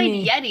the They deck.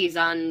 played Yetis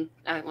on,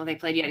 well, they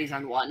played Yetis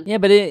on 1. Yeah,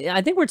 but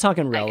I think we're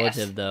talking I guess.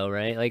 relative though,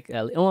 right? Like,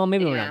 well,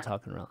 maybe we're not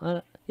talking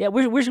yeah,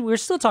 we're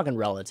still talking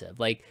relative.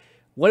 Like,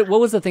 what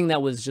was the thing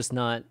that was just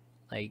not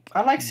like?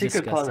 I like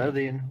Secret disgusting?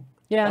 Paladin.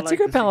 Yeah, I like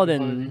Secret the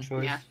Paladin.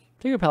 choice. Yeah.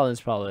 Secret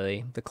Paladin's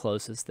probably the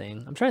closest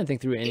thing. I'm trying to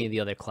think through any of the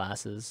other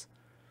classes.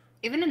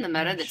 Even in the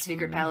meta that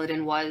Secret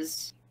Paladin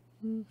was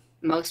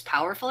most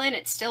powerful in,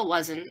 it still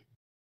wasn't. It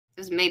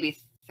was maybe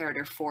 3rd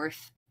or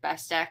 4th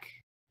best deck,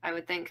 I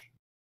would think.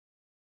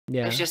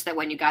 Yeah. It was just that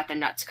when you got the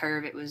nuts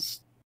curve, it was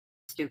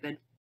stupid.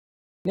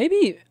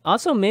 Maybe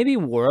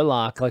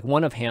Warlock, like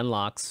one of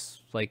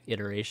Handlock's like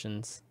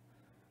iterations.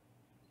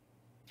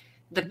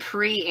 The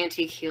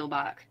pre-Antique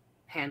Healbot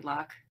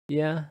Handlock.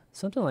 Yeah,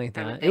 something like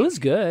that. It was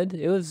good.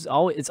 It's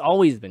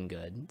always been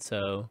good.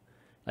 So,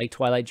 like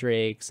Twilight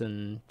Drakes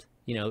and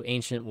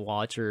Ancient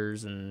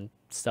Watchers and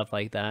stuff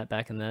like that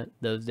back in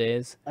those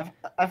days.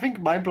 I think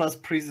Mind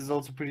Blast Priest is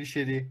also pretty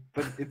shitty,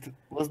 but it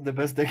wasn't the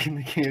best deck in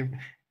the game.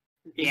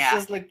 Yeah. It's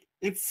just like,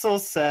 it's so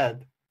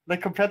sad.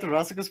 Like compared to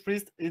Razakus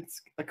Priest,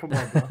 it's come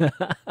on, bro.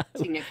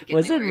 Significantly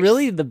Was it worse.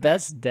 really the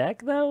best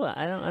deck though?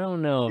 I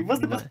don't know. It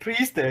was the best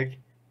Priest deck.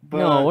 But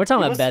No, we're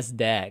talking it about was- best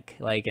deck,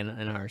 like in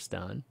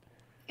Hearthstone.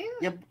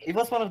 Yeah, it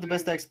was one of the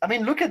best decks. I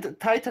mean, look at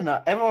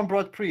Titanar. Everyone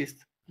brought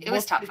Priest. It was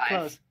Most top picked 5.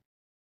 class.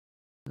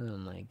 Oh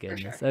my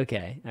goodness. sure.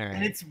 Okay, all And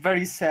right. it's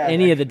very sad.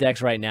 Any of the actually.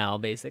 decks right now,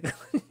 basically.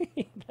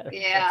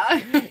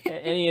 Yeah.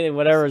 Any of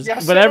whatever's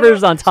Yeah,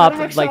 whatever's on top,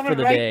 Shadowmark like for Shaman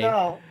the right day.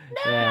 now.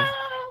 Yeah.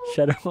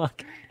 No!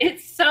 Shadowwalk.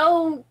 It's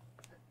so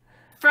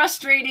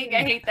frustrating. I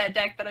hate that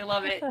deck, but I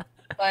love it.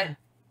 But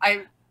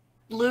I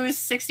lose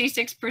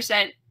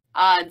 66%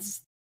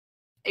 odds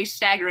a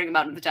staggering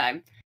amount of the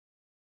time.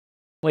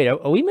 Wait,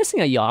 are we missing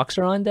a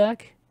Yoxeron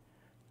deck?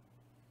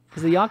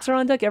 Is the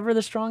Yoxeron deck ever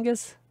the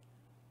strongest?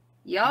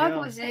 Yogg Yeah.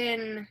 was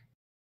in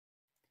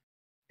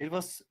It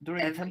was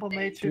during Everything. Temple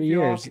Mage. 3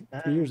 years.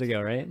 3 years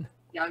ago, right?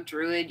 Yogg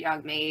Druid,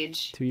 Yogg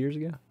Mage. 2 years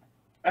ago.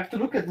 I have to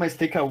look at my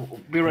stick. I'll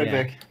be right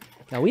Yeah. back.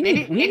 Now we Maybe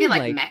need, we need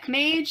like Mech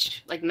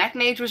Mage. Like Mech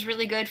Mage was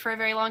really good for a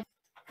very long.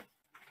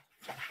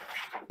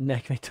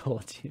 Mech. I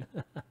told you.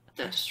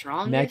 The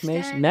strongest. Mech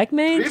Mage. deck? Mech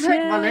Mage. Dreamhack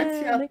Yeah,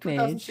 Valencia Mech Mage.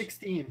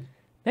 2016.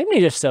 Mech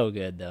Mage is so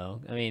good though.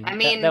 I mean,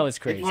 that was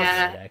crazy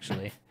yeah. good,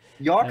 actually.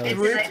 York That was-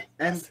 Druid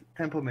and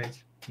Temple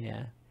Mage.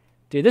 Yeah.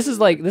 Dude, this is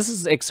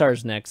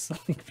Ixar's next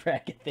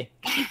bracket thing.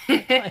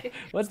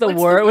 What's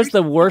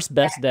the worst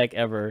best deck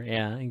ever?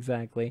 Yeah,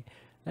 exactly.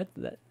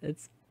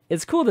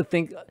 It's cool to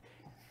think.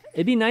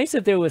 It'd be nice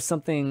if there was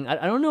something.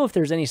 I don't know if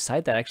there's any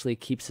site that actually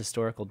keeps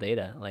historical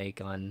data, like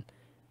on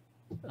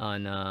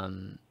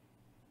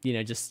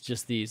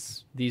just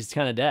these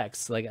kind of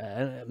decks, like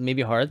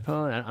maybe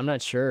Hearthstone. I'm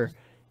not sure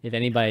if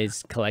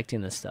anybody's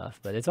collecting this stuff,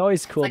 but it's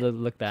always cool to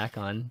look back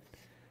on.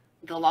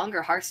 The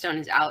longer Hearthstone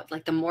is out,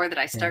 like the more that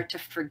I start to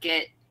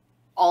forget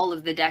all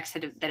of the decks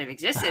that have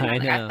existed. I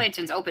Like, know. I've played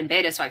since open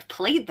beta, so I've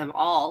played them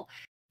all.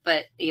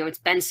 But it's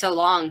been so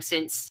long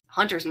since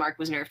Hunter's Mark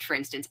was nerfed, for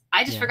instance.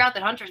 I just Yeah. forgot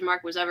that Hunter's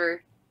Mark was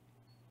ever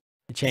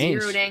It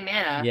changed. 0 dang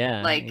mana.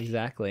 Yeah, like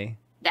exactly.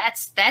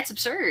 that's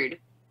absurd.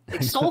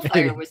 Like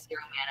Soulfire was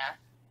 0 mana.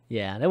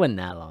 Yeah, that wasn't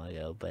that long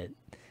ago, but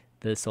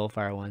the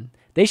Soulfire one.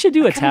 They should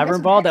do a kinda Tavern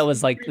guess Ball next that was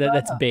is like free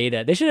that's mana.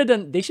 beta.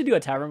 They should do a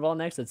Tavern Ball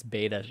next that's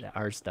beta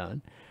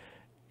Hearthstone.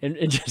 And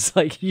just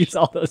like use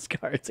all those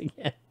cards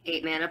again.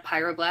 8 mana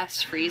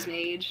Pyroblast, Freeze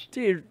Mage.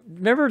 Dude,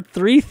 remember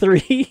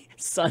 3/3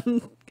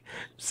 Sun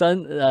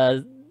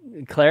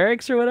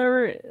Clerics or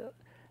whatever?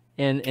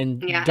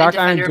 And Yeah, Dark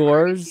and Iron Defender of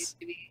Armies Doors. used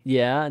to be-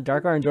 Yeah,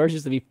 Dark Iron Doors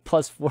used to be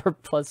 +4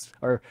 plus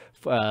or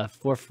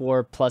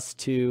 4/4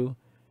 +2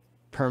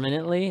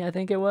 permanently, I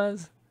think it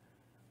was.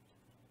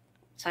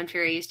 Sun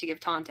Fury used to give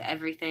taunt to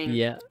everything.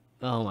 Yeah.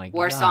 Oh my god.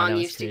 War that Song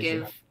was used to crazy.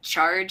 give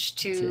charge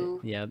to.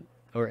 Yeah,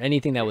 or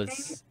anything that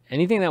was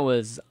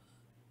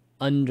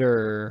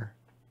under.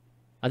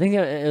 I think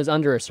it was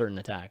under a certain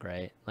attack,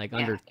 right? Like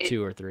under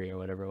 2 or 3 or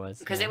whatever it was.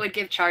 Because yeah. it would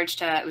give charge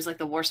to. It was like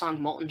the War Song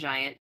Molten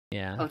Giant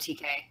Yeah.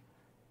 OTK.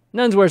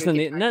 Nothing's worse than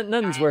It would give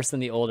nothing's charge. worse than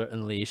the older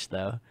Unleash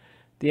though.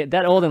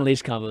 That old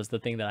Unleash combo is the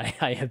thing that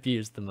I have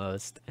used the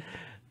most.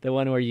 The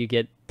one where you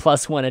get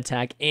 +1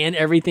 attack and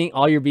everything,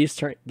 all your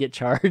beasts get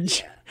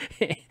charge.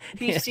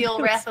 Bestial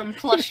Wratham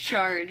plus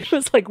charge. It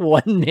was like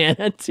 1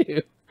 mana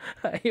too.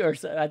 Or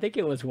so, I think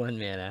it was 1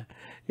 mana.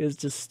 It was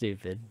just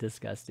stupid,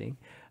 disgusting.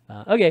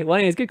 Okay, well,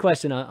 anyways, good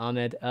question,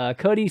 Ahmed.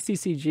 Cody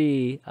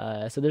CCG.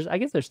 So I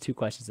guess there's 2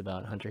 questions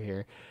about Hunter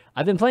here.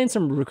 I've been playing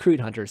some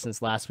Recruit Hunter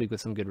since last week with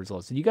some good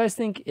results. Do you guys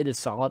think it is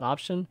a solid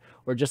option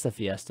or just a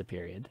Fiesta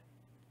period?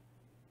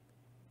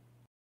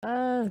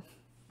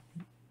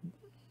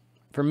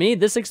 For me,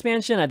 this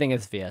expansion, I think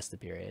it's Fiesta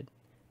period,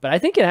 but I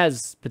think it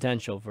has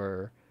potential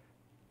for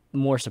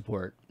more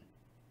support.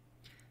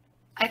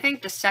 I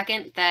think the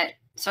second that,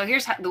 so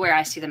here's where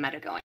I see the meta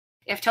going.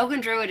 If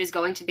Token Druid is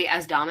going to be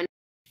as dominant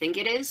as I think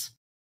it is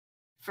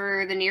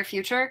for the near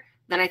future,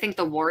 then I think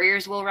the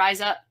Warriors will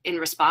rise up in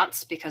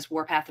response because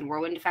Warpath and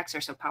Whirlwind effects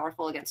are so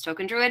powerful against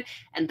Token Druid.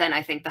 And then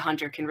I think the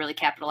Hunter can really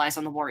capitalize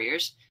on the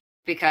Warriors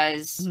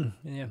because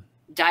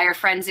Dire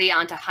Frenzy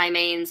onto high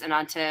mains and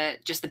onto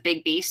just the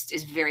big beast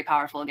is very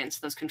powerful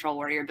against those Control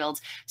Warrior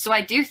builds. So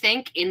I do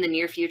think in the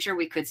near future,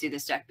 we could see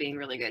this deck being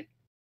really good.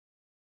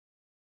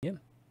 Yeah.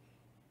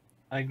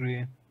 I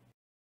agree.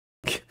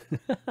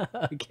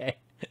 Okay.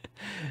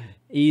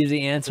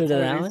 Easy answer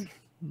That's to how that it one.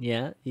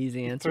 Yeah,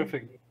 easy answer.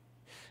 Perfect.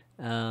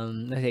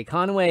 Okay,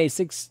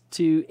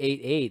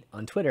 Conway6288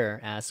 on Twitter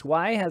asks,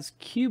 why has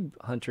Cube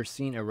Hunter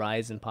seen a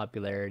rise in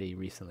popularity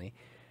recently?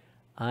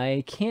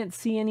 I can't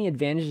see any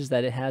advantages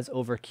that it has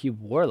over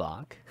Cube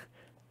Warlock.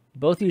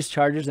 Both use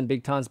chargers and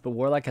big taunts, but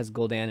Warlock has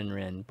Gul'dan and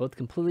Rin, both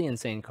completely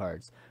insane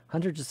cards.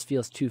 Hunter just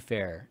feels too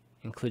fair,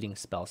 including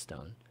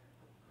Spellstone.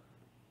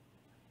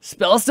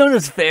 Spellstone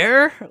is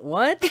fair?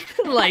 What?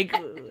 Like,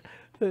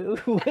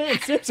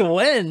 since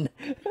when?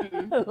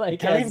 Like,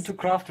 Tell him to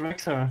craft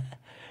Rexar.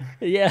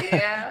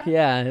 Yeah.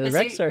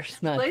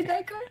 Rexar's not. Played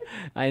that card?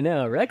 I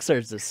know.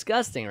 Rexar's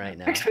disgusting right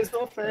now. Rexar's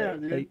not fair,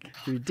 dude. Like,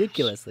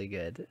 ridiculously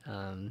good.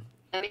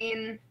 I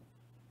mean,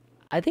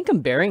 I think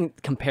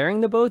comparing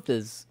the both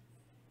is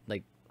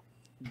like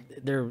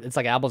it's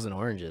like apples and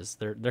oranges.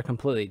 They're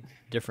completely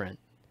different.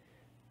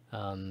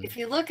 If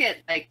you look at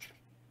like,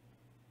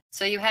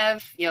 so you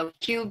have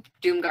Cube,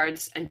 Doom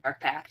Guards, and Dark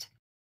Pact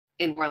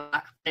in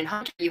Warlock. In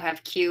Hunter, you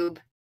have Cube,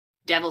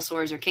 Devil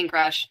Swords or King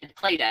Crush, and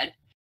Play Dead.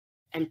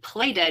 And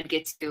Play Dead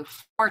gets you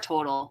 4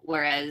 total,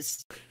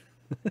 whereas,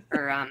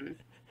 or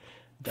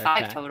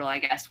 5 total, I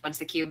guess, once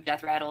the Cube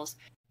Death Rattles.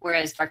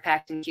 Whereas Dark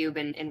Pact and Cube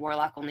and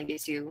Warlock only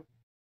gets you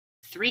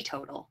 3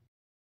 total.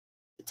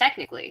 So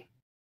technically,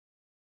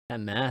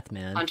 that math,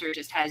 man. Hunter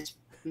just has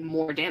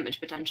more damage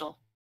potential.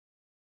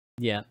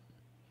 Yeah.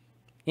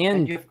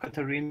 And you've got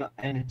Arena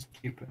and it's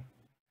cheaper.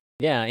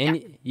 Yeah,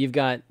 and you've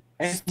got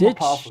and it's Stitch. more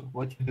powerful,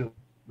 what you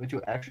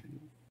actually do.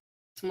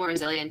 It's more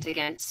resilient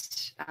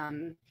against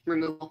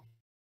removal.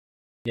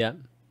 Yeah.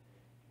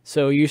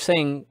 So you're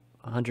saying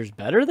Hunter's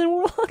better than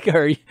Warlock?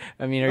 Or is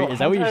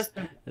that what you're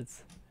saying?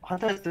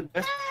 Hunter has the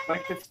best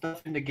perspective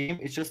stuff in the game.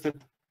 It's just that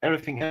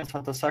everything else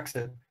Hunter sucks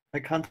at.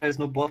 Like Hunter has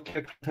no board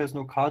kick, Hunter has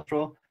no card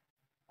draw.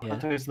 Yeah.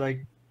 Hunter is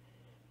like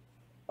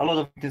a lot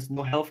of there's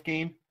no health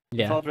gain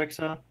without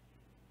Rexar.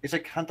 It's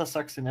like Hunter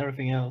sucks in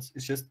everything else.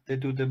 It's just they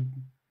do the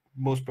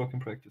most broken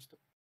practice stuff.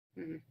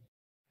 Mm-hmm.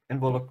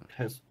 And Warlock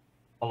has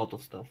a lot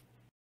of stuff.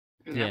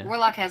 Yeah.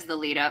 Warlock has the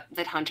lead up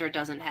that Hunter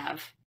doesn't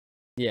have.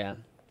 Yeah,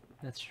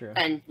 that's true.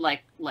 And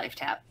like life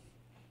tap.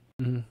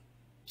 Mm-hmm.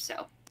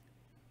 So.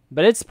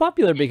 But it's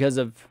popular because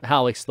of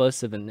how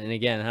explosive and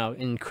again how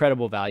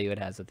incredible value it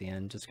has at the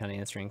end. Just kind of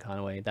answering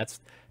Conway. That's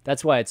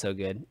why it's so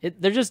good.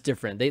 They're just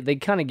different. They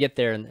kind of get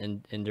there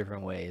in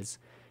different ways,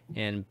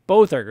 and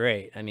both are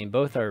great. I mean,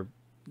 both are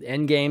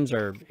end games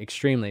are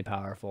extremely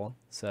powerful.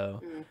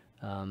 So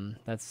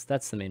that's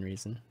the main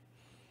reason.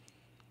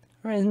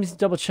 All right, let me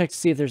double check to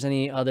see if there's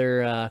any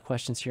other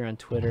questions here on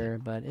Twitter.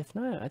 But if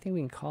not, I think we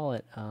can call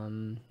it.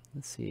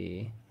 Let's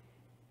see.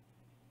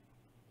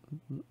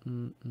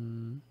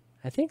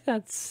 I think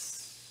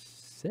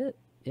that's it.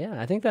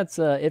 Yeah, I think that's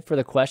it for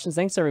the questions.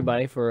 Thanks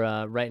everybody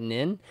for writing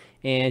in.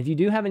 And if you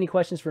do have any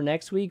questions for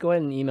next week, go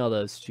ahead and email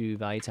those to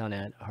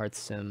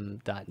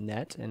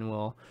valuetown@hearthstone.net, and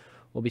we'll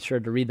be sure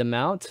to read them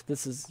out.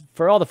 This is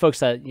for all the folks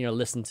that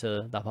listen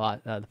to the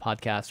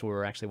podcast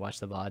or actually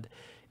watch the VOD.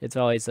 It's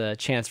always a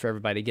chance for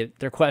everybody to get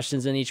their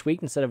questions in each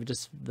week instead of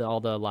just all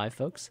the live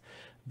folks.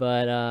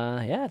 But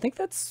yeah, I think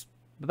that's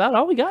about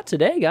all we got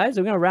today, guys.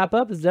 We're gonna wrap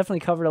up. It's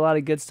definitely covered a lot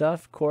of good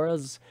stuff.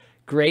 Cora's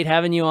great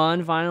having you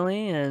on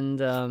finally,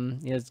 and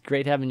it's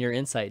great having your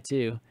insight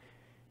too.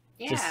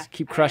 Yeah, just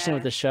keep crushing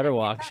with the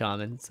Shutterwalk,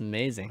 Shaman. It's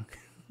amazing.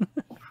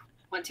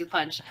 1-2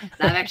 punch.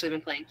 I've actually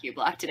been playing Cube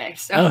Block today,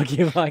 so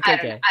Cube Block,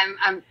 okay.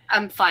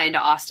 I'm flying to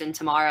Austin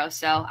tomorrow,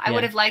 so I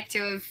would have liked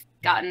to have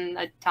gotten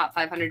a top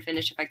 500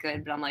 finish if I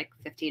could, but I'm like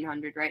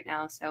 1500 right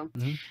now, so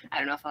I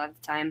don't know if I'll have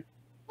the time.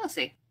 We'll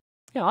see.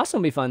 Yeah, Austin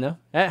will be fun though.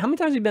 How many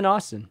times have you been to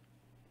Austin?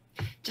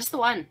 Just the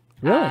one.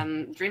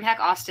 Really? Dreamhack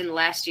Austin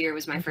last year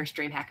was my first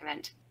Dreamhack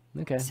event.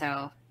 Okay.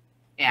 So,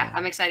 yeah,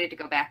 I'm excited to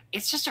go back.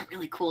 It's just a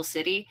really cool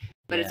city,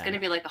 but it's going to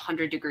be like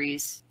 100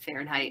 degrees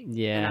Fahrenheit.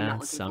 Yeah, and I'm not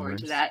looking forward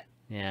to that.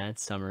 Yeah,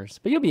 it's summers,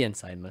 but you'll be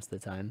inside most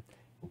of the time.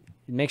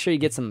 Make sure you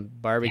get some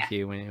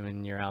barbecue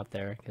when you're out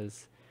there,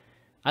 because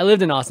I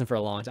lived in Austin for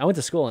a long time. I went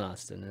to school in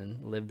Austin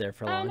and lived there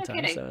for a long time.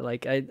 Kidding. So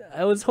like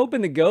I was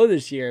hoping to go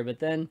this year, but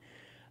then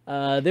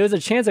there was a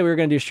chance that we were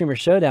going to do Streamer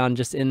Showdown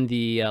just in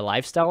the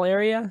lifestyle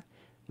area,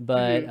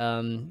 but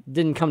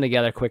didn't come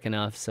together quick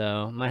enough.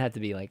 So might have to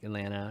be like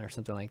Atlanta or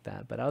something like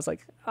that. But I was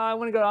like, I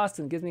want to go to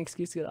Austin. Gives me an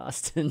excuse to go to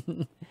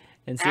Austin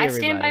and see everybody.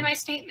 I stand by my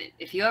statement.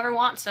 If you ever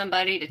want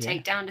somebody to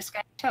take down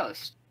Disguised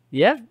Toast,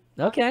 Yeah.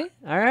 Okay.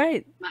 All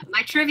right.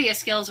 My trivia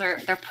skills they're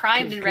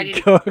primed and ready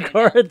to go.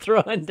 Cora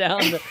throwing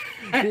down the.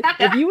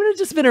 If you would have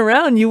just been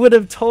around, you would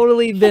have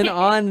totally been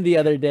on the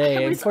other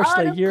day.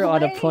 Unfortunately, you're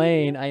on a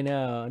plane. I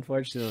know.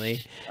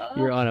 Unfortunately,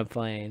 you're on a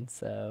plane.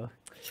 So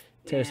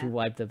Toast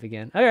wiped up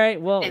again. All right.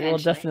 Well,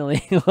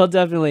 eventually. we'll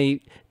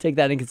definitely take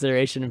that in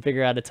consideration and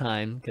figure out a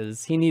time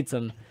because he needs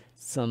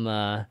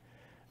some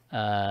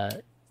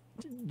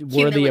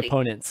worthy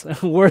opponents.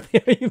 Worthy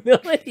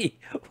humility.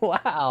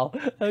 Wow.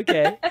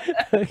 Okay.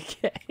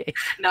 Okay.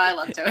 No, I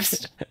love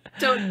Toast.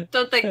 Don't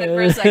think that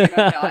for a second.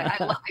 No,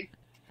 I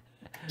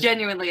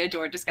genuinely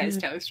adore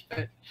Disguised Toast,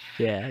 but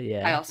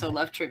yeah. I also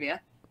love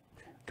trivia.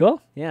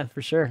 Cool. Yeah,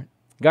 for sure.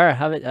 Gaara,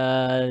 have it.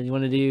 You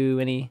want to do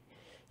any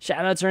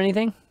shout outs or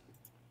anything?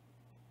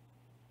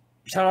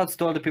 Shout outs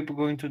to all the people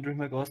going to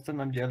Dreamhack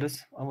Austin. I'm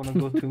jealous. I want to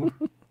go too.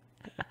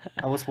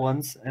 I was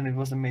once and it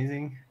was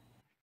amazing.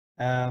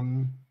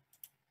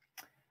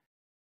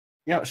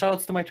 Yeah, shout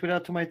outs to my Twitter,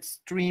 to my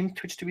stream,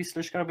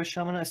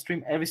 twitch.tv/GaaraShaman. I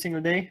stream every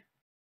single day.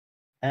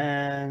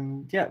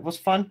 And yeah, it was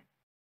fun.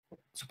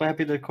 Super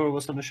happy that Cora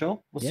was on the show. It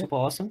was super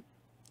awesome.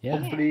 Yeah.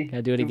 Hopefully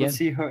gotta do it again. We'll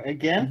see her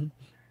again.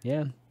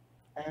 Yeah.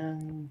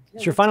 And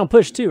it's your final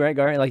push too, right,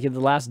 Gaara? Like the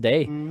last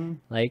day.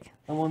 Like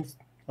I won't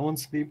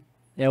sleep.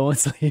 Yeah, I won't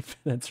sleep.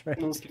 That's right.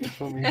 No sleep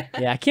for me.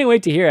 Yeah, I can't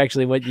wait to hear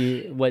actually what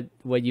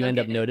you end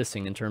up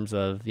noticing in terms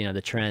of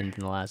the trend in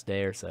the last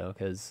day or so,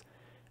 because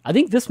I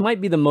think this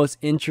might be the most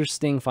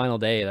interesting final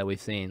day that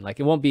we've seen. Like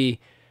it won't be,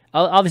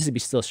 I'll obviously be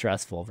still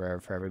stressful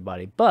for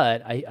everybody,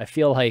 but I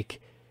feel like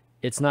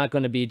it's not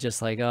going to be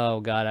just like,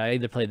 oh god, I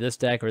either play this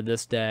deck or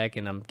this deck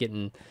and I'm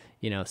getting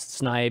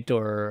sniped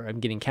or I'm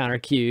getting counter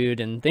queued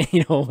and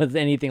with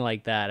anything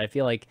like that. I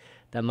feel like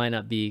that might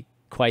not be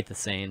quite the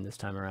same this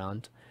time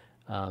around.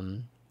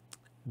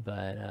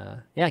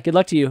 But yeah, good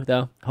luck to you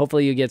though.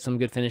 Hopefully you get some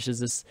good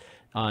finishes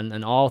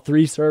on all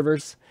 3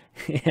 servers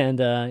and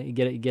you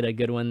get a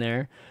good one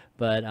there.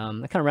 But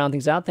that kind of round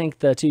things out. Thank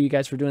the 2 of you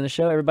guys for doing the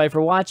show. Everybody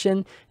for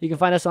watching. You can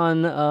find us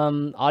on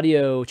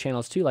audio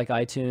channels too, like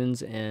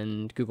iTunes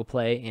and Google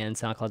Play and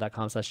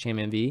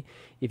SoundCloud.com/ChanManV.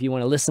 If you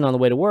want to listen on the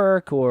way to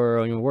work or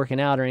when you're working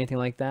out or anything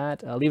like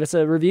that, leave us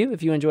a review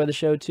if you enjoy the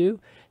show too.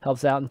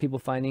 Helps out in people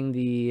finding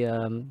the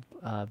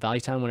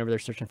Value Town whenever they're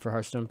searching for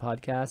Hearthstone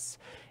podcasts.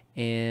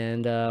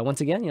 And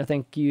once again,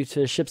 thank you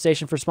to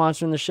ShipStation for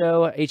sponsoring the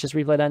show.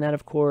 HSReplay.net,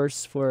 of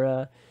course,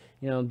 for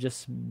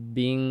just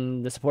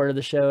being the support of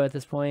the show at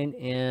this point.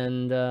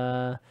 And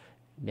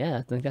yeah,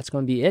 I think that's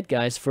going to be it,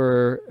 guys,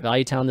 for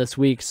Value Town this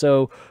week.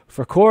 So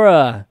for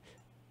Cora,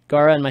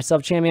 Gaara, and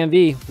myself,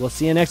 ChanManV, we'll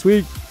see you next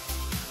week.